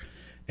clear.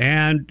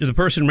 And the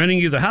person renting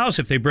you the house,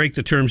 if they break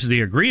the terms of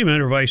the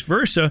agreement or vice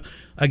versa,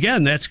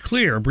 again, that's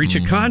clear. Breach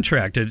of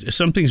contract.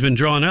 Something's been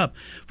drawn up.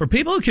 For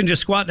people who can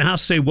just squat in the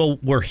house and say, well,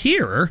 we're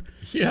here.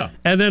 Yeah.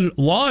 And then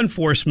law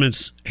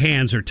enforcement's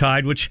hands are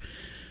tied, which,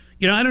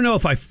 I don't know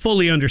if I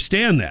fully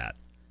understand that.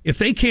 If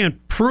they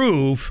can't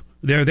prove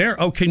they're there,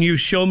 can you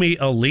show me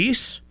a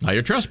lease? Now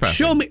you're trespassing.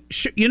 Show me,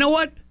 you know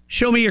what?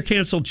 Show me your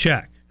canceled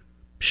check.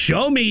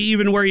 Show me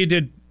even where you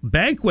did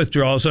bank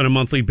withdrawals on a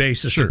monthly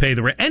basis to pay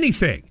the rent.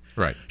 Anything.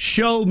 Right.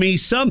 Show me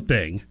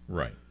something.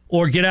 Right.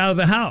 Or get out of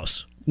the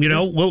house.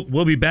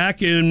 We'll be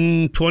back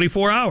in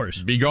 24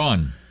 hours. Be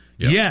gone.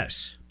 Yep.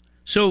 Yes.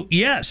 So,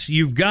 yes,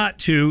 you've got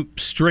to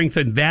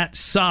strengthen that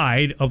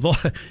side of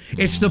the...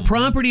 It's the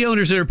property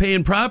owners that are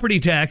paying property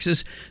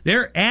taxes.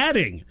 They're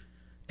adding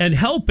and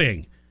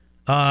helping,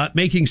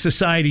 making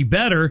society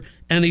better,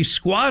 and these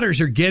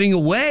squatters are getting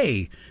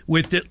away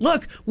with it.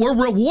 Look, we're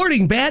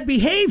rewarding bad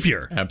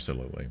behavior.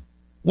 Absolutely.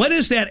 When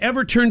has that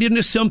ever turned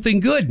into something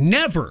good?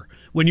 Never.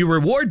 When you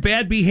reward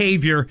bad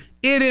behavior,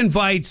 it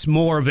invites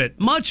more of it,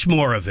 much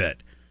more of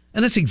it.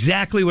 And that's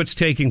exactly what's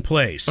taking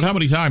place. But how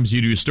many times you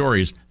do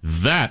stories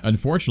that,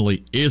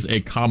 unfortunately, is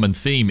a common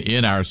theme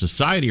in our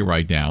society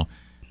right now?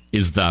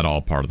 Is that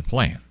all part of the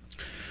plan?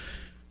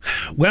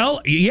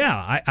 Well,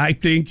 yeah, I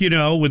think,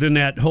 within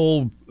that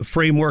whole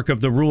framework of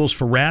the rules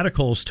for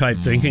radicals type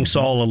thinking,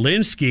 Saul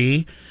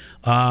Alinsky,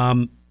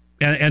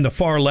 and the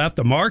far left,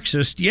 the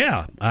Marxist,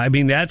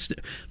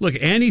 look,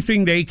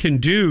 anything they can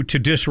do to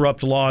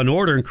disrupt law and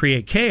order and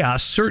create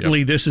chaos,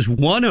 certainly this is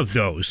one of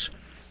those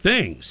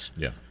things.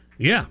 Yeah.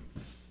 Yeah.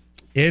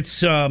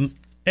 It's, and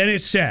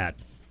it's sad.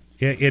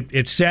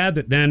 It's sad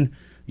that then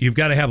you've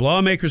got to have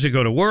lawmakers that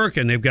go to work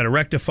and they've got to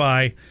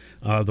rectify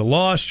the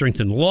law,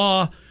 strengthen the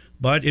law,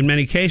 but in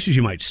many cases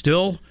you might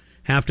still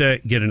have to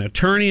get an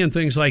attorney and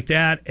things like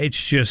that.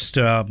 It's just...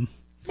 well,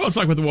 it's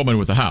like with the woman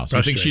with the house.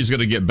 I think she's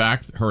going to get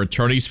back her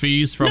attorney's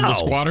fees from the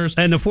squatters.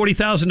 And the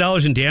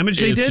 $40,000 in damage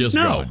they did? It's just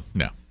gone.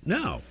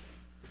 No.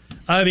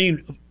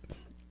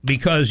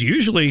 Because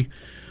usually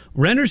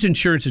renter's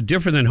insurance is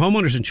different than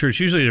homeowner's insurance.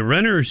 Usually the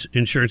renter's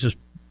insurance is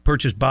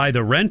purchased by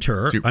the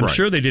renter. I'm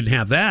sure they didn't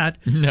have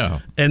that.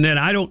 No. And then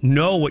I don't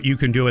know what you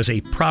can do as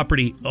a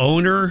property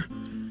owner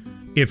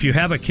if you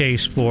have a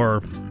case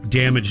for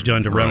damage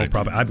done to rental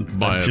property.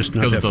 I'm just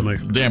not that familiar.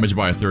 Damage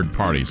by a third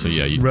party. So,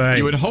 yeah,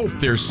 you would hope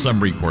there's some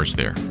recourse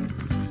there.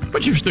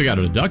 But you've still got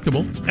a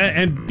deductible.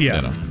 And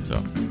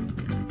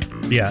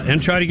Yeah,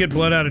 and try to get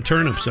blood out of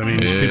turnips. I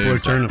mean, people are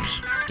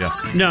turnips. Yeah.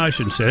 No, I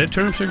shouldn't say that.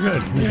 Turnips are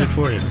good. They're good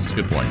for you. That's a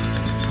good point.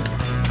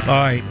 All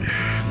right.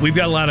 We've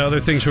got a lot of other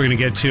things we're going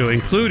to get to,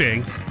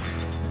 including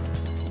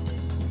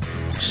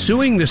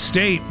suing the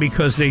state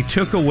because they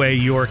took away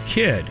your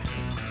kid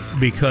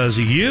because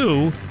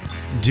you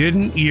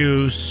didn't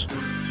use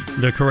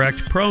the correct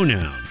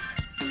pronoun.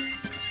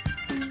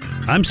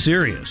 I'm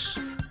serious.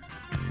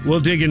 We'll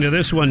dig into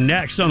this one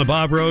next on the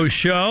Bob Rose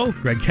Show.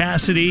 Greg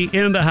Cassidy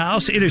in the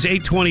house. It is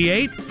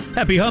 8:28.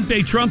 Happy Hump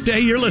Day, Trump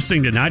Day. You're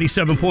listening to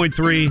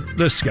 97.3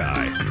 The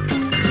Sky.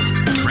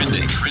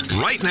 Trending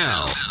right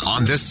now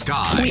on The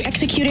Sky. We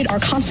executed our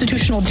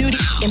constitutional duty,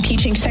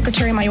 impeaching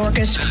Secretary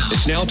Mayorkas.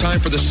 It's now time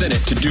for the Senate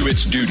to do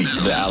its duty.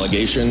 The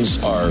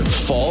allegations are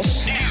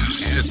false.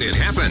 As it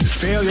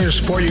happens. Failure to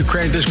support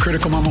Ukraine at this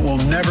critical moment will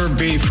never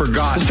be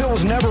forgotten. This bill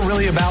was never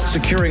really about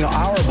securing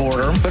our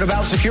border, but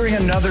about securing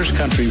another's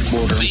country's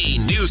border. The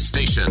news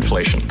station.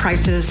 Inflation.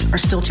 Prices are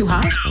still too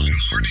high.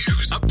 More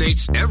news.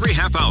 Updates every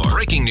half hour.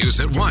 Breaking news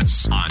at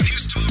once on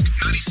News Talk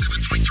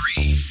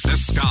 97.3. The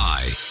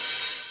Sky.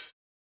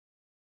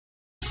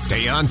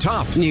 Stay on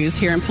top. News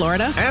here in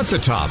Florida. At the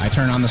top. I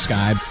turn on the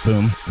Sky.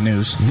 Boom.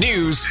 News.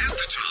 News at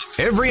the top.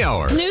 Every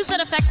hour. News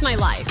that affects my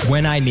life.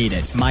 When I need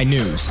it. My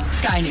news.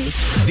 Sky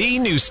News. The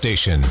news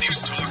station.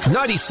 News Talk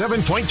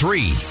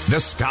 97.3. The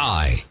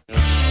Sky.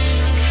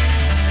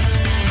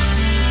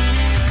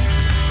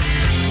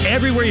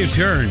 Everywhere you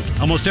turn,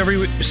 almost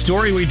every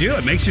story we do,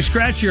 it makes you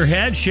scratch your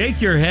head,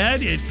 shake your head.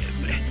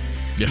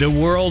 The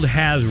world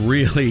has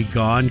really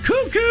gone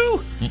cuckoo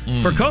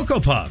for Cocoa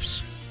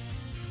Puffs.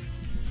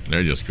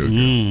 They're just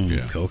cuckoo.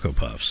 Cocoa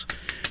Puffs.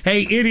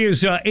 Hey, it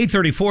is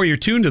 8:34. You're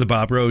tuned to the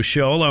Bob Rose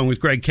Show along with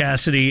Greg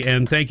Cassidy,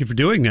 and thank you for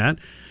doing that.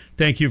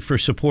 Thank you for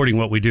supporting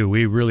what we do.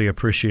 We really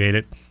appreciate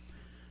it.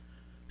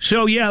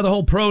 So, yeah, the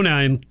whole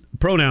pronoun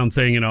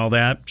thing and all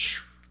that,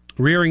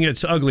 rearing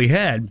its ugly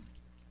head.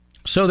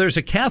 So there's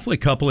a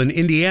Catholic couple in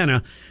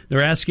Indiana.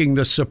 They're asking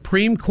the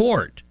Supreme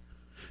Court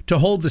to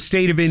hold the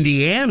state of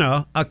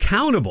Indiana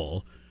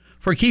accountable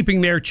for keeping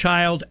their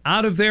child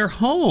out of their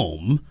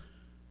home.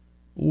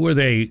 Were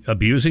they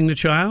abusing the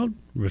child?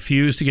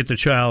 Refused to get the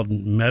child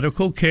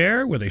medical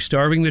care? Were they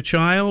starving the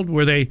child?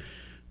 Were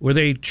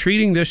they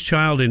treating this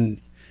child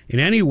in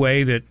any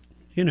way that,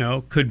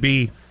 could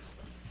be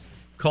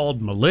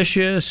called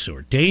malicious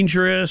or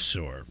dangerous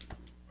or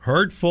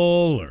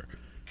hurtful or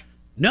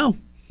no?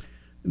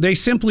 They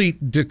simply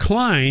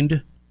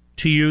declined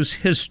to use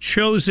his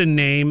chosen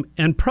name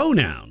and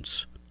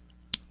pronouns.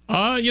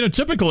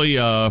 Typically,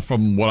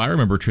 from what I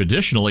remember,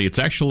 traditionally, it's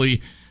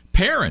actually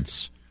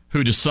parents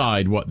who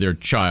decide what their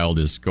child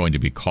is going to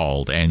be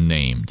called and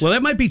named. Well,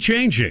 that might be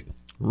changing.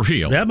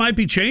 Really? That might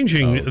be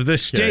changing. Okay. The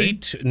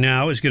state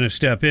now is going to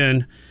step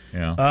in.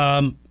 Yeah.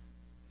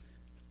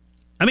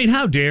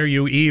 How dare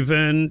you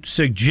even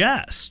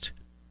suggest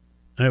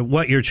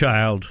what your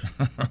child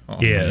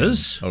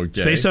is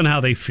based on how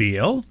they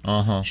feel?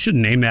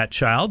 Shouldn't name that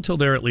child till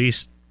they're at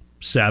least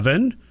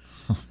 7.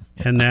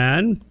 And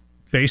then,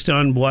 based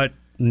on what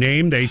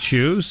name they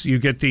choose, you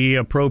get the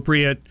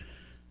appropriate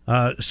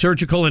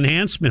surgical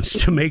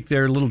enhancements to make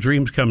their little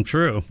dreams come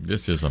true.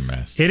 This is a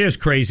mess. It is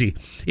crazy.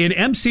 In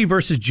MC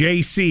versus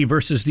JC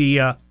versus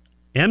the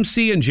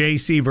MC and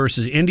JC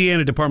versus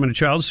Indiana Department of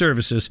Child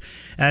Services,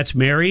 that's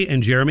Mary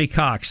and Jeremy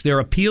Cox. They're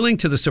appealing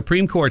to the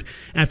Supreme Court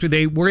after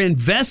they were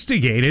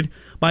investigated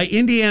by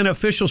Indiana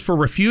officials for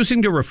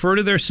refusing to refer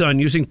to their son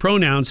using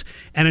pronouns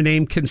and a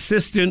name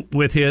consistent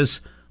with his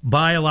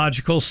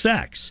biological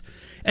sex.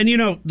 And,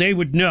 they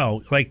would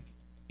know,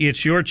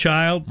 it's your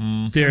child.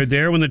 They're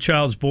there when the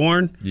child's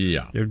born.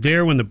 Yeah. They're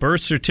there when the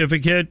birth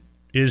certificate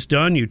is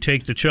done. You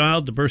take the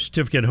child, the birth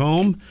certificate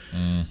home.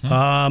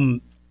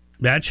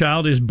 That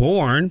child is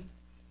born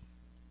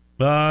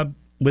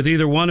with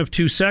either one of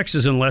two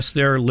sexes, unless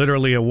they're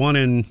literally a 1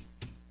 in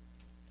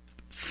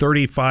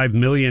 35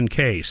 million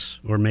case,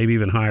 or maybe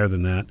even higher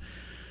than that.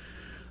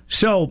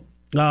 So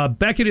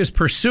Beckett is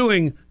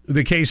pursuing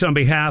the case on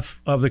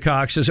behalf of the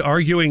Coxes,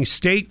 arguing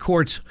state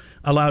courts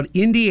allowed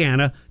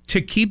Indiana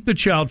to keep the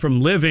child from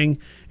living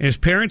in his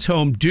parents'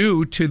 home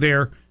due to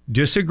their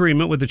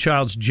disagreement with the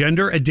child's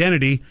gender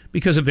identity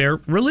because of their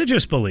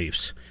religious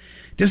beliefs.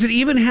 Does it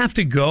even have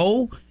to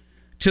go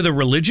to the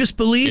religious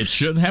beliefs? It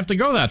shouldn't have to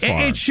go that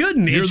far. It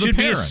shouldn't. You're it should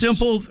be a parents.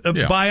 simple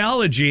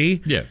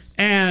biology. Yes.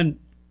 And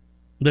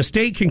the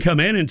state can come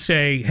in and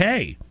say,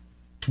 hey,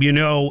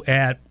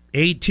 at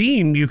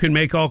 18, you can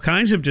make all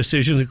kinds of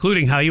decisions,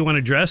 including how you want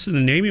to dress and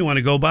the name you want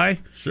to go by.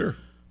 Sure.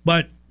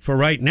 But for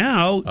right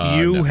now,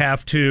 you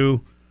have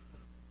to...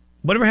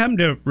 Whatever happened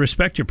to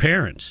respect your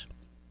parents?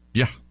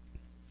 Yeah.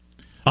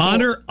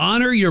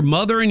 Honor your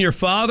mother and your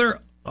father?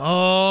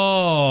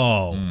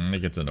 Oh. It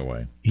gets in the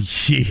way.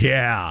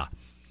 Yeah.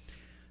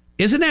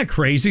 Isn't that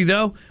crazy,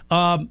 though?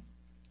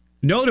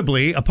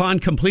 Notably, upon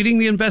completing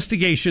the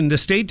investigation, the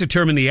state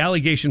determined the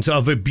allegations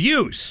of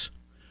abuse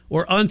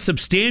were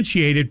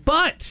unsubstantiated,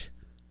 but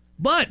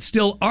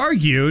still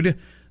argued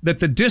that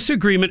the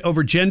disagreement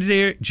over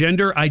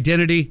gender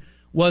identity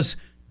was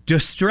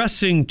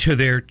distressing to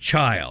their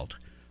child.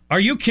 Are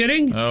you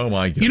kidding? Oh,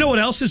 my goodness. You know what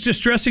else is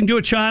distressing to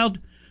a child?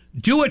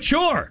 Do a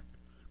chore.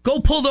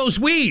 Go pull those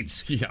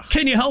weeds. Yeah.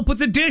 Can you help with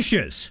the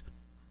dishes?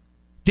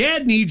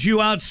 Dad needs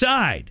you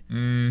outside.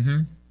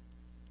 Mm-hmm.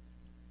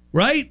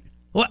 Right?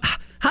 Well,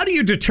 how do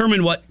you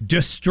determine what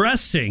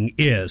distressing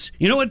is?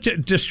 You know what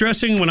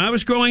distressing when I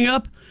was growing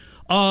up?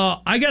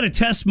 I got a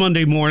test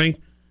Monday morning,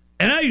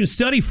 and I didn't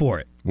study for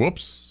it.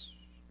 Whoops.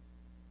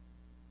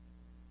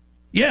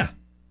 Yeah.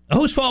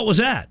 Whose fault was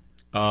that?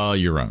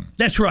 Your own.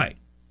 That's right.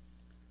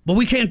 But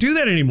we can't do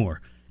that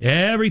anymore.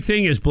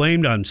 Everything is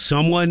blamed on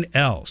someone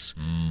else.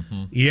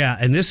 Mm-hmm. Yeah,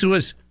 and this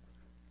was,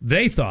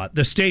 they thought,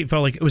 the state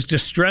felt like it was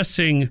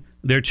distressing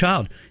their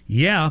child.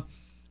 Yeah,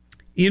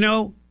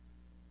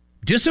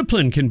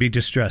 discipline can be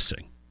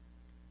distressing.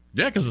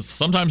 Yeah, because it's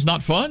sometimes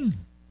not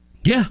fun.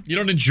 Yeah. You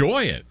don't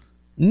enjoy it.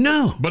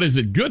 No. But is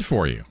it good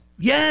for you?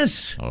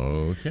 Yes.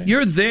 Okay.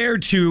 You're there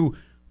to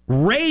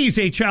raise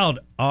a child,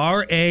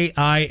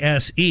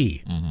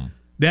 R-A-I-S-E, mm-hmm.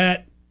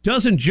 that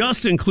doesn't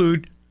just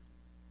include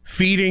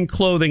feeding,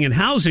 clothing, and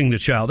housing the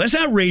child. That's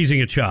not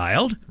raising a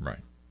child. Right.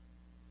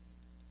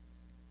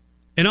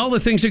 And all the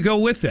things that go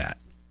with that.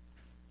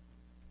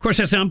 Of course,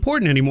 that's not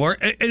important anymore.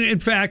 In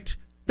fact,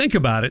 think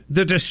about it.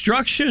 The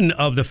destruction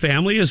of the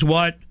family is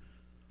what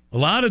a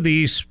lot of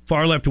these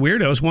far-left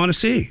weirdos want to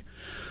see.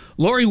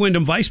 Lori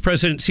Wyndham, Vice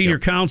President, Senior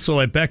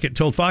Counsel at Beckett,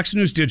 told Fox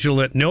News Digital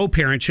that no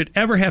parent should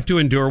ever have to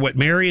endure what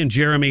Mary and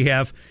Jeremy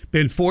have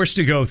been forced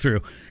to go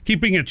through.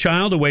 Keeping a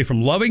child away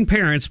from loving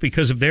parents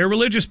because of their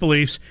religious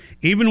beliefs,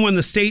 even when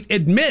the state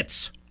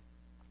admits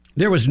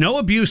there was no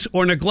abuse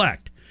or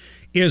neglect,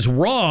 is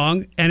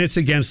wrong, and it's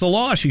against the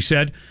law, she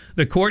said.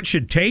 The court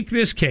should take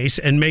this case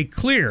and make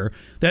clear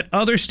that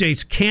other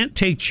states can't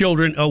take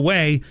children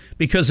away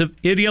because of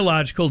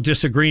ideological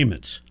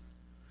disagreements.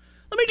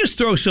 Let me just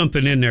throw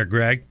something in there,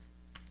 Greg.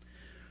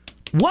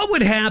 What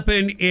would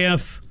happen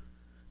if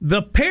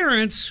the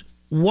parents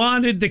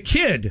wanted the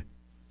kid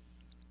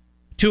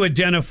to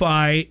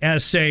identify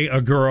as, say,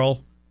 a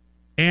girl,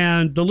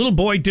 and the little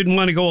boy didn't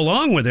want to go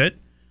along with it?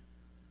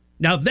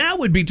 Now, that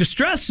would be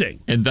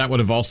distressing. And that would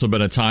have also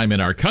been a time in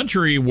our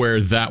country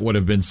where that would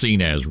have been seen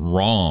as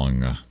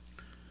wrong.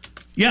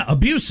 Yeah,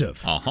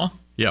 abusive. Uh-huh.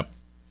 Yep.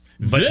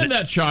 But then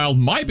that child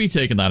might be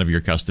taken out of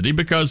your custody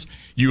because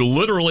you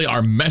literally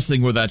are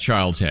messing with that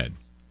child's head.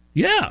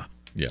 Yeah.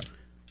 Yeah.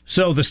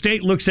 So the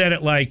state looks at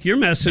it like you're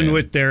messing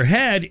with their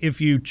head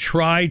if you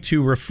try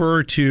to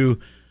refer to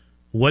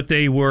what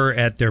they were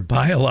at their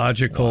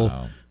biological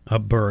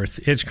birth.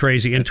 It's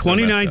crazy. In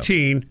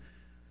 2019,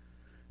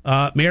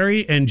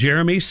 Mary and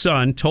Jeremy's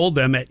son told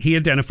them that he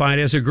identified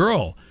as a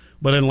girl,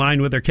 but in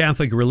line with their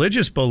Catholic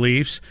religious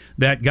beliefs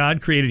that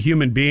God created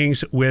human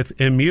beings with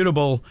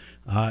immutable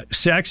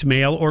sex,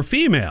 male or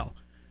female.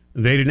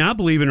 They did not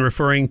believe in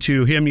referring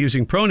to him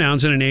using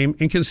pronouns in a name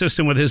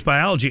inconsistent with his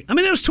biology. I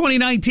mean, that was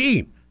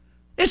 2019.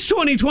 It's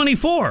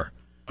 2024.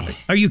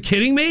 Are you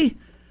kidding me?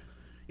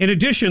 In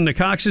addition, the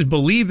Coxes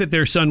believed that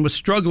their son was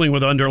struggling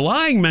with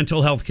underlying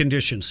mental health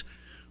conditions,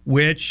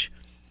 which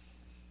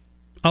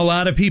a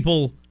lot of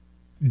people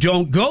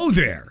don't go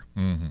there,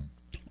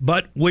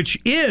 but which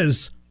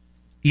is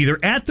either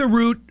at the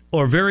root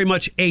or very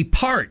much a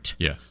part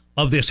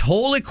of this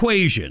whole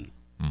equation.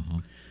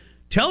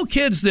 Tell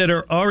kids that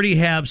already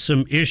have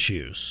some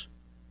issues,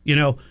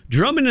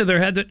 drum into their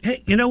head that,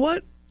 hey, you know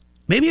what?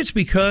 Maybe it's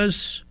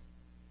because,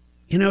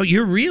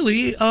 you're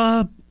really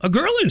a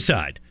girl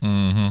inside.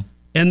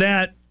 And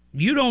that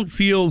you don't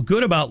feel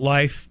good about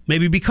life,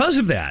 maybe because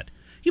of that.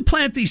 You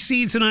plant these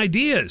seeds and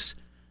ideas.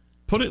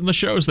 Put it in the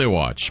shows they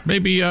watch.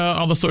 Maybe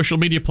on the social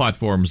media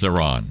platforms they're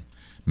on.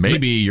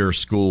 Maybe your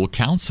school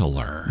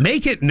counselor.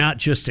 Make it not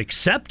just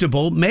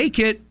acceptable, make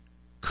it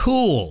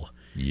cool.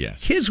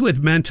 Yes. Kids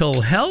with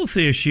mental health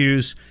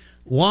issues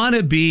want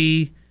to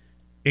be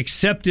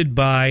accepted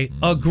by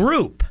a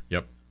group.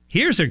 Yep.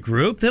 Here's a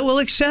group that will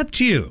accept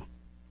you.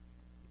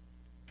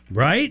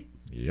 Right?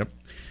 Yep.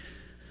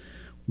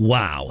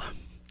 Wow.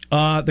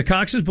 The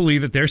Coxes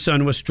believe that their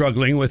son was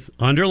struggling with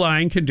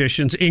underlying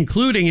conditions,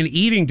 including an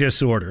eating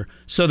disorder,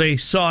 so they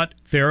sought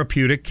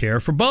therapeutic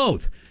care for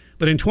both.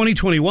 But in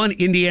 2021,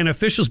 Indiana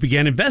officials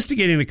began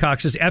investigating the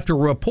Coxes after a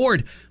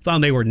report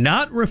found they were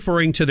not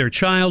referring to their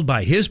child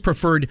by his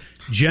preferred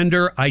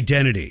gender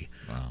identity,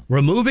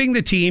 removing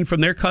the teen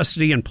from their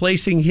custody and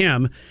placing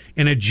him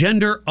in a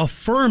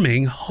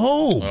gender-affirming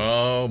home.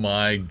 Oh,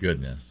 my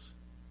goodness.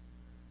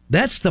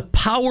 That's the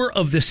power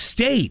of the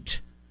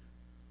state.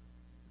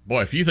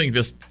 Boy, if you think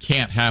this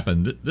can't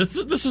happen, this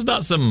is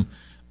not some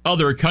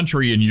other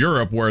country in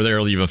Europe where they're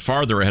even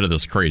farther ahead of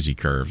this crazy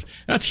curve.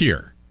 That's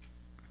here.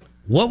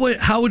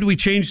 How would we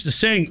change the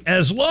saying?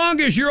 As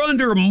long as you're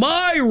under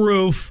my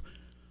roof,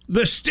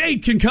 the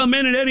state can come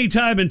in at any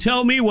time and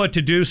tell me what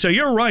to do. So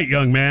you're right,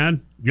 young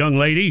man, young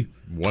lady,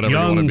 whatever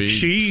young you want to be.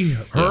 She,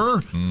 her.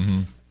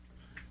 Mm-hmm.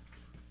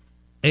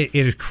 It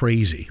is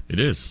crazy. It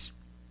is.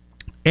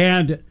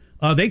 And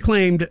they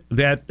claimed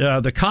that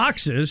the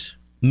Coxes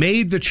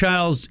made the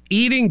child's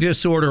eating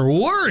disorder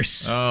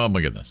worse. Oh,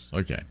 my goodness.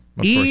 Okay.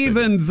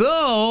 Even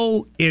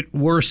though it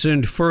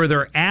worsened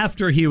further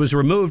after he was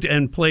removed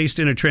and placed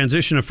in a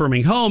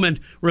transition-affirming home. And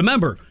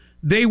remember,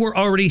 they were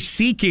already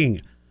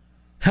seeking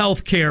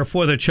health care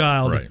for the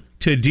child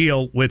to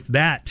deal with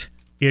that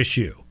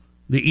issue,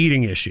 the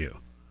eating issue.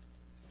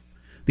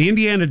 The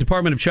Indiana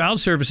Department of Child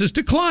Services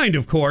declined,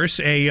 of course,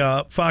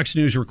 a Fox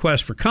News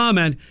request for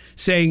comment,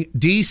 saying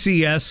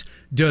DCS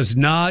does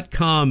not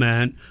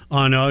comment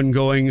on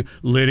ongoing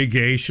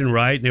litigation,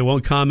 right? And they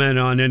won't comment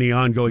on any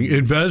ongoing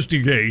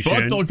investigation.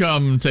 But they'll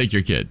come take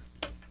your kid.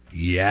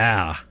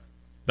 Yeah.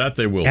 That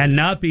they will. And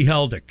not be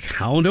held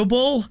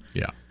accountable?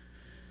 Yeah.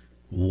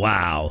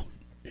 Wow.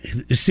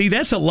 See,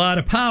 that's a lot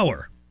of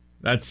power.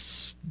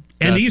 That's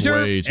these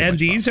power.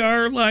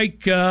 are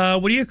like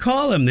what do you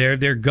call them?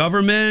 They're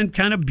government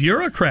kind of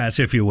bureaucrats,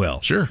 if you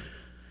will. Sure.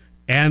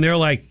 And they're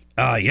like,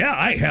 yeah,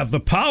 I have the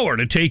power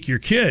to take your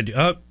kid.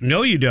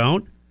 No, you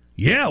don't.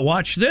 Yeah,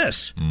 watch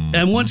this.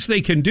 And once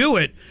they can do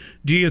it,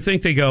 do you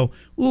think they go,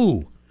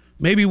 ooh,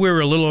 maybe we were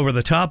a little over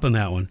the top on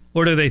that one.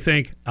 Or do they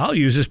think, I'll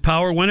use this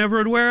power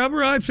whenever and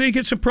wherever I think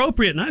it's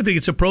appropriate? And I think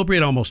it's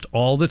appropriate almost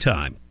all the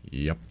time.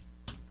 Yep.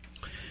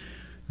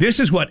 This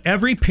is what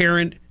every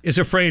parent is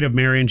afraid of,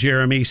 Mary and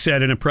Jeremy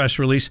said in a press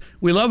release.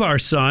 We love our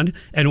son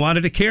and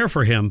wanted to care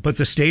for him, but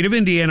the state of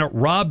Indiana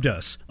robbed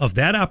us of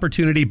that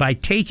opportunity by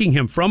taking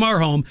him from our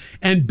home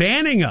and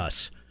banning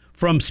us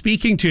from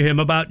speaking to him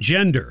about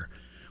gender.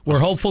 We're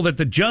hopeful that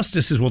the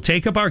justices will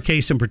take up our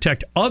case and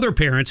protect other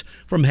parents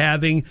from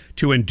having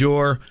to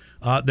endure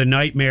the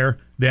nightmare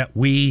that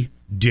we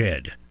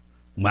did.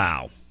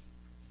 Wow.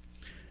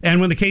 And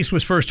when the case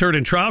was first heard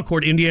in trial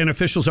court, Indiana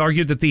officials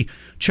argued that the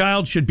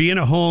child should be in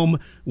a home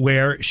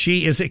where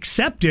she is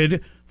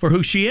accepted for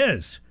who she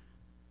is.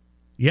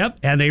 Yep,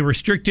 and they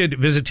restricted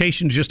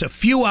visitation to just a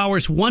few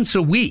hours once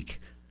a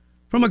week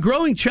from a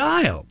growing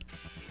child.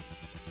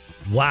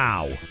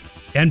 Wow.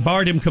 And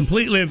barred them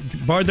completely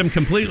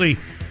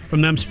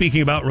from them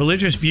speaking about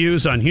religious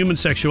views on human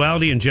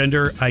sexuality and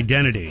gender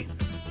identity.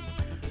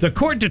 The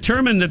court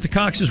determined that the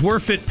Coxes were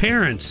fit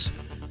parents,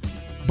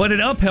 but it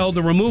upheld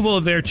the removal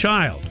of their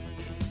child.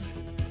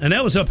 And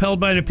that was upheld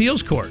by an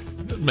appeals court.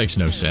 That makes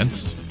no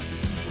sense.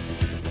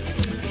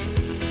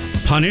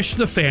 Punish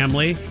the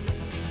family,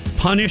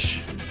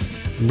 punish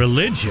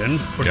religion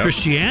or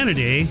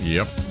Christianity.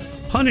 Yep.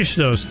 Punish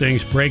those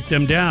things, break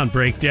them down.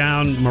 Break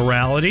down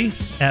morality,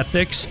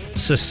 ethics,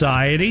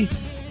 society.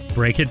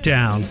 Break it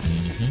down.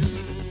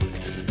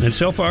 Mm-hmm. And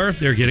so far,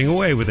 they're getting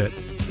away with it.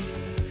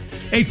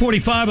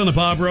 8:45 on the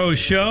Bob Rose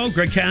Show.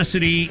 Greg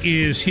Cassidy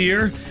is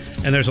here.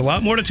 And there's a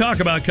lot more to talk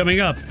about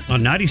coming up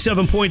on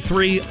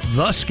 97.3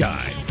 The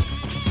Sky.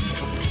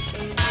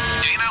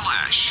 Dana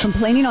Lash.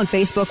 Complaining on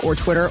Facebook or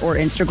Twitter or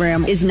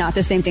Instagram is not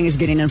the same thing as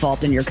getting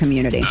involved in your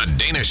community. The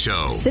Dana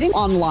Show. Sitting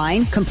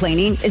online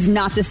complaining is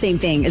not the same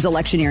thing as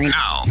electioneering.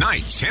 Now,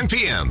 night, 10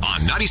 p.m.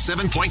 on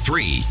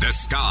 97.3 The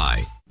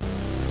Sky.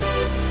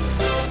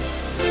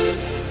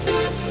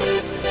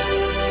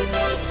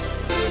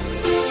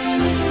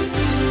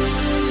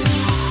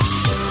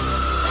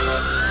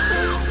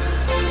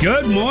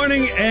 Good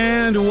morning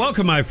and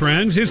welcome, my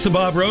friends. It's the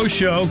Bob Rose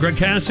Show. Greg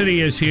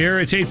Cassidy is here.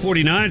 It's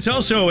 8:49. It's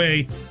also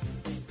a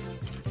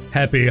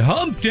happy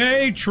hump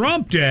day,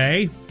 Trump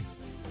day.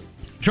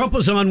 Trump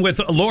was on with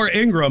Laura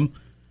Ingraham,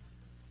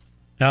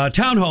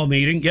 town hall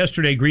meeting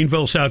yesterday,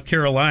 Greenville, South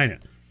Carolina.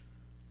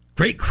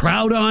 Great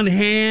crowd on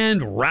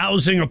hand,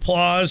 rousing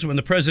applause when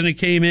the president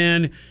came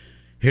in.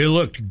 He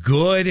looked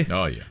good.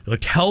 Oh, yeah. He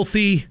looked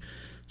healthy,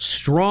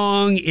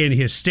 strong in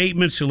his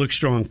statements. He looked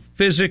strong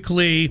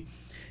physically.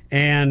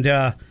 And,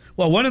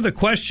 one of the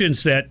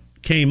questions that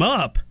came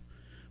up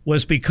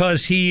was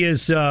because he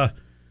is,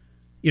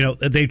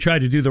 they tried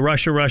to do the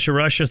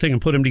Russia thing and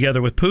put him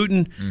together with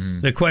Putin. Mm-hmm.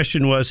 The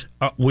question was,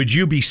 would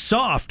you be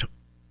soft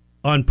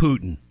on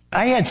Putin?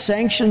 I had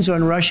sanctions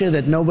on Russia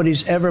that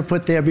nobody's ever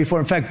put there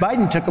before. In fact,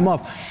 Biden took them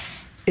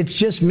off. It's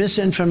just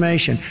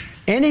misinformation.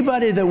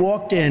 Anybody that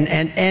walked in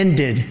and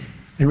ended,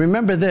 and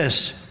remember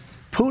this,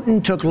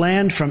 Putin took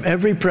land from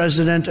every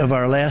president of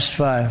our last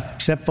 5,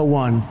 except for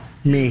one,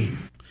 me.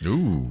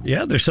 Ooh.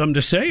 Yeah, there's something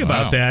to say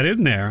about that,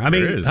 isn't there? I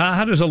mean,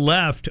 how does a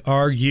left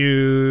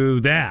argue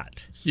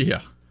that?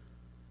 Yeah.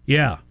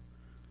 Yeah.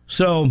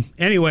 So,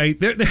 anyway,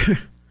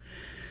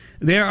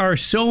 there are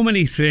so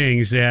many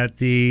things that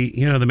the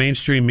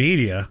mainstream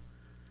media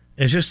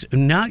is just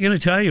not going to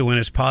tell you when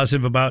it's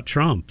positive about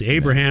Trump. The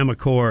Abraham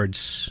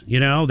Accords,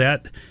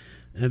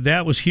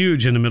 that was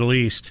huge in the Middle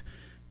East.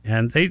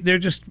 And they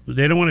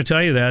don't want to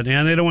tell you that,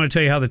 and they don't want to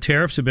tell you how the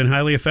tariffs have been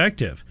highly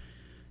effective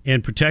in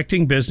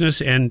protecting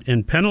business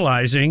and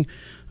penalizing,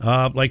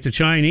 like the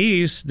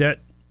Chinese that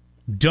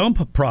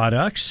dump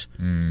products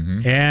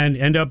and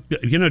end up,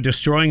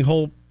 destroying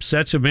whole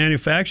sets of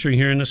manufacturing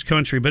here in this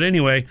country. But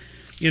anyway,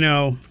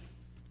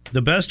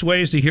 the best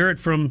way is to hear it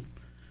from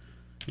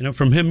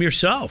him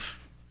yourself.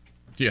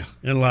 Yeah.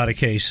 In a lot of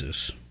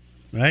cases,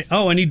 right?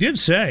 Oh, and he did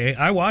say,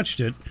 I watched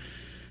it,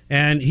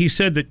 and he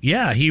said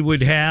that, he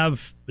would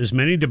have as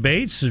many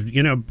debates,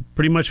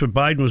 pretty much what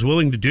Biden was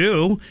willing to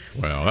do.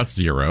 Well, that's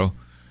zero.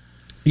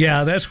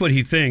 Yeah, that's what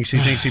he thinks. He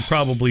thinks he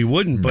probably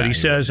wouldn't, but he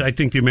says, I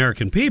think the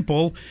American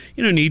people,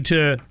 need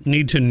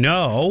to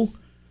know,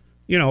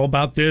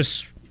 about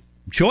this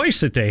choice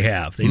that they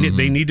have. They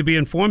need to be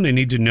informed. They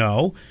need to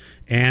know.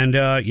 And,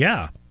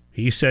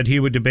 he said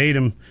he would debate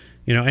him,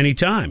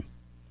 anytime,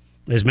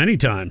 as many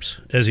times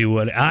as he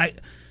would.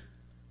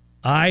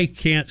 I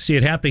can't see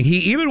it happening. He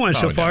even went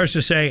so far as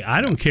to say,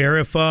 I don't care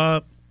if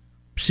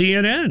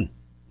CNN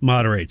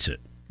moderates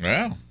it.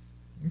 Well,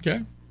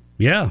 okay.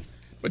 Yeah.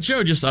 But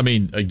Joe,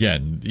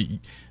 again,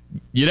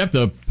 you'd have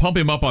to pump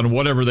him up on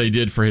whatever they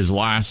did for his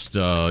last,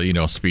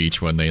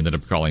 speech when they ended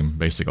up calling him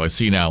basically a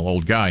senile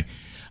old guy.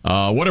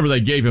 Whatever they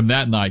gave him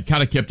that night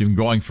kind of kept him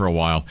going for a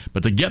while.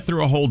 But to get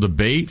through a whole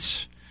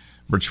debate,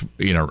 which,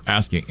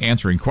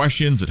 answering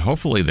questions that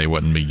hopefully they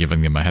wouldn't be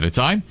giving them ahead of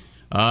time,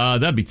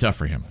 that'd be tough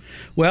for him.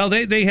 Well,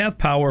 they have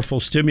powerful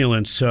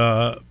stimulants,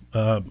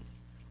 Provigil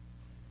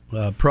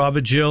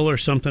or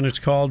something it's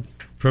called,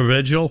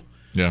 Provigil.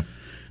 Yeah.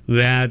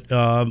 That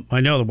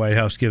I know the White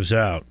House gives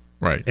out.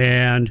 Right.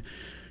 And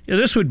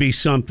this would be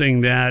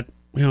something that,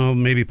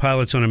 maybe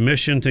pilots on a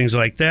mission, things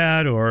like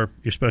that, or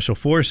your special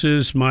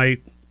forces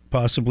might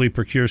possibly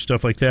procure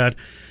stuff like that.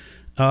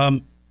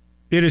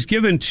 It is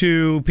given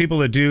to people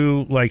that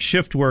do like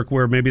shift work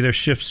where maybe their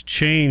shifts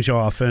change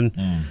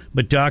often,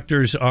 but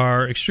doctors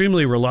are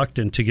extremely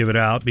reluctant to give it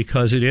out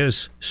because it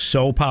is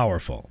so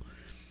powerful.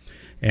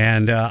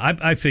 And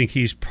I think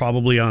he's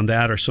probably on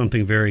that or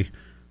something very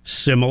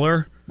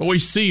similar. But we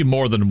see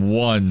more than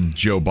one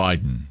Joe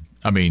Biden.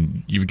 I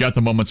mean, you've got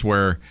the moments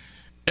where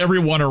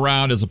everyone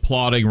around is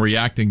applauding,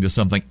 reacting to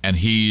something, and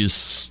he's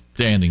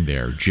standing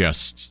there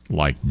just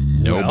like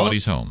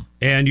nobody's home.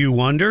 And you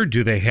wonder,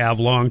 do they have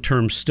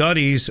long-term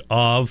studies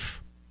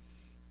of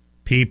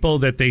people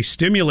that they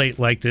stimulate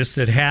like this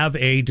that have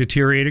a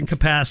deteriorating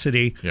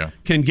capacity,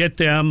 can get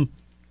them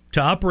to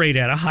operate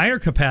at a higher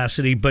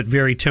capacity but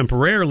very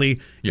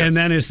temporarily, and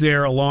then is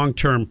there a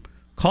long-term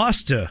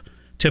cost to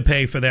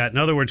pay for that? In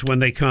other words, when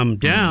they come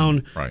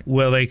down,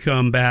 will they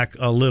come back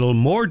a little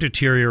more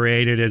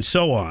deteriorated and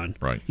so on?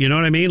 Right. You know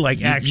what I mean?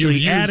 Like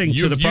actually adding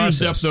to the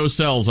process. You've used up those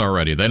cells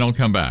already. They don't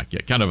come back.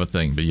 Yeah, kind of a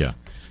thing, but yeah.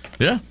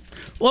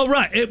 Well,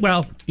 right.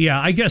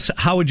 I guess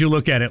how would you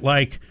look at it?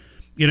 Like,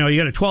 you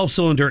got a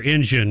 12-cylinder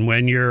engine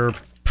when you're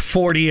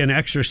 40 and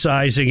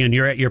exercising and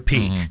you're at your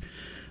peak.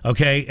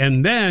 Okay?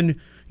 And then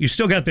you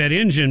still got that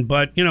engine,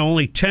 but,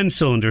 only 10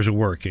 cylinders are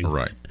working.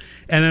 Right.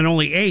 And then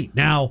only 8.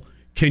 Now,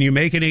 can you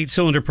make an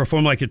 8-cylinder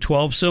perform like a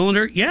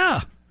 12-cylinder?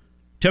 Yeah,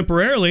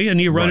 temporarily,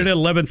 and you run it at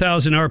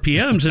 11,000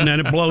 RPMs, and then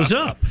it blows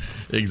up.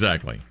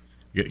 Exactly.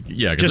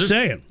 Yeah, just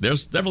saying.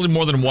 There's definitely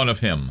more than one of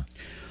him.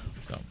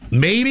 So.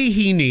 Maybe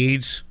he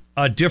needs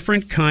a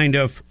different kind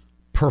of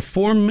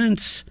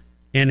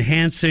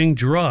performance-enhancing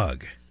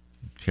drug.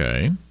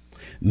 Okay.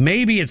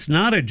 Maybe it's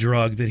not a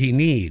drug that he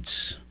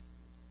needs.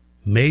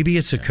 Maybe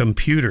it's a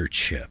computer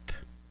chip.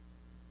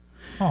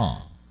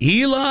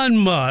 Elon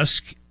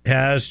Musk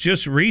has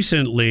just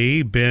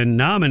recently been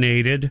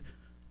nominated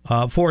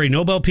for a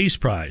Nobel Peace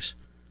Prize.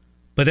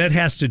 But that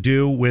has to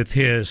do with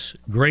his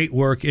great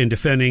work in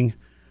defending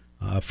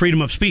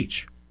freedom of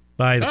speech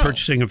by the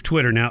purchasing of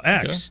Twitter, now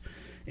X. Okay.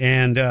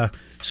 And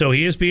so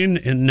he is being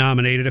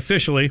nominated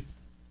officially.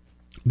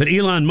 But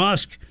Elon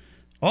Musk,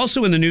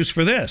 also in the news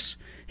for this,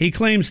 he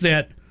claims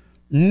that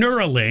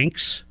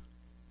Neuralinks,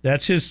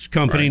 that's his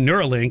company,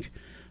 Neuralink,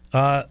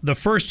 the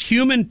first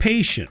human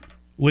patient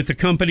with the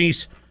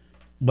company's,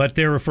 what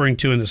they're referring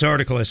to in this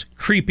article as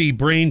creepy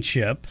brain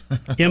chip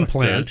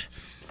implant,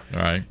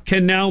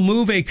 can now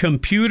move a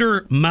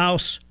computer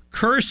mouse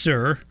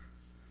cursor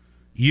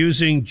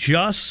using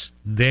just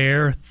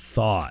their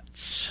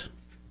thoughts.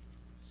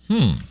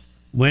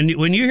 When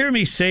you hear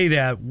me say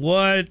that,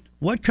 what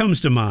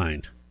comes to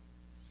mind?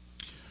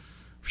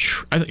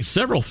 I think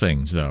several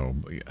things, though.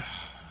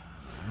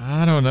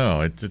 I don't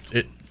know.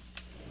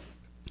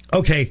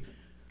 Okay.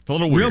 It's a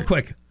little weird. Real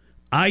quick.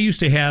 I used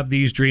to have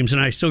these dreams, and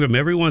I still get them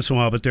every once in a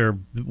while, but they're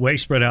way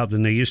spread out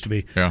than they used to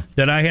be,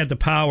 that I had the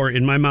power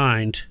in my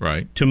mind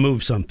to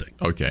move something.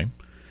 Okay.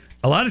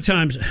 A lot of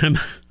times,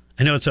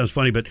 I know it sounds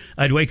funny, but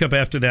I'd wake up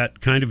after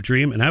that kind of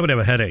dream, and I would have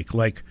a headache.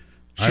 Like,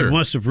 I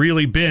must have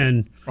really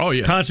been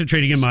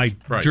concentrating in my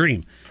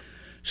dream.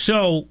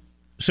 So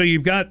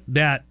you've got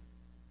that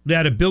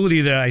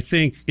ability that I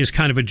think is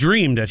kind of a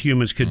dream that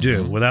humans could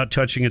do. Without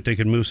touching it, they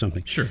could move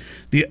something. Sure.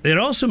 It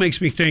also makes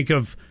me think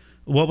of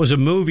what was a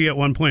movie at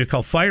one point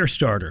called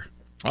Firestarter.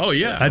 Oh,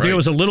 yeah. I think it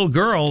was a little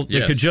girl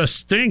that could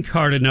just think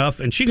hard enough,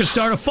 and she could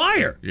start a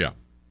fire. Yeah.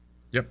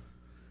 Yep.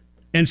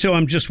 And so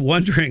I'm just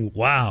wondering,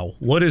 wow,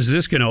 what is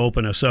this going to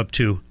open us up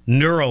to?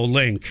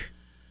 Neuralink.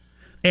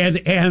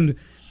 And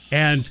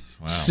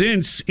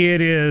since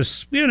it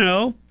is,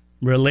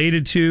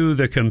 related to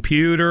the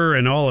computer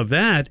and all of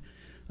that,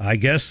 I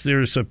guess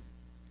there's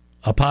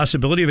a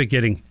possibility of it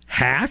getting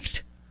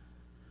hacked.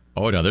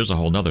 Oh, no, there's a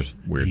whole nother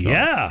weird thought.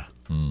 Yeah.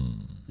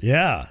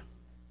 Yeah.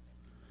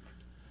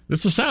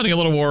 This is sounding a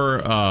little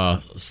more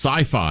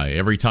sci-fi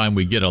every time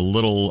we get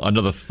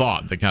another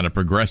thought that kind of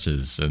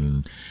progresses.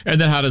 And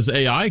then how does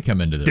AI come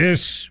into this?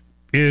 This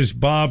is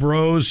Bob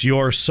Rose,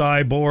 your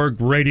cyborg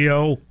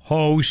radio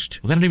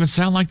host. Well, they don't even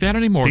sound like that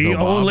anymore, The though,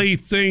 Bob. only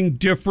thing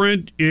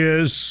different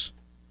is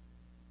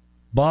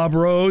Bob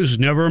Rose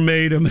never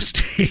made a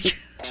mistake.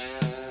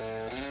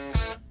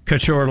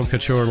 Ka-chortle.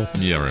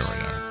 Yeah,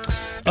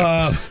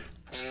 right.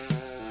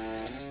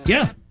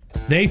 Yeah.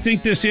 They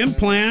think this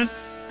implant,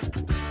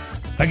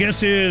 I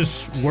guess,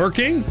 is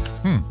working.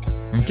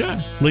 Okay.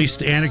 At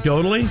least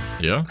anecdotally.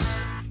 Yeah.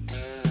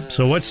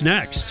 So what's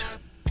next?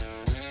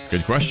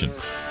 Good question.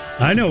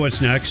 I know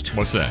what's next.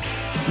 What's that?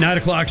 9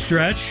 o'clock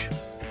stretch.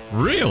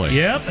 Really?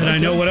 Yep, and I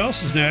know what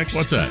else is next.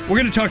 What's that? We're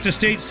going to talk to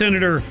State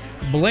Senator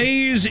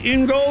Blaise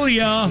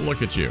Ingoglia.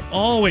 Look at you.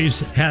 Always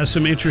has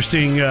some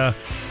interesting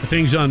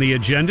things on the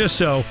agenda,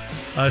 so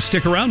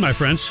stick around, my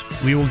friends.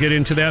 We will get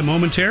into that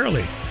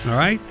momentarily. All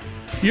right?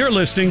 You're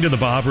listening to The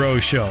Bob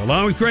Rose Show,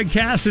 along with Greg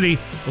Cassidy,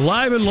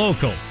 live and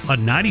local on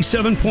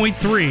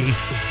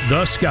 97.3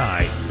 The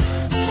Sky.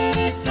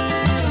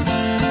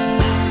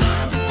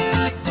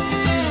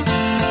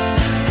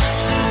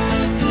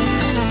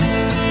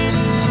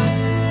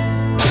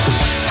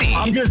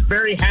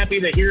 very happy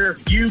to hear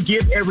you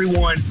give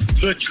everyone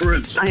the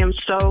truth. I am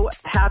so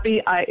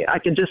happy I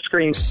could just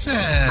scream.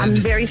 Sad. I'm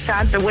very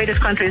sad the way this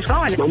country is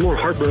going. I'm more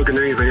heartbroken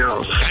than anything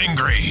else.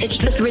 Angry. It's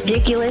just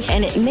ridiculous,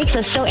 and it makes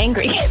us so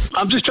angry.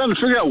 I'm just trying to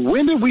figure out,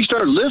 when did we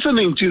start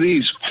listening to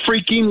these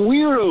freaking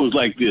weirdos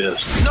like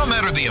this? No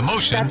matter the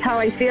emotion. That's how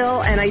I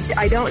feel, and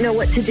I don't know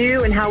what to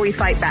do and how we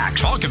fight back.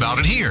 Talk about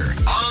it here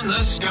on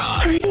The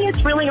Sky. To me,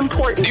 it's really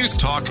important. News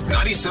Talk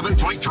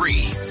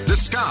 97.3. The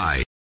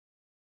Sky.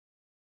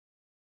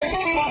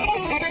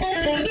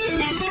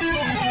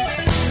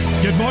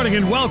 Good morning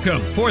and welcome.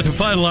 Fourth and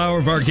final hour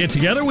of our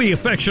get-together. We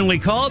affectionately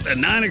call it the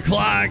 9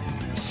 o'clock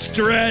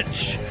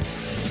stretch.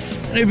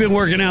 They've been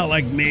working out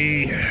like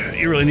me.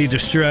 You really need to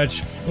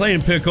stretch.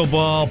 Playing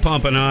pickleball,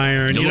 pumping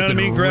iron. You know what I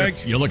mean, Greg?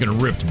 You're looking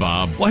ripped,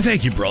 Bob. Why,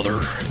 thank you,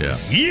 brother. Yeah.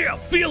 Yeah,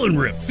 feeling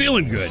ripped,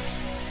 feeling good.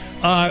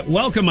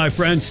 Welcome, my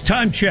friends.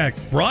 Time check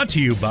brought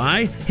to you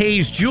by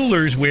Hayes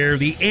Jewelers, where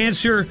the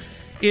answer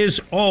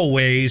is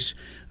always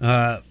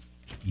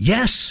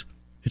yes.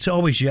 It's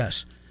always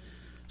yes.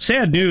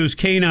 Sad news,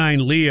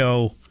 K9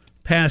 Leo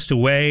passed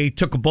away.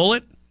 Took a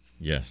bullet.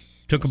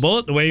 Yes. Took a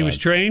bullet the way he was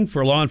trained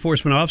for a law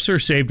enforcement officer.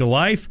 Saved a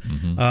life.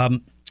 Mm-hmm.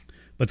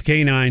 But the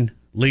K9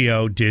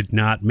 Leo did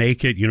not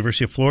make it.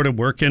 University of Florida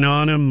working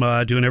on him,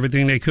 doing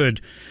everything they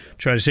could,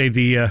 try to save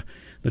the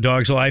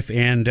dog's life,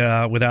 and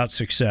without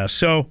success.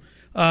 So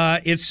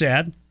it's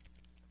sad.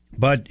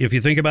 But if you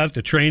think about it,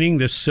 the training,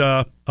 this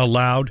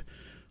allowed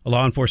a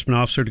law enforcement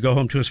officer to go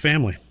home to his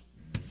family.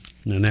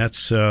 And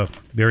that's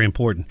very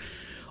important.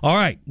 All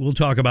right, we'll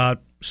talk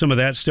about some of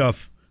that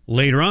stuff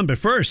later on. But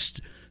first,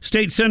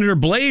 State Senator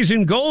Blaise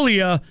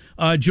Ingoglia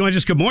joins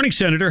us. Good morning,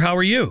 Senator. How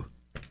are you?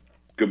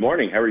 Good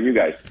morning. How are you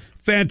guys?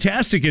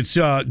 Fantastic. It's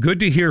good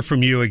to hear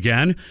from you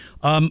again.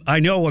 I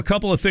know a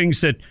couple of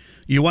things that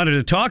you wanted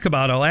to talk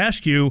about. I'll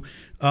ask you,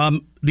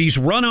 these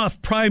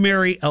runoff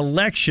primary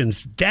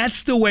elections,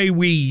 that's the way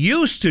we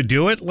used to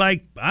do it,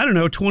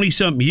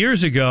 20-something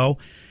years ago,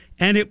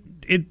 and it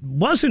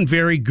wasn't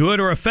very good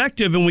or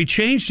effective, and we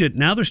changed it.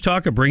 Now there's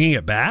talk of bringing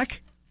it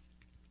back?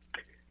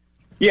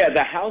 Yeah,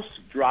 the House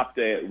dropped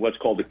what's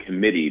called a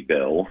committee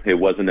bill. It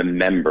wasn't a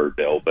member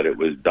bill, but it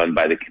was done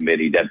by the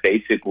committee that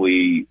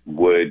basically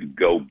would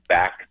go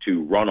back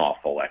to runoff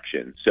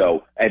elections.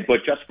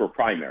 But just for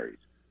primaries.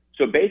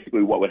 So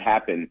basically what would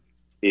happen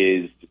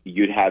is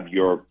you'd have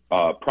your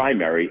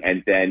primary,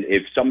 and then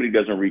if somebody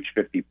doesn't reach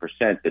 50%,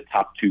 the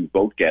top two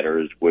vote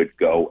getters would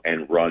go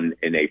and run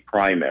in a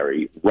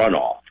primary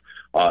runoff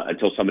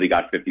until somebody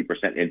got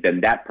 50%, and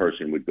then that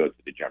person would go to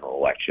the general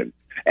election.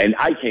 And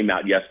I came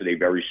out yesterday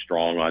very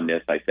strong on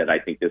this. I said I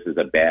think this is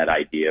a bad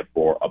idea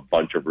for a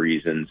bunch of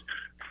reasons.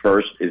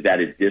 First is that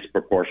it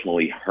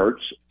disproportionately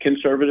hurts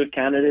conservative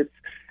candidates.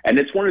 And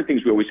it's one of the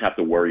things we always have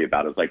to worry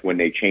about is like when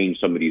they change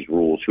some of these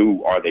rules,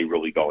 who are they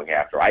really going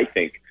after? I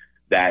think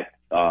that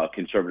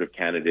conservative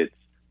candidates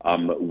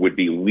would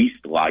be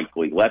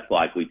less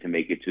likely to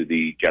make it to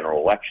the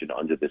general election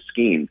under the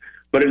scheme.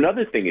 But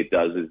another thing it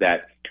does is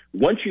that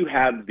once you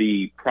have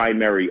the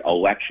primary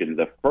election,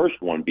 the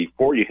first one,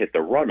 before you hit the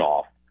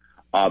runoff,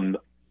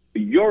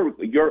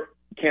 your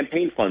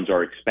campaign funds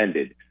are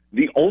expended.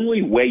 The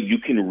only way you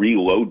can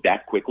reload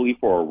that quickly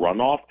for a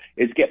runoff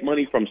is get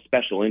money from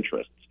special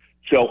interests.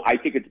 So I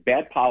think it's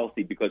bad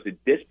policy because it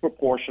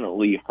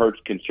disproportionately hurts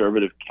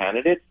conservative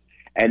candidates,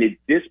 and it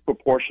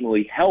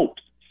disproportionately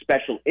helps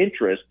special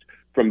interests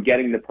from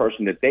getting the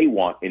person that they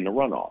want in the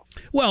runoff.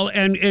 Well,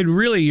 and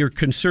really your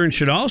concern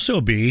should also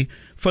be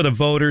for the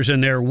voters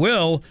and their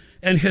will.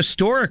 And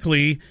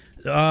historically,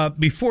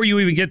 before you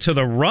even get to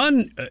the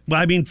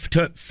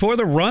for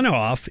the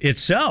runoff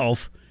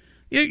itself,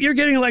 you're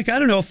getting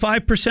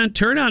 5%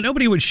 turnout.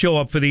 Nobody would show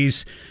up for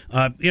these,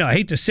 I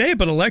hate to say it,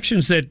 but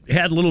elections that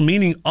had little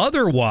meaning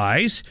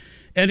otherwise.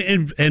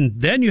 And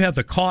then you have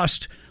the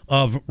cost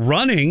of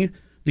running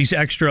these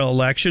extra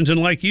elections. And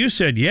like you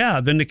said,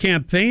 then the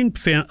campaign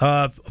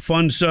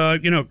funds,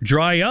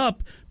 dry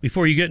up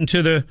before you get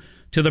into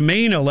the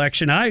main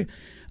election.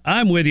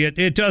 I'm with you.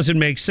 It doesn't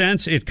make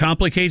sense. It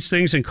complicates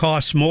things and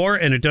costs more,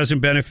 and it doesn't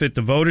benefit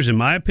the voters, in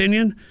my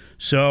opinion.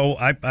 So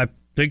I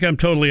think I'm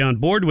totally on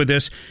board with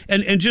this.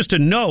 And just a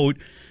note,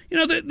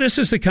 this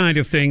is the kind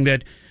of thing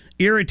that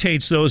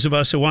irritates those of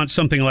us who want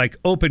something like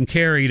open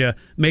carry to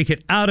make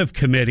it out of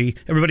committee.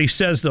 Everybody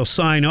says they'll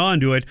sign on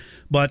to it,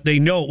 but they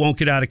know it won't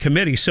get out of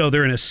committee, so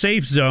they're in a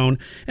safe zone.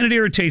 And it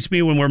irritates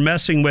me when we're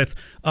messing with,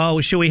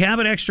 should we have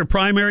an extra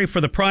primary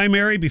for the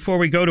primary before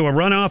we go to a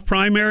runoff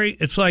primary?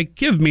 It's like,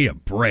 give me a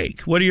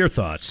break. What are your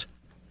thoughts?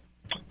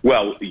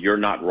 Well, you're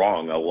not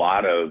wrong. A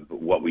lot of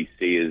what we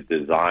see is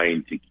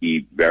designed to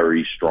keep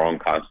very strong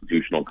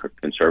constitutional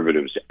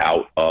conservatives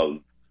out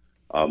of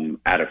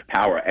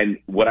power. And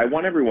what I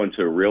want everyone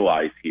to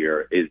realize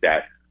here is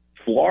that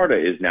Florida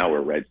is now a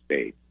red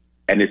state.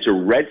 And it's a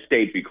red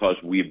state because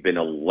we've been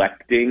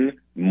electing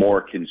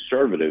more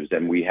conservatives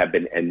and we have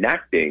been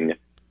enacting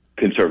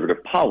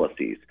conservative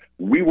policies.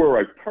 We were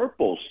a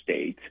purple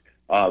state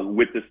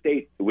with the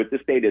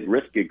state at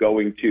risk of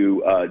going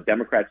to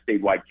Democrat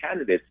statewide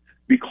candidates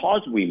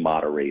because we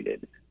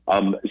moderated.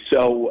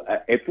 So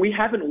if we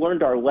haven't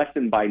learned our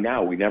lesson by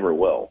now, we never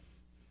will.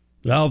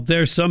 Well,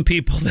 there's some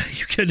people that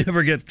you can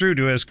never get through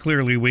to, as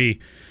clearly we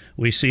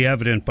see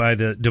evident by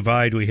the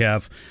divide we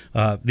have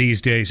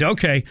these days.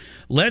 Okay,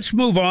 let's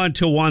move on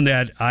to one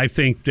that I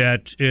think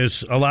that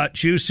is a lot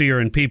juicier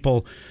and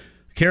people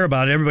care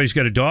about. Everybody's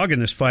got a dog in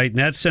this fight, and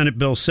that's Senate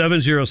Bill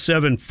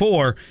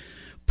 7074,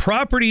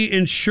 property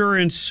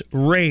insurance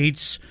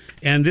rates.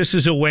 And this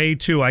is a way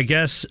to, I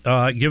guess,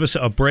 give us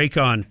a break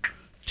on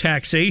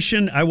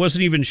taxation. I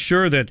wasn't even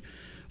sure that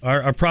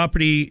our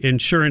property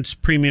insurance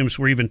premiums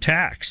were even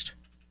taxed.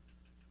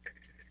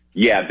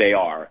 Yeah, they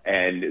are.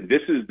 And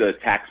this is the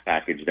tax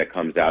package that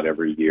comes out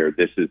every year.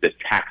 This is the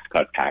tax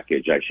cut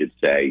package, I should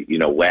say. You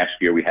know, last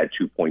year we had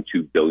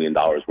 $2.2 billion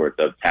worth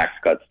of tax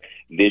cuts.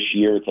 This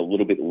year it's a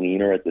little bit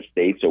leaner at the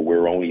state, so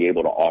we're only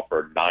able to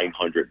offer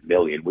 $900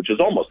 million, which is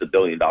almost $1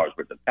 billion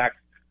worth of tax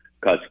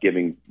cuts,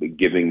 giving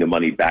the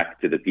money back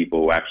to the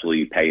people who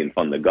actually pay and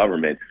fund the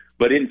government.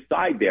 But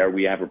inside there,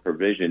 we have a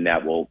provision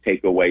that will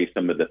take away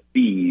some of the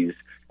fees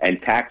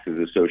and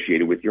taxes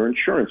associated with your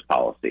insurance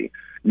policy.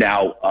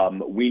 Now,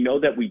 we know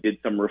that we did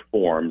some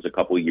reforms a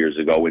couple of years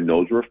ago, and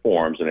those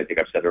reforms, and I think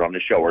I've said it on the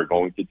show, are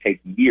going to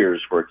take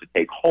years for it to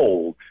take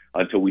hold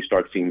until we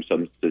start seeing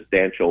some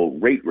substantial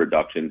rate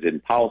reductions in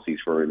policies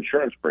for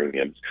insurance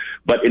premiums.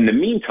 But in the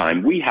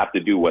meantime, we have to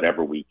do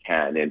whatever we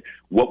can. And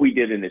what we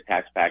did in the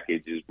tax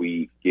package is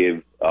we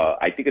give,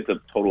 I think it's a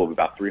total of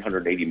about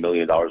 $380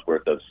 million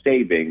worth of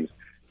savings,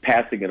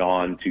 passing it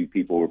on to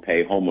people who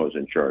pay homeowners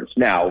insurance.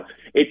 Now,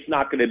 it's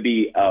not going to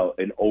be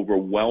an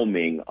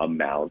overwhelming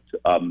amount,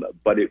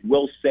 but it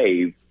will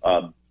save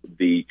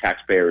the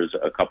taxpayers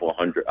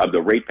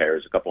the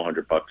ratepayers a couple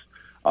 $100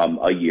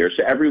 a year.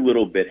 So every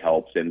little bit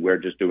helps, and we're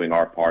just doing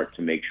our part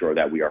to make sure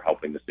that we are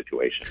helping the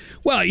situation.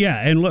 Well,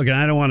 yeah, and look,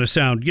 I don't want to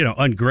sound,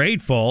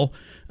 ungrateful.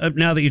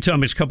 Now that you tell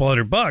me it's a couple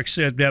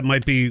 $100, that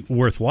might be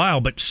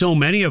worthwhile, but so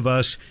many of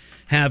us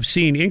have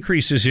seen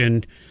increases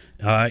in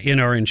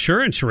our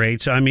insurance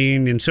rates. I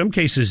mean, in some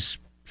cases,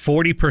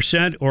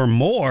 40% or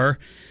more.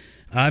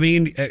 I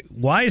mean,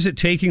 why is it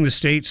taking the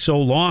state so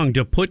long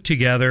to put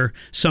together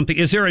something?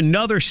 Is there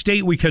another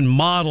state we can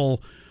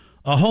model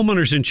a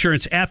homeowner's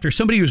insurance after?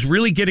 Somebody who's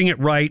really getting it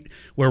right,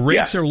 where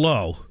rates are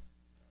low?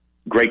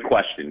 Great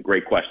question.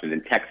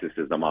 And Texas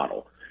is the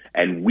model.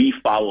 And we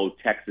followed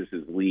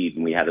Texas's lead,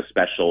 and we had a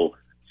special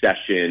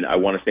session, I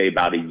want to say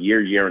about a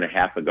year and a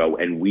half ago,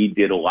 and we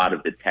did a lot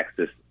of the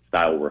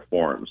Texas-style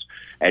reforms.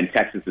 And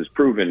Texas has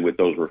proven with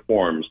those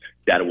reforms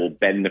that it will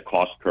bend the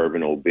cost curve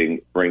and it will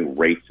bring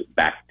rates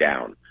back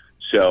down.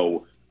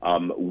 So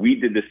we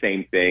did the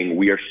same thing.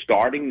 We are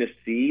starting to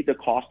see the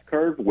cost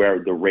curve where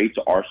the rates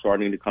are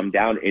starting to come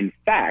down. In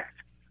fact,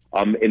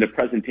 in a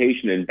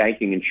presentation in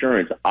banking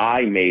insurance,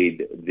 I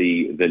made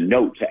the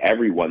note to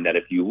everyone that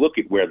if you look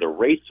at where the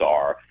rates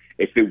are,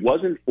 if it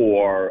wasn't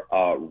for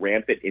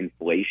rampant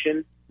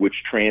inflation, which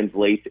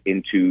translates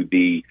into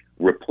the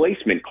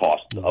replacement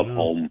costs of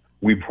home,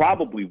 we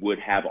probably would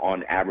have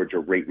on average a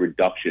rate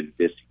reduction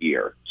this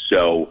year.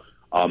 So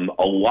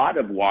a lot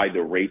of why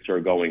the rates are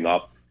going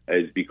up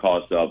is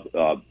because of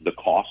the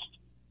cost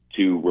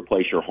to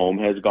replace your home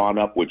has gone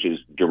up, which is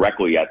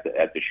directly at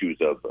the shoes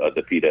of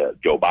the feet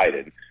of Joe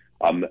Biden.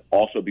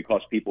 Also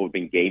because people have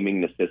been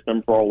gaming the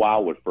system for a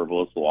while with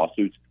frivolous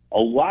lawsuits. A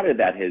lot of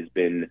that has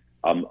been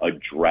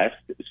addressed.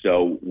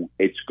 So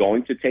it's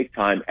going to take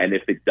time. And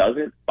if it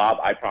doesn't, Bob,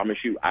 I promise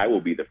you, I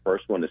will be the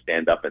first one to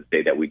stand up and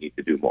say that we need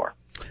to do more.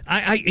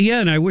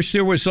 And I wish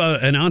there was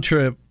an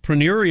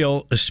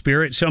entrepreneurial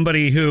spirit,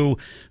 somebody who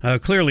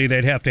clearly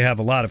they'd have to have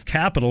a lot of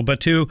capital,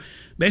 but to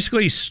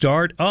basically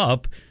start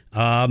up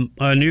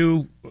a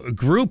new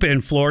group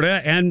in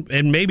Florida,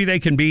 and maybe they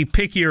can be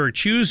pickier or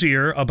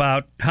choosier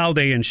about how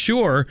they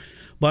insure,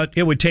 but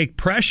it would take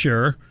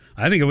pressure.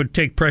 I think it would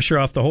take pressure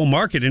off the whole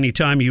market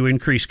anytime you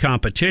increase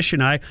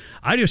competition. I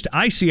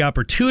see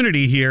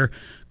opportunity here.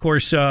 Of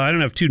course, I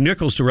don't have two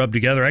nickels to rub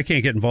together. I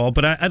can't get involved,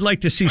 but I'd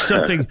like to see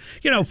something,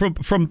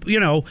 from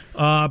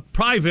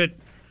private,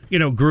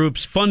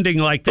 groups funding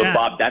like that. But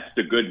Bob, that's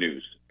the good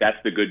news. That's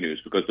the good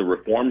news, because the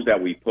reforms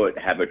that we put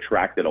have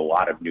attracted a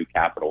lot of new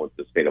capital into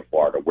the state of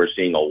Florida. We're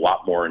seeing a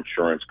lot more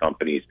insurance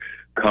companies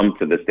come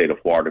to the state of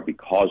Florida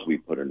because we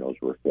put in those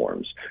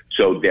reforms.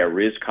 So there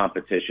is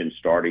competition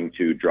starting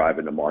to drive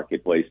in the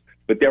marketplace,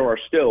 but there are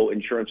still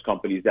insurance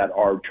companies that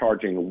are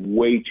charging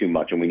way too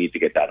much, and we need to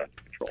get that under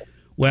control.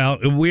 Well,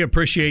 we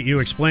appreciate you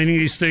explaining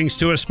these things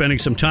to us, spending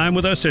some time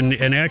with us, and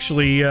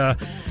actually,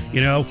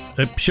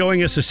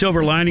 showing us a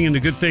silver lining and the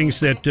good things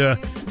that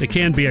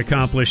can be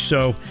accomplished.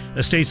 So,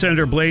 State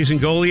Senator Blaise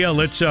Ingoglia,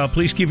 let's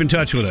please keep in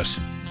touch with us.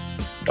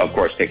 Of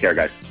course. Take care,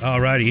 guys. All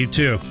righty, you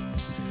too.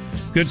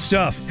 Good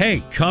stuff.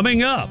 Hey,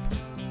 coming up,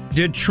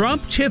 did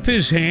Trump tip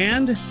his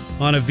hand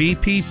on a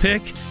VP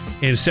pick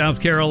in South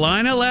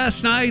Carolina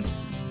last night?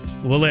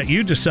 We'll let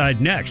you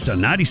decide next on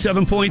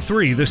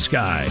 97.3 The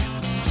Sky.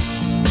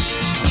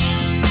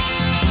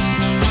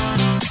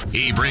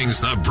 He brings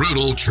the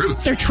brutal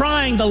truth. They're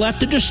trying, the left,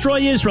 to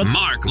destroy Israel.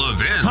 Mark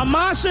Levin.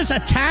 Hamas's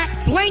attack,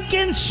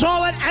 Blinken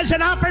saw it as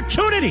an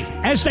opportunity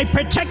as they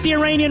protect the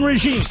Iranian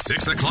regime.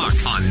 6 o'clock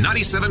on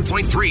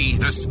 97.3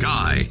 The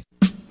Sky.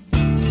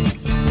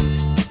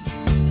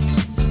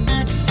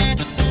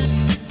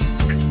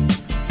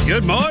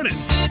 Good morning.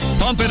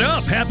 Pump it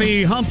up.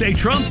 Happy Hump Day,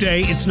 Trump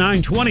Day. It's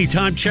 9:20.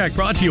 Time check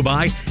brought to you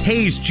by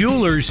Hayes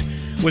Jewelers,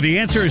 where the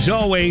answer is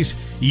always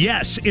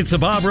yes. It's the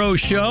Bob Rose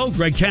Show.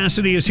 Greg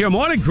Cassidy is here.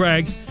 Morning,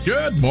 Greg.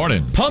 Good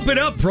morning. Pump it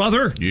up,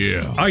 brother.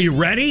 Yeah. Are you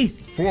ready?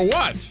 For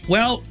what?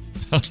 Well,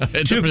 to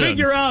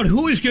figure out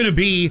who is going to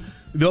be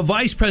the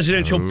vice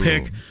presidential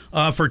pick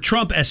for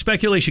Trump as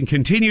speculation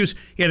continues.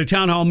 He had a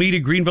town hall meeting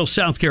in Greenville,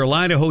 South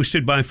Carolina,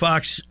 hosted by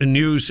Fox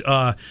News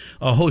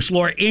host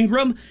Laura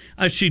Ingraham.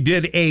 She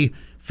did a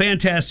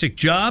fantastic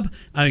job.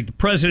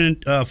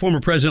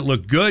 Former president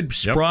looked good,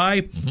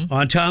 spry,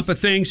 on top of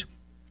things.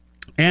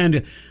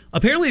 And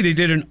apparently they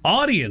did an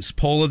audience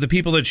poll of the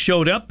people that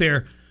showed up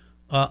there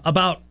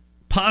about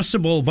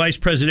possible vice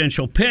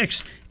presidential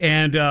picks.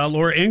 And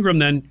Laura Ingraham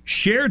then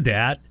shared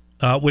that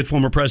with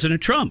former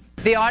President Trump.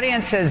 The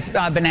audience has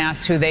been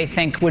asked who they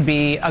think would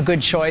be a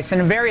good choice,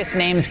 and various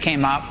names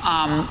came up.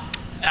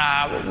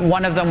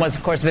 One of them was,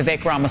 of course,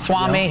 Vivek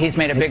Ramaswamy. He's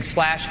made a big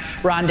splash.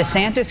 Ron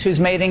DeSantis, who's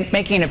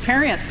making an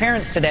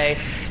appearance today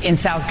in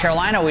South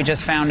Carolina, we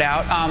just found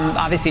out.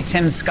 Obviously,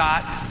 Tim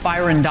Scott,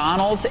 Byron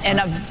Donalds, and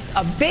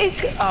a big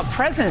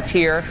presence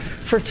here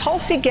for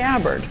Tulsi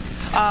Gabbard.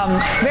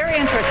 Very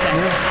interesting.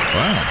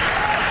 Wow.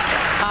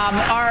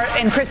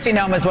 And Kristi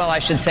Noem as well, I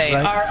should say.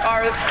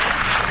 Right.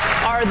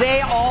 Are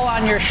they all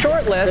on your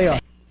short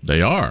list?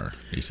 They are,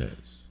 he says.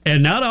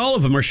 And not all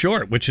of them are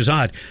short, which is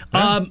odd.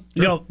 Sure.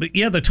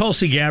 The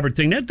Tulsi Gabbard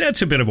thing,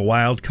 that's a bit of a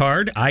wild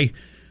card. I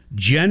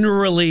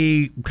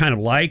generally kind of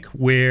like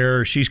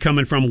where she's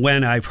coming from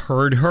when I've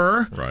heard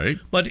her. Right.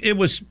 But it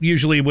was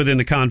usually within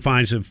the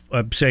confines of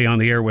say, on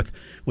the air with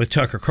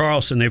Tucker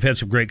Carlson. They've had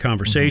some great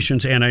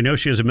conversations, and I know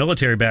she has a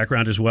military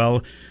background as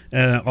well,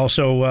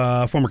 also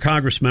a former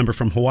Congress member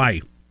from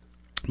Hawaii.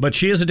 But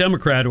she is a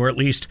Democrat, or at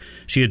least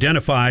she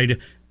identified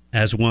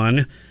as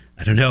one.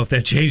 I don't know if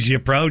that changes your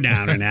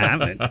pronoun or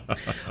not. But,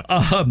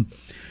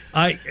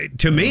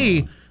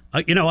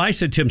 I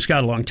said Tim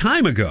Scott a long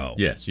time ago.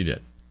 Yes, you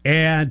did.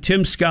 And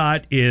Tim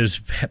Scott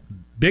is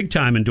big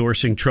time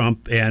endorsing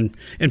Trump. And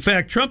in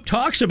fact, Trump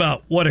talks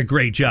about what a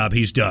great job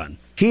he's done.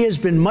 He has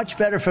been much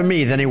better for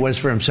me than he was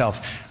for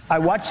himself. I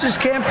watched his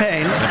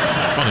campaign,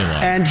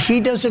 and he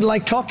doesn't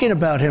like talking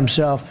about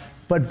himself.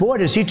 But boy,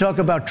 does he talk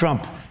about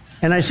Trump.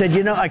 And I said,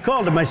 I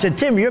called him. I said,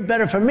 Tim, you're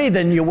better for me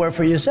than you were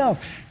for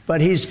yourself.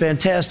 But he's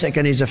fantastic,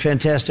 and he's a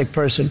fantastic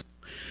person.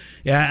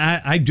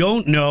 Yeah, I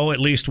don't know, at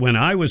least when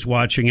I was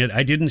watching it,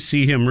 I didn't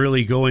see him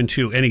really go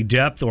into any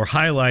depth or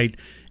highlight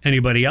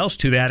anybody else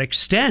to that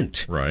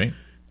extent. Right.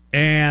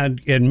 And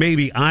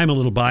maybe I'm a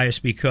little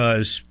biased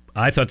because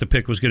I thought the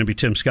pick was going to be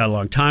Tim Scott a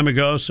long time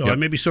ago, so I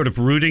may be sort of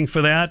rooting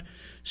for that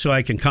so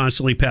I can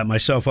constantly pat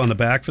myself on the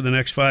back for the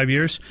next 5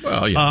 years.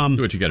 Well, yeah,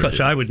 do what you got to do.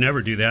 Because I would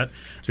never do that.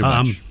 Too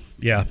much.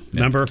 Yeah,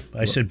 remember?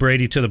 I said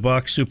Brady to the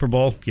Bucs, Super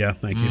Bowl. Yeah,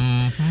 thank you.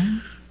 Mm-hmm.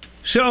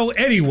 So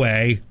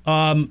anyway,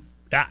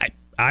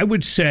 I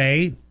would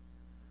say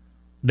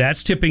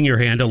that's tipping your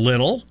hand a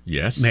little.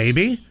 Yes.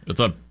 Maybe. It's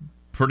a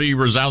pretty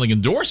resounding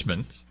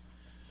endorsement.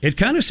 It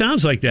kind of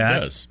sounds like that. It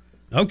does.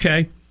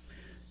 Okay.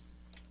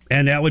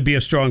 And that would be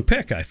a strong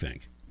pick, I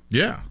think.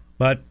 Yeah.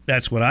 But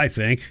that's what I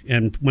think.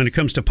 And when it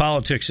comes to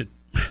politics, it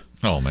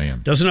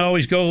doesn't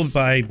always go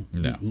by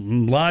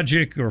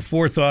logic or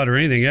forethought or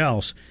anything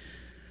else.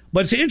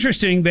 But it's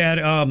interesting that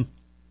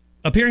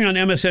appearing on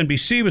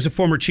MSNBC was a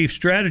former chief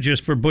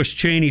strategist for Bush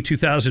Cheney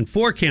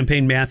 2004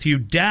 campaign, Matthew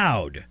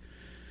Dowd.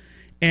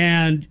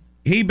 And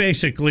he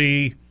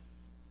basically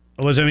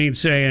was,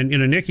 saying,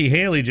 Nikki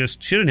Haley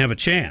she didn't have a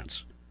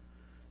chance.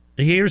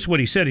 Here's what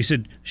he said. He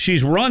said,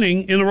 she's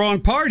running in the wrong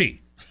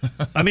party.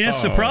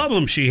 That's the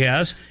problem she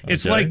has.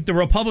 It's like the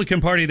Republican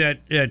Party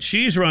that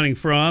she's running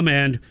from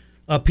and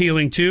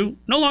appealing to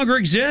no longer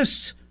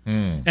exists.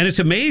 And it's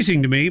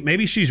amazing to me.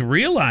 Maybe she's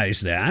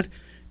realized that,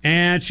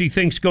 and she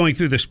thinks going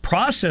through this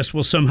process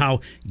will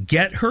somehow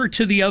get her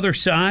to the other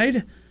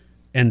side,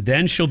 and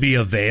then she'll be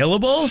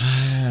available,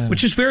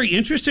 which is very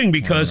interesting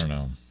because,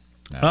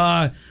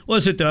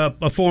 was it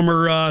a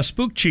former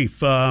spook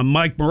chief,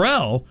 Mike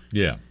Morrell?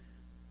 Yeah.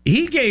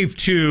 He gave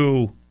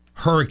to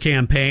her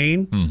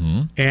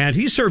campaign, and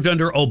he served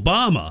under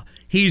Obama.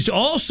 He's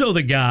also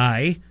the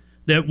guy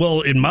that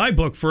will, in my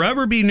book,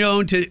 forever be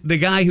known to the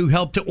guy who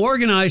helped to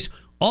organize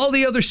all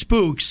the other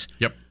spooks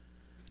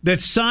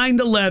that signed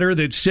a letter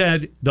that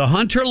said the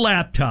Hunter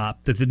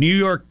laptop that the New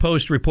York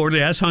Post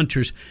reported as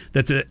Hunter's,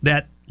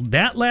 that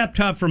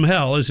laptop from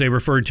hell, as they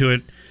referred to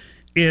it,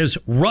 is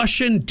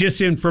Russian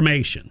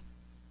disinformation.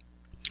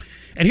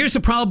 And here's the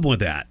problem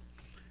with that.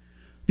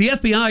 The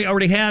FBI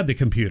already had the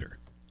computer.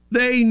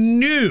 They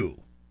knew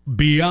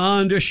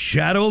beyond a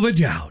shadow of a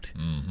doubt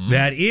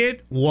that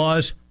it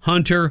was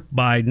Hunter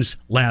Biden's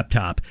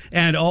laptop.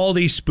 And all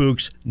these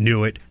spooks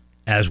knew it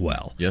as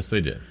well. Yes, they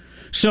did.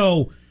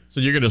 So So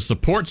you're going to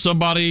support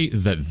somebody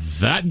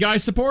that guy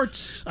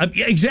supports?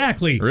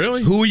 Exactly.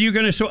 Really? Who are you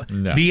going to support?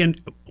 No.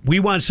 We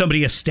want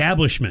somebody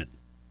establishment,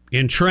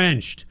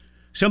 entrenched,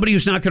 somebody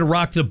who's not going to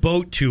rock the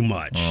boat too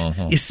much.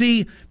 Uh-huh. You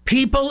see,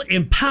 people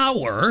in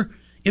power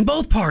in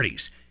both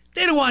parties,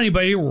 they don't want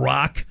anybody to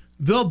rock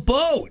the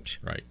boat.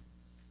 Right.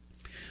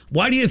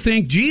 Why do you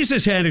think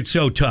Jesus had it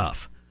so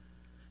tough?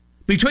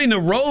 Between the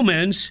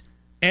Romans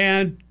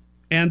and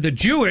the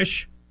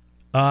Jewish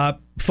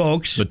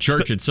folks, the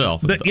church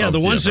itself, the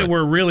ones that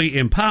were really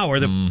in power,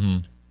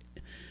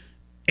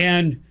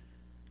 and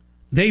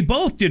they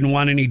both didn't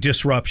want any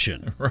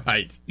disruption.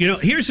 Right.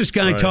 Here's this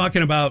guy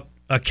talking about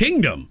a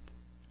kingdom.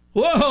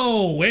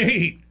 Whoa,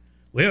 wait,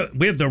 we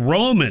have the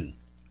Roman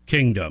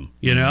kingdom,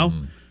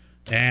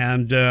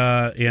 and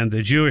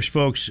the Jewish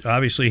folks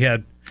obviously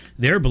had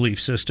their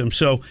belief system.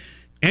 So,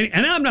 and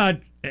I'm not,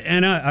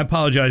 and I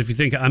apologize if you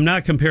think I'm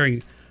not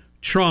comparing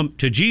Trump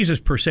to Jesus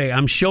per se.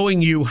 I'm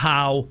showing you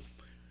how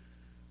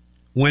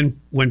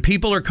when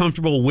people are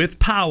comfortable with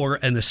power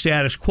and the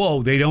status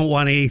quo, they don't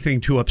want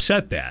anything to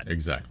upset that.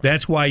 Exactly.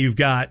 That's why you've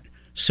got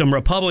some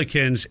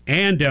Republicans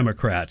and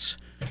Democrats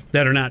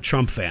that are not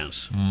Trump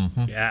fans.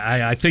 Mm-hmm.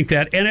 I think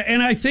that,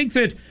 and I think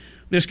that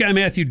this guy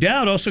Matthew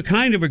Dowd also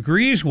kind of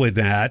agrees with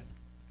that.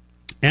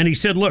 And he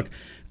said, look,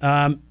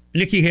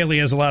 Nikki Haley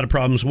has a lot of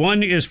problems.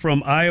 One is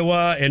from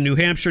Iowa and New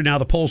Hampshire, now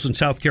the polls in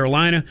South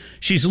Carolina.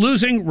 She's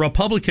losing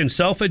Republican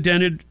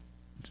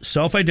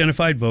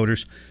self-identified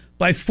voters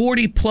by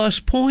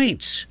 40-plus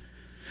points.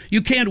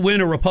 You can't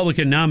win a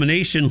Republican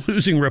nomination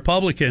losing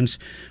Republicans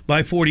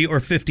by 40 or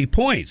 50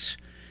 points.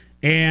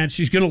 And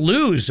she's going to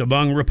lose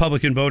among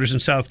Republican voters in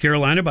South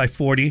Carolina by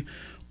 40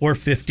 or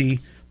 50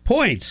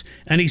 points.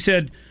 And he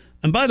said,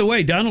 and by the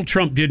way, Donald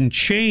Trump didn't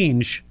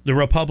change the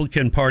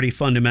Republican Party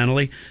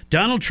fundamentally.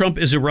 Donald Trump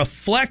is a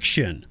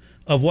reflection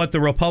of what the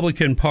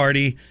Republican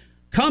Party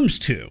comes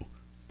to.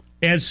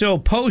 And so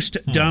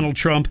post-Donald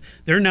Trump,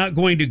 they're not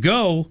going to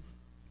go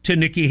to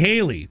Nikki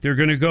Haley. They're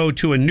going to go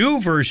to a new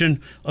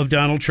version of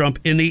Donald Trump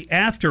in the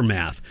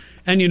aftermath.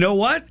 And you know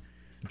what?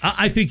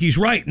 I think he's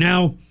right.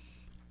 Now,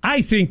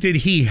 I think that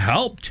he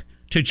helped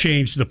to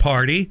change the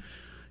party.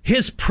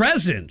 His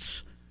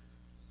presence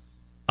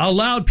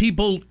allowed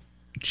people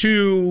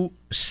to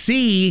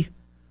see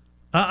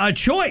a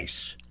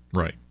choice,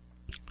 right,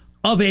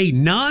 of a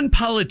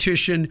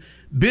non-politician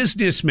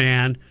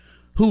businessman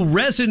who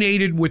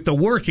resonated with the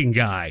working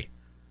guy.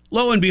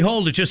 Lo and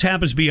behold, it just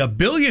happens to be a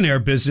billionaire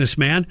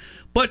businessman.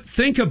 But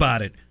think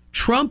about it.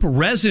 Trump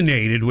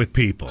resonated with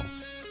people.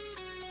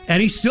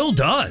 And he still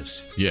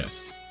does. Yes.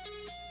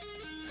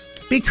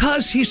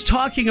 Because he's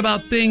talking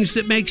about things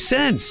that make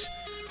sense.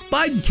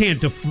 Biden can't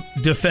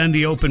defend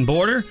the open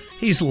border.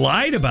 He's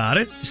lied about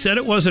it. He said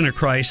it wasn't a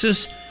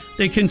crisis.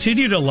 They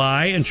continue to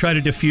lie and try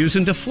to diffuse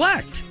and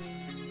deflect.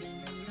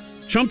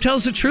 Trump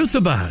tells the truth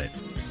about it.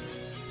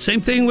 Same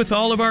thing with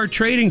all of our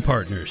trading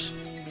partners.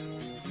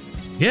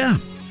 Yeah.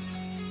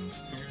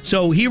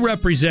 So he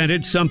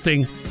represented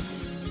something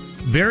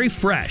very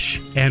fresh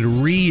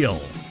and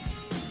real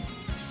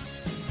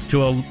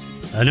to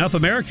enough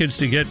Americans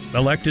to get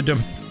elected to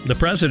the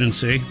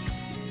presidency.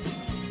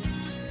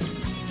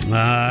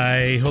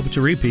 I hope it's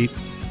a repeat.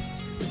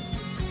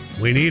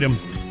 We need him.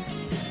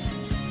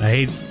 I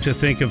hate to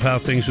think of how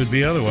things would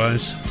be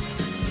otherwise.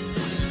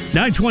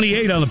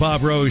 9:28 on the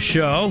Bob Rose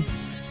Show.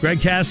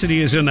 Greg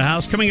Cassidy is in the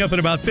house. Coming up in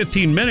about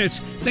 15 minutes,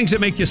 things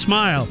that make you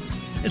smile.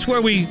 It's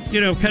where we,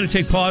 kind of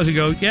take pause and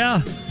go,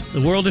 yeah,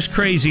 the world is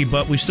crazy,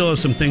 but we still have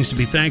some things to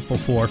be thankful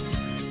for.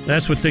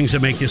 That's what Things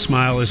That Make You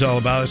Smile is all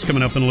about. It's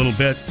coming up in a little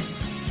bit.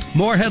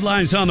 More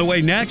headlines on the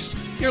way next.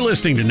 You're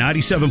listening to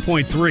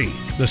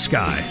 97.3 The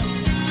Sky.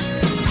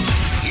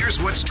 Here's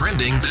what's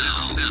trending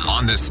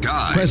on The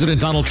Sky.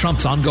 President Donald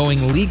Trump's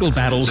ongoing legal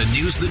battles.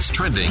 The news that's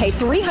trending. Pay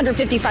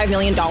 $355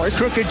 million.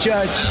 Crooked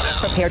judge.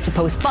 Prepared to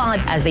post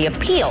bond as they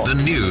appeal. The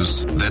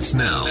news that's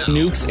now.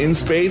 Nukes in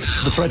space.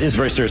 The threat is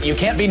very serious. You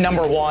can't be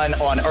number one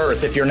on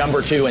Earth if you're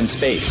number two in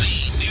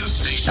space.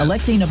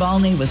 Alexei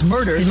Navalny was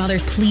murdered. His mother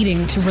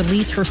pleading to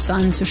release her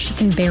son so she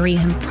can bury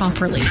him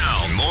properly.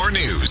 Now, more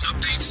news.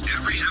 Updates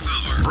every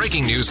half hour.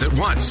 Breaking news at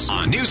once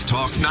on News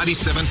Talk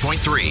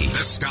 97.3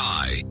 The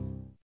Sky.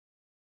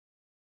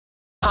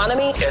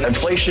 Economy and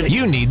inflation.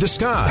 You need The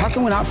Sky. How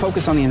can we not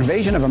focus on the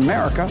invasion of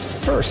America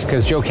first?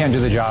 Because Joe can't do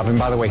the job. And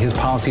by the way, his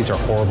policies are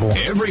horrible.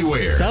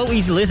 Everywhere. So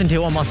easy to listen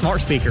to on my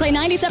smart speaker. Play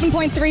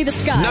 97.3 The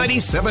Sky.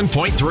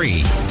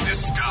 97.3 The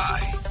Sky.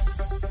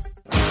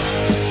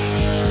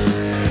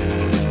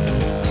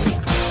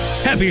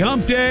 Happy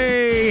Hump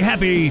Day.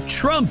 Happy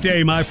Trump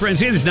Day, my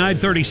friends. It is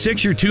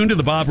 9:36. You're tuned to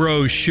the Bob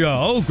Rose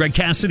Show. Greg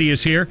Cassidy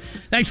is here.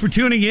 Thanks for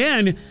tuning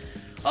in.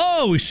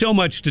 Oh, so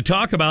much to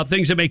talk about.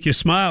 Things that make you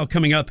smile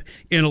coming up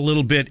in a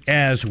little bit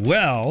as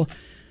well.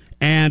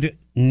 And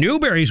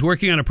Newberry's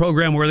working on a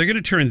program where they're going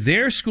to turn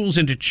their schools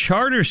into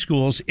charter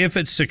schools if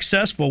it's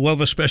successful. We'll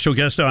have a special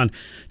guest on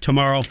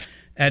tomorrow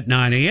at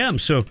 9 a.m.,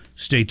 so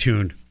stay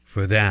tuned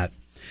for that.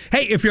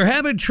 Hey, if you're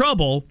having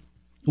trouble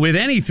with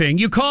anything,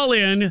 you call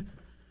in,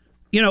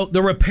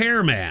 the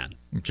repairman.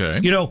 Okay.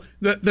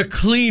 The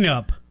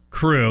cleanup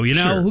crew,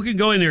 Sure. who can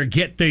go in there and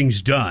get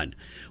things done.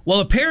 Well,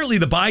 apparently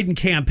the Biden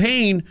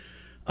campaign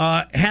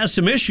has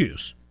some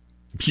issues.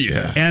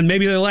 Yeah. And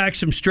maybe they lack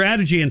some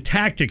strategy and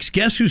tactics.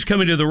 Guess who's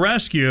coming to the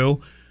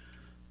rescue?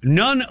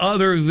 None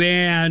other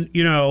than,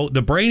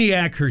 the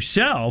brainiac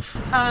herself.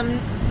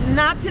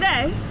 Not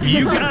today.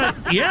 You got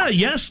it. Yeah,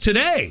 yes,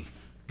 today.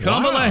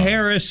 Kamala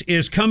Harris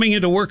is coming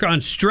in to work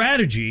on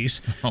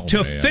strategies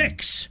to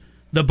fix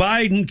the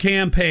Biden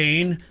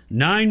campaign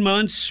 9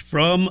 months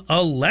from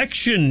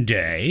Election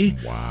Day.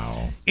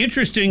 Wow.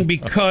 Interesting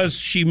because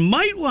she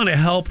might want to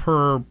help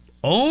her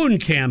own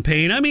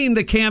campaign. I mean,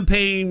 the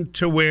campaign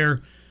to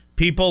where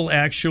people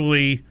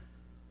actually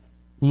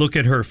look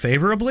at her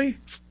favorably.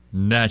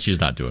 Nah, she's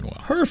not doing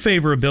well. Her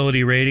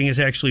favorability rating is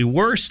actually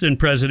worse than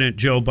President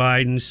Joe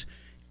Biden's,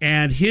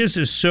 and his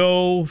is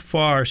so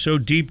far, so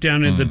deep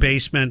down in the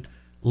basement,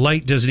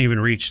 light doesn't even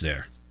reach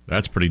there.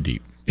 That's pretty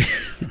deep.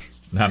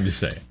 I'm just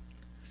saying.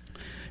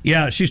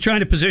 Yeah, she's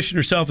trying to position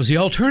herself as the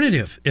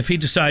alternative if he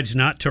decides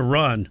not to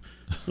run.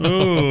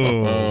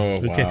 Oh,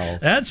 okay. Wow.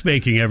 That's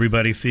making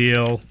everybody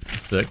feel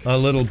sick a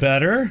little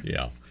better.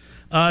 Yeah.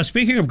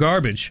 Speaking of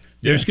garbage,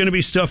 there's going to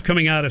be stuff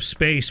coming out of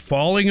space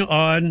falling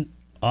on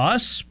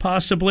us,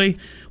 possibly.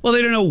 Well,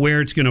 they don't know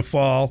where it's going to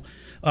fall.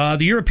 The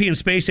European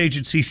Space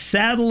Agency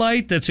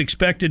satellite that's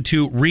expected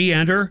to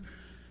re-enter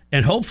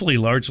and hopefully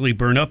largely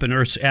burn up in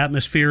Earth's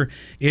atmosphere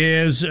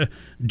is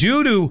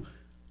due to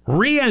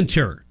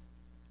re-enter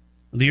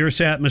the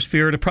Earth's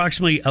atmosphere at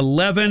approximately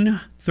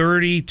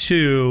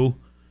 11:32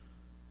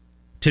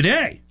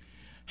 today.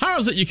 How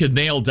is it you could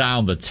nail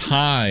down the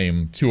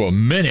time to a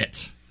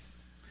minute,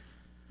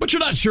 but you're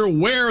not sure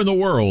where in the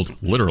world,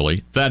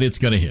 literally, that it's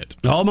going to hit?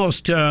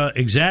 Almost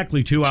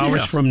exactly 2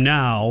 hours from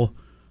now,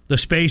 the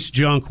space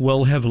junk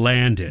will have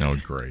landed. Oh,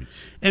 great.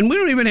 And we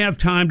don't even have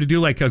time to do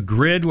like a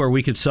grid where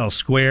we could sell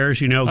squares,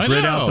 grid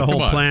out the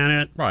whole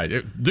planet.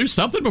 Right. Do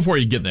something before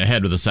you get in the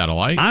head with the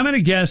satellite. I'm going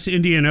to guess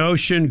Indian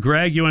Ocean.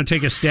 Greg, you want to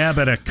take a stab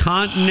at a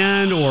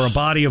continent or a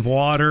body of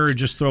water?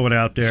 Just throw it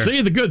out there.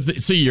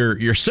 See,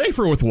 you're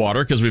safer with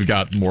water because we've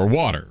got more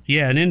water.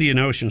 Yeah, and Indian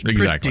Ocean's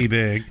pretty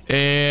big.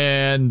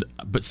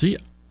 But see,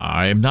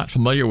 I am not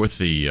familiar with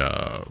the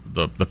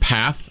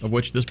path of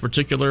which this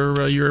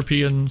particular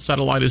European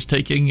satellite is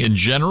taking in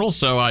general,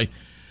 so I...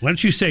 Why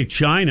don't you say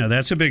China?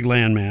 That's a big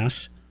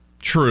landmass.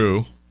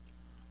 True.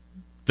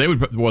 They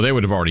would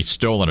have already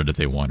stolen it if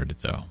they wanted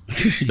it, though.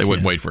 They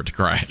wouldn't wait for it to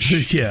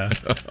crash. Yeah.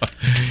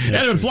 And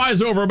if it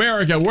flies over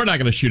America, we're not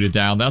going to shoot it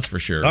down, that's for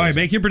sure. All right,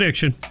 make your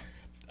prediction.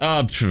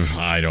 I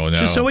don't know.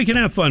 Just so we can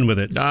have fun with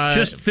it.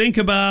 Just think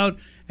about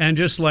and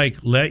just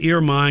let your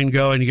mind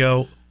go and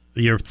go,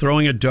 you're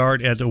throwing a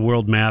dart at the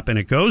world map and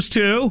it goes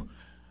to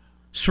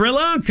Sri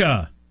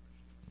Lanka.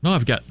 No,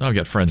 I've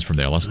got friends from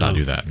there. Let's not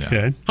do that. Yeah.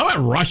 Okay. How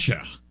about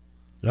Russia?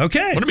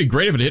 Okay. Wouldn't it be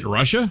great if it hit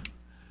Russia?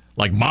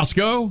 Like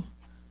Moscow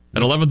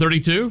at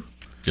 11:32?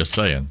 Just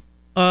saying.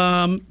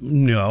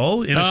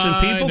 No.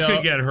 Innocent people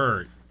could get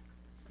hurt.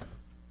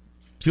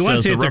 If you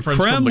want to hit the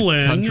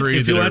Kremlin, want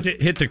to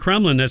hit the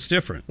Kremlin, that's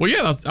different. Well,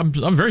 yeah,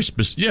 I'm very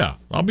specific. Yeah,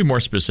 I'll be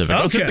more specific.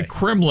 Okay. Let's hit the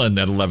Kremlin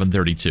at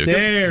 11:32.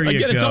 There you go.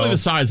 Again, it's only the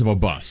size of a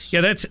bus.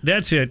 Yeah,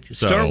 that's it.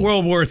 Start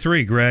World War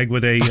III, Greg,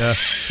 with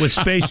with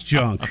space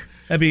junk.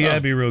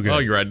 That'd be real good. Oh,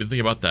 you're right. I didn't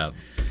think about that.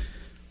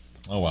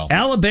 Oh, well.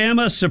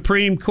 Alabama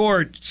Supreme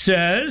Court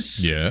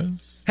says, yeah,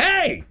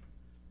 hey,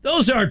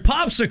 those aren't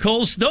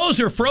popsicles.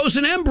 Those are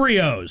frozen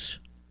embryos.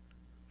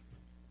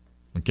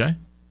 Okay.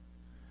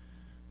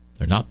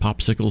 They're not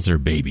popsicles. They're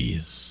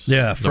babies.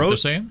 Yeah. Is that what they're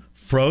saying?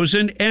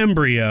 Frozen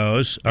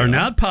embryos are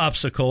not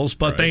popsicles,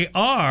 but they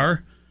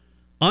are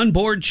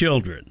unborn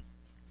children.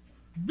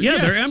 Yeah,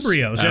 Yes, they're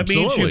embryos. That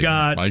absolutely. means you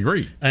got I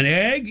agree. an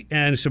egg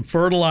and some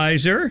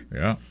fertilizer.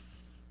 Yeah.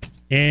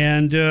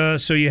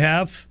 And so you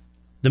have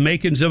the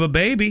makings of a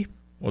baby.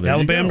 Well, there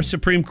Alabama you go.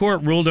 Supreme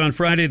Court ruled on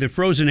Friday that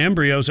frozen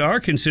embryos are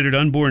considered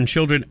unborn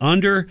children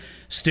under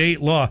state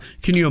law.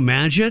 Can you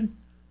imagine?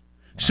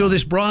 Wow. So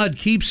this broad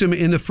keeps them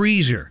in the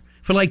freezer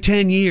for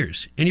 10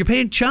 years, and you're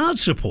paying child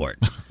support.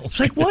 It's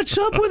like, what's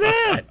up with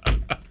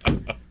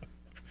that?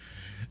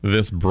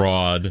 This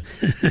broad,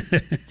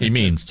 he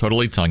means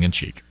totally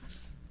tongue-in-cheek.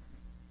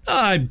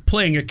 I'm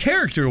playing a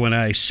character when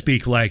I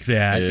speak like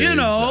that.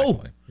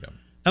 Exactly. Yep.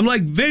 I'm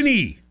like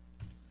Vinny.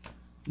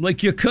 I'm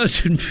like your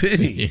cousin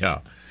Vinny. Yeah.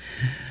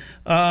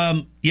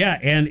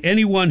 And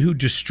anyone who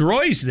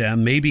destroys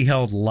them may be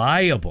held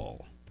liable.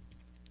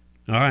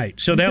 All right,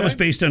 so that was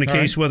based on a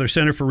case whether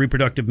Center for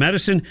Reproductive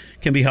Medicine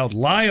can be held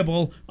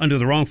liable under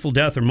the Wrongful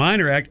Death or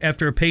Minor Act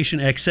after a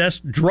patient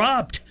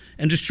dropped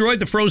and destroyed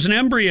the frozen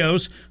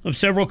embryos of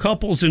several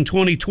couples in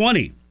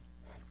 2020.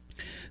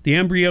 The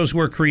embryos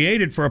were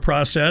created for a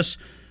process,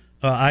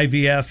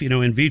 IVF,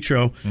 in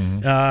vitro.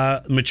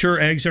 Mm-hmm. Mature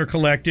eggs are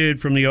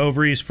collected from the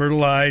ovaries,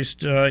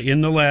 fertilized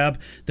in the lab.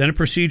 Then a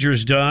procedure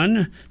is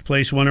done to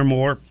place one or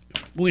more.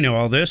 We know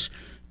all this.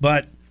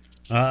 But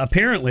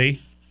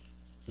apparently,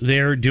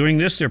 they're doing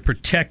this. They're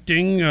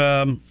protecting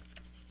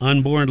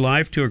unborn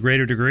life to a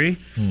greater degree.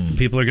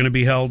 People are going to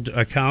be held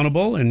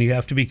accountable, and you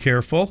have to be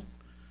careful.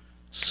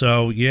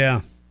 So, yeah.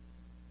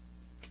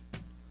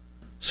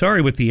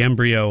 Sorry with the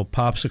embryo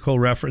popsicle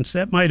reference.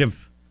 That might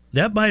have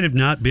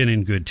not been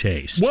in good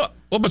taste. Well,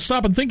 but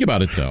stop and think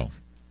about it, though.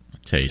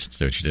 Taste,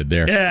 see what you did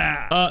there.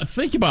 Yeah.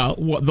 Think about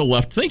what the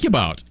left think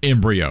about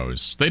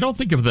embryos. They don't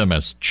think of them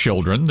as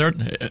children,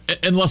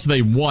 unless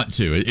they want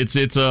to.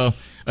 It's a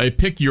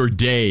pick your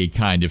day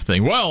kind of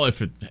thing. Well,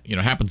 if it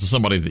happens to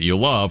somebody that you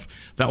love,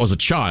 that was a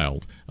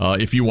child.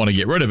 If you want to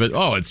get rid of it,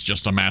 it's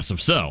just a mass of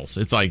cells.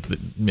 It's like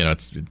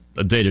it's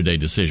a day-to-day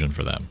decision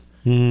for them.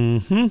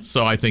 Mm-hmm.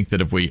 So I think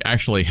that if we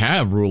actually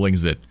have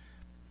rulings that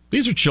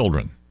these are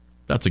children,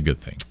 that's a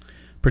good thing.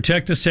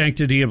 Protect the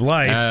sanctity of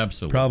life.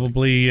 Absolutely.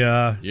 Probably,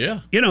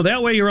 that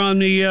way you're on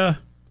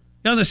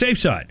the safe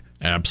side.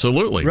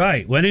 Absolutely.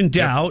 Right. When in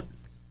doubt,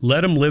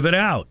 let them live it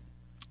out.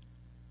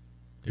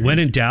 When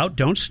in doubt,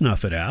 don't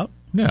snuff it out.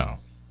 No.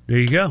 There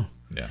you go.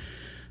 Yeah.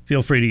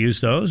 Feel free to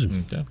use those.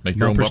 Make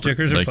your own bumper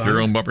stickers. Make your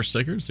own bumper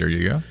stickers. There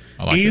you go.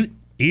 I like it.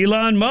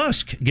 Elon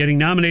Musk getting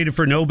nominated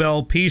for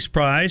Nobel Peace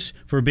Prize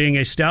for being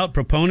a stout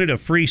proponent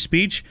of free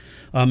speech.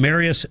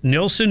 Marius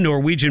Nilsson,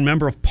 Norwegian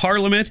member of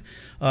parliament,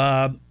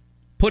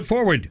 put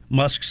forward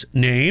Musk's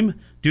name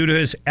due to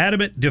his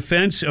adamant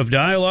defense of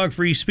dialogue,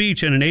 free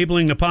speech, and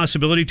enabling the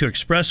possibility to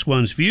express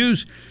one's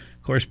views,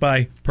 of course,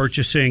 by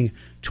purchasing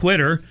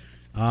Twitter.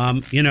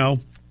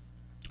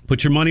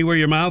 Put your money where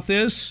your mouth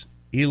is.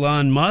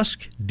 Elon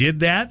Musk did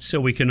that so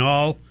we can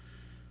all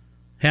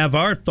have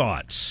our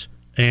thoughts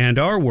and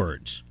our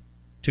words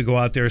to go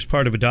out there as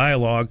part of a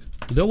dialogue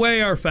the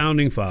way our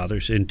founding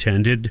fathers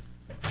intended.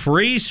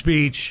 Free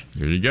speech.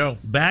 There you go.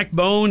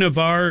 Backbone of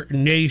our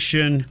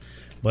nation.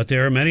 But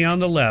there are many on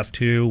the left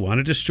who want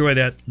to destroy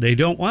that. They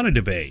don't want to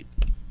debate.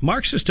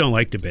 Marxists don't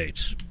like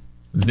debates.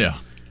 Yeah.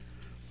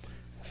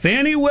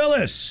 Fannie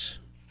Willis,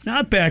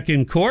 not back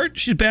in court.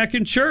 She's back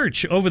in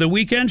church. Over the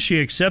weekend,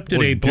 she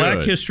accepted a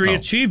Black History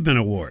Achievement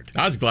Award.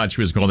 I was glad she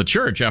was going to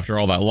church after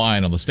all that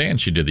lying on the stand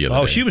she did the other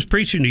day. Oh, she was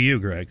preaching to you,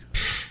 Greg.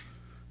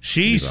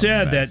 She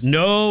said that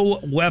no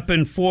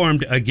weapon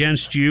formed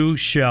against you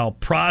shall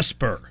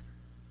prosper.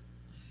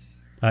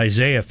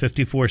 Isaiah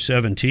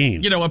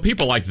 54:17. When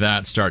people like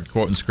that start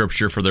quoting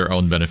scripture for their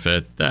own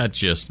benefit, that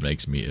just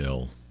makes me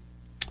ill.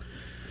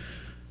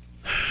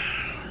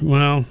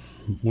 Well,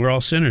 we're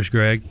all sinners,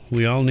 Greg.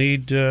 We all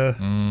need,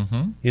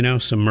 some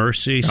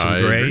mercy,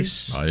 some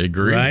grace. I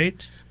agree.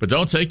 Right? But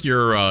don't take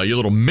your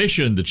little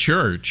mission to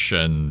church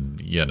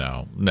and,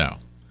 no.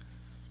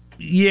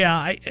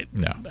 Yeah,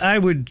 I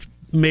would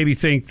maybe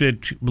think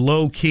that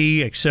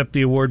low-key accept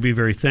the award, be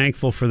very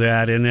thankful for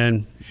that, and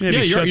then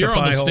maybe shut you're the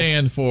on the hole.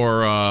 stand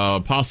for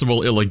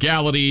possible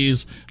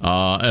illegalities,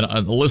 an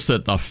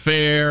illicit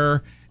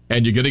affair,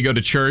 and you're going to go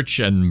to church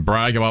and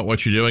brag about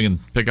what you're doing and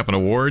pick up an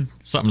award.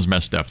 Something's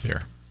messed up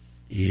there.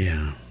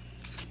 Yeah.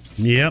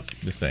 Yep.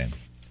 Just saying.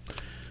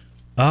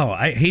 Oh,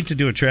 I hate to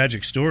do a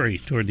tragic story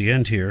toward the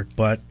end here,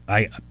 but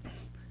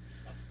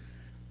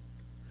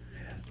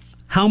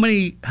how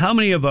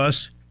many of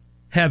us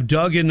have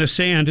dug in the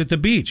sand at the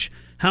beach?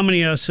 How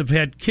many of us have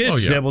had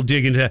kids that will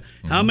dig into that?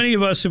 Mm-hmm. How many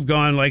of us have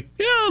gone a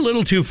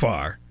little too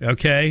far,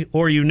 okay?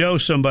 Or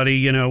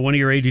somebody, one of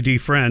your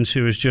ADD friends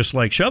who is just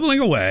shoveling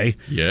away,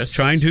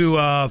 trying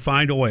to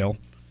find oil.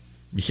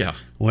 Yeah.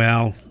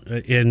 Well,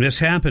 and this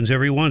happens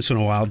every once in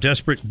a while.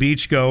 Desperate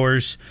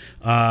beachgoers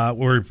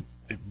were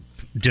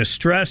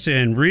distressed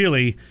and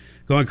really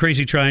going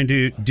crazy trying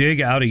to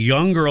dig out a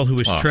young girl who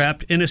was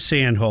trapped in a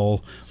sand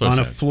hole on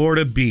a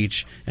Florida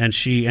beach, and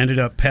she ended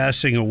up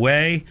passing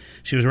away.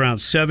 She was around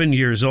 7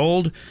 years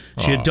old.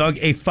 She had dug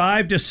a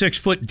 5 to 6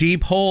 foot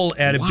deep hole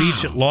at a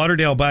beach at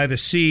Lauderdale by the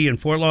Sea in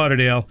Fort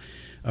Lauderdale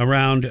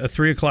around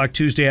 3 o'clock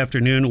Tuesday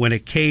afternoon when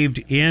it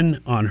caved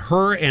in on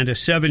her and a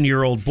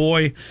 7-year-old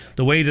boy.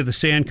 The weight of the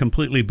sand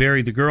completely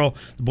buried the girl.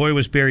 The boy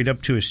was buried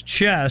up to his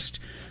chest.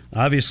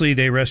 Obviously,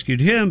 they rescued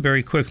him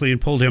very quickly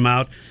and pulled him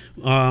out,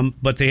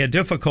 but they had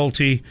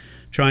difficulty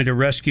trying to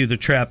rescue the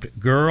trapped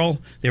girl.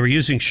 They were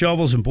using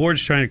shovels and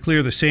boards trying to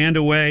clear the sand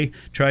away,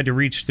 tried to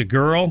reach the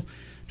girl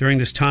during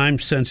this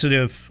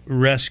time-sensitive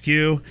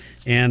rescue,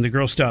 and the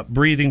girl stopped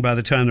breathing by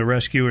the time the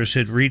rescuers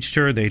had reached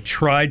her. They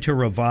tried to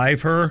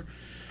revive her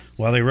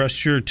while they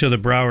rushed her to the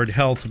Broward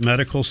Health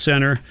Medical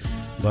Center,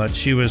 but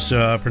she was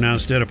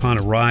pronounced dead upon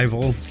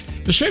arrival.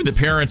 It's a shame that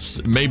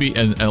parents, maybe,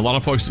 and a lot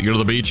of folks that go to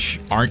the beach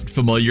aren't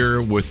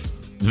familiar with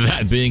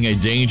that being a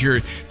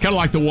danger. Kind of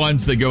like the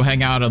ones that go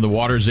hang out on the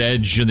water's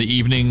edge in the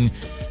evening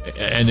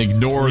and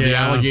ignore the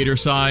alligator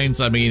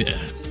signs. I mean,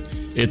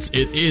 it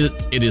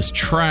is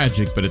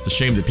tragic, but it's a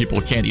shame that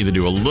people can't either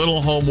do a little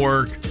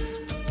homework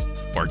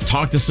or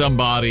talk to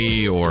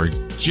somebody or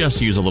just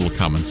use a little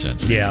common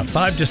sense. Yeah,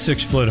 5 to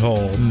 6 foot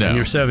hole. No. And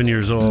you're 7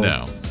 years old.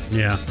 No.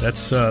 Yeah,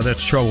 that's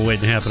trouble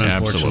waiting to happen,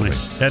 unfortunately.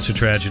 Absolutely. That's a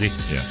tragedy.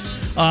 Yes.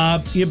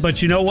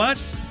 But you know what?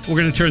 We're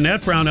going to turn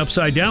that frown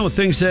upside down with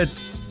things that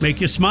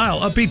make you smile.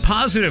 Upbeat,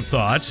 positive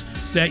thoughts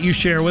that you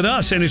share with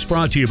us. And it's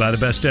brought to you by the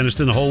best dentist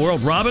in the whole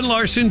world, Robin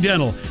Larson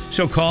Dental.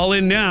 So call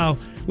in now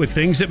with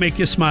things that make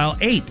you smile.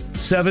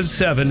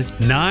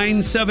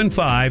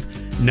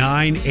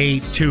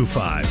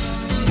 877-975-9825.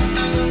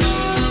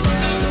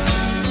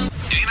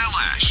 Dana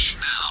Lash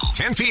now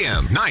 10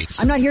 p.m.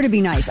 nights. I'm not here to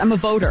be nice. I'm a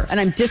voter, and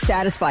I'm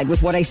dissatisfied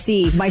with what I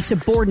see my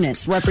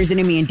subordinates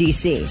representing me in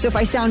D.C. So if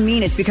I sound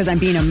mean, it's because I'm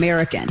being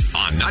American.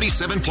 On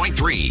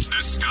 97.3,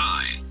 The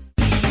Sky.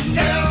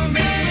 Tell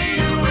me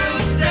you will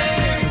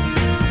stay,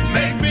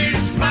 make me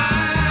smile.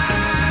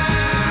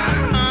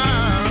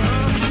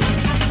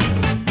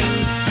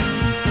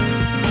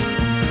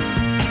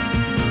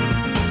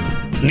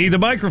 Need the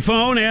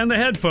microphone and the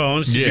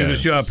headphones to do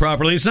this job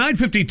properly. It's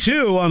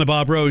 9:52 on the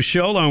Bob Rose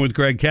Show, along with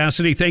Greg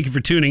Cassidy. Thank you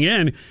for tuning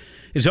in.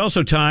 It's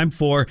also time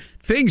for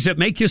Things That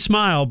Make You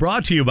Smile,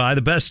 brought to you by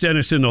the best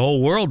dentist in the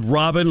whole world,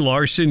 Robin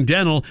Larson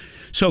Dental.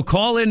 So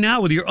call in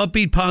now with your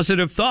upbeat,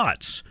 positive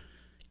thoughts.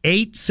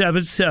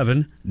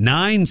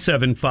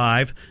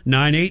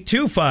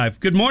 877-975-9825.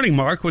 Good morning,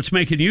 Mark. What's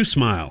making you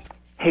smile?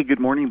 Hey, good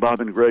morning,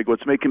 Bob and Greg.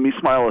 What's making me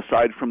smile,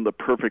 aside from the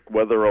perfect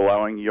weather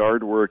allowing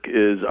yard work,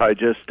 is I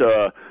just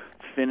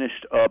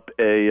finished up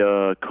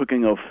a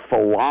cooking of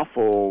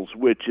falafels,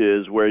 which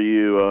is where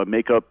you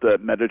make up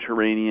that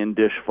Mediterranean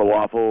dish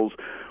falafels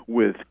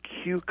with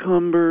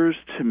cucumbers,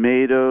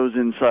 tomatoes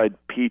inside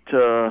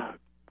pita,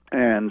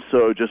 and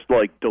so just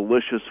like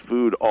delicious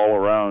food all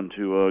around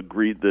to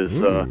greet this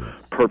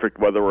perfect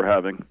weather we're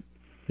having.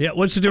 Yeah,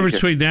 what's the difference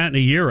between that and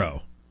a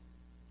gyro?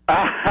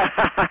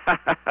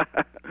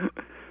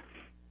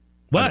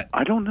 What?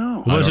 I don't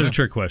know. Was it a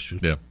trick question?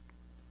 Yeah.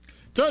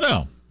 Don't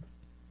know.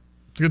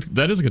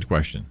 That is a good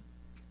question.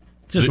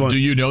 Do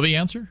you know the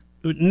answer?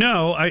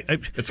 No.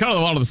 It's kind of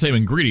a lot of the same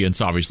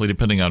ingredients, obviously,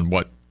 depending on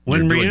what.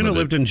 When Rihanna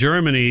lived in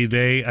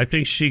Germany, I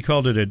think she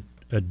called it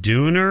a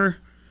döner,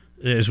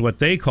 is what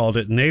they called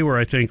it, and they were,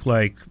 I think,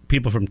 like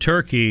people from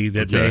Turkey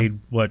that made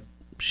what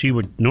she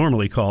would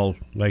normally call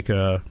like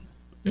a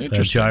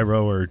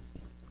gyro or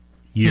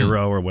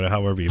gyro or whatever,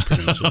 however you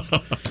pronounce it.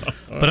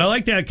 But I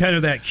like that kind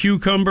of that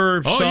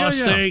cucumber sauce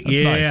thing.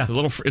 That's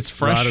nice. It's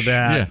fresh. A lot of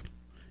that. Yeah.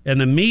 And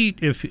the meat,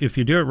 if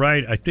you do it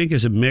right, I think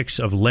is a mix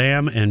of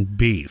lamb and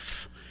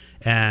beef.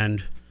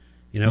 And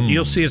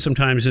you'll see it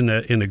sometimes in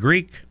the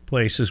Greek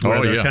places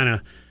where they kind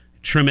of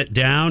trim it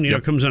down.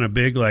 It comes on a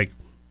big like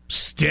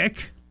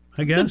stick,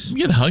 I guess. You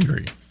get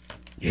hungry.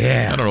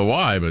 Yeah. I don't know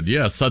why, but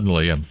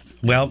suddenly.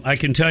 Well, I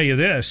can tell you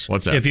this.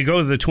 What's that? If you go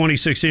to the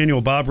 26th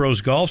annual Bob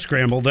Rose Golf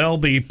Scramble, there'll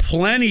be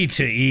plenty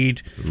to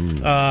eat.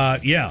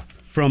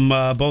 From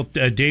both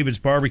David's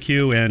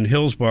Barbecue and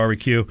Hill's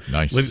Barbecue.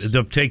 Nice.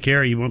 They'll take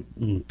care of you.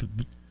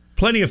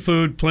 Plenty of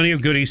food, plenty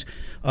of goodies.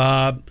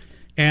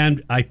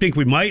 And I think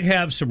we might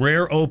have some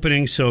rare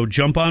openings, so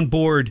jump on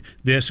board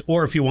this.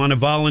 Or if you want to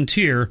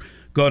volunteer,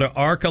 go to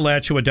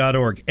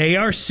arcalachua.org.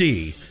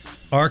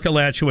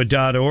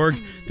 arcalachua.org.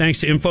 Thanks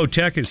to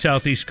Infotech and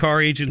Southeast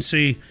Car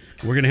Agency.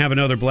 We're going to have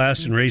another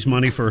blast and raise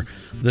money for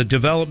the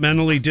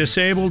developmentally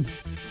disabled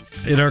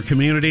in our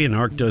community, and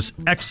ARC does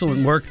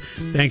excellent work.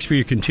 Thanks for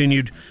your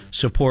continued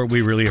support.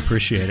 We really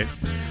appreciate it.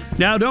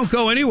 Now, don't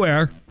go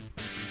anywhere.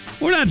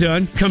 We're not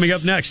done. Coming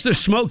up next, The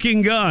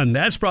Smoking Gun.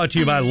 That's brought to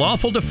you by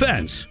Lawful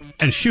Defense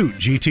and Shoot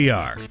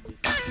GTR.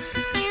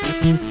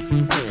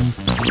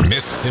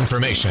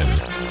 Misinformation.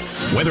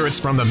 Whether it's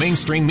from the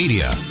mainstream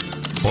media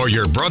or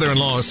your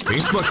brother-in-law's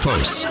Facebook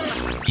posts,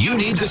 you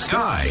need the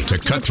Sky to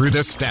cut through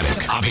the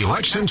static of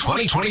election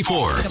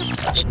 2024.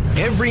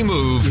 Every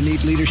move. You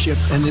need leadership,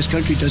 and this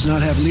country does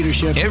not have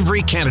leadership.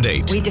 Every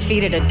candidate. We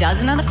defeated a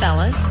dozen of the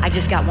fellas. I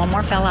just got one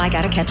more fella I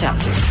got to catch up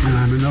to. And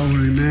I'm an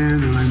elderly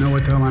man, and I know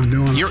what the hell I'm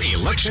doing. Your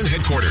election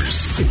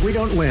headquarters. If we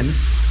don't win,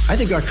 I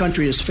think our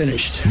country is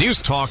finished.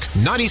 News Talk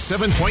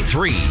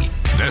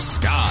 97.3. The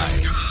Sky.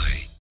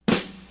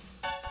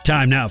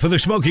 Time now for The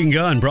Smoking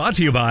Gun, brought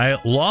to you by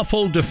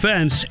Lawful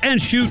Defense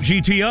and Shoot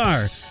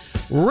GTR.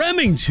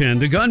 Remington,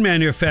 the gun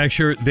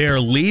manufacturer, they're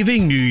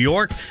leaving New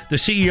York. The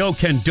CEO,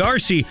 Ken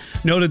Darcy,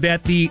 noted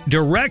that the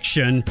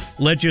direction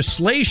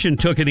legislation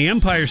took in the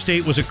Empire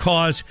State was a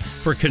cause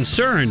for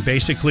concern.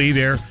 Basically,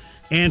 their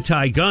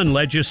anti-gun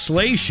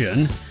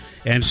legislation.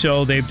 And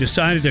so they've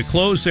decided to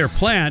close their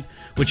plant,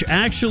 which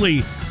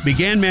actually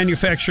began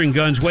manufacturing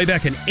guns way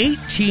back in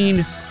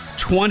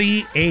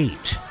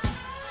 1828.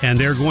 And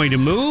they're going to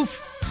move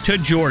to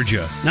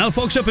Georgia. Now,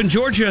 folks up in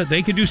Georgia,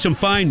 they could do some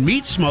fine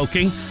meat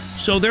smoking,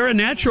 so they're a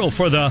natural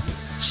for the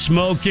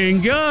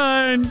Smoking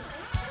Gun.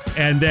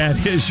 And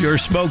that is your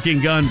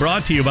Smoking Gun,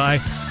 brought to you by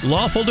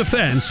Lawful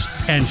Defense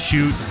and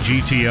Shoot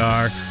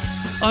GTR.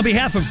 On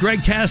behalf of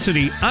Greg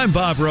Cassidy, I'm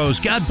Bob Rose.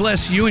 God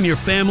bless you and your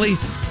family.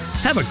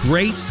 Have a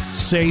great,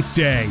 safe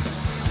day.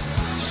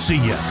 See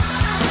ya.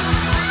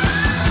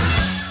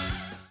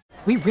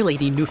 We really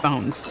need new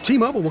phones.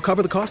 T-Mobile will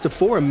cover the cost of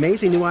 4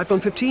 amazing new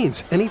iPhone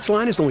 15s, and each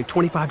line is only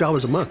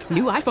 $25 a month.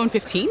 New iPhone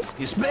 15s?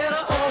 It's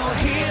better over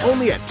here.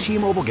 Only at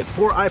T-Mobile, get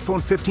 4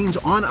 iPhone 15s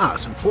on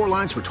us and 4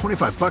 lines for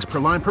 $25 per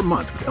line per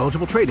month with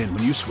eligible trade-in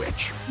when you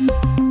switch.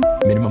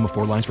 Minimum of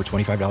 4 lines for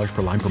 $25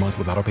 per line per month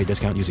with autopay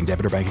discount using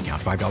debit or bank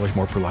account. $5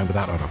 more per line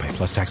without autopay,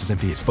 plus taxes and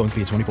fees. Phone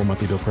fee at 24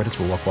 monthly bill credits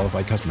for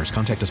well-qualified customers.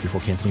 Contact us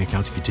before canceling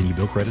account to continue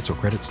bill credits or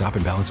credit stop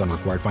and balance on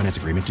required finance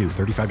agreement due.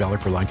 $35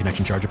 per line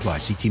connection charge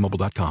applies. See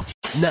T-Mobile.com.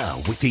 Now,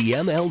 with the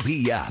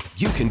MLB app,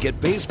 you can get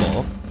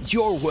baseball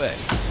your way.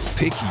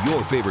 Pick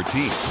your favorite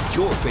team,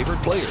 your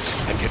favorite players,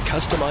 and get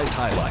customized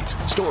highlights,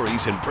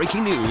 stories, and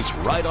breaking news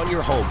right on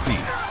your home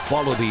feed.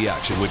 Follow the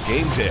action with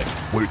Game 10,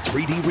 where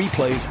 3D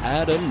replays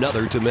add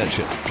another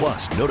dimension.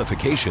 Plus,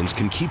 notifications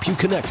can keep you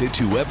connected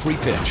to every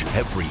pitch,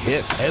 every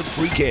hit,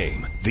 every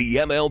game. The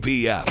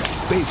MLB app.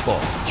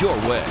 Baseball, your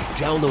way.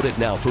 Download it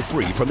now for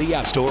free from the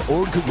App Store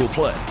or Google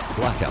Play.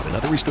 Blackout and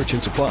other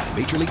restrictions apply.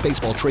 Major League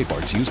Baseball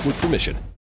trademarks used with permission.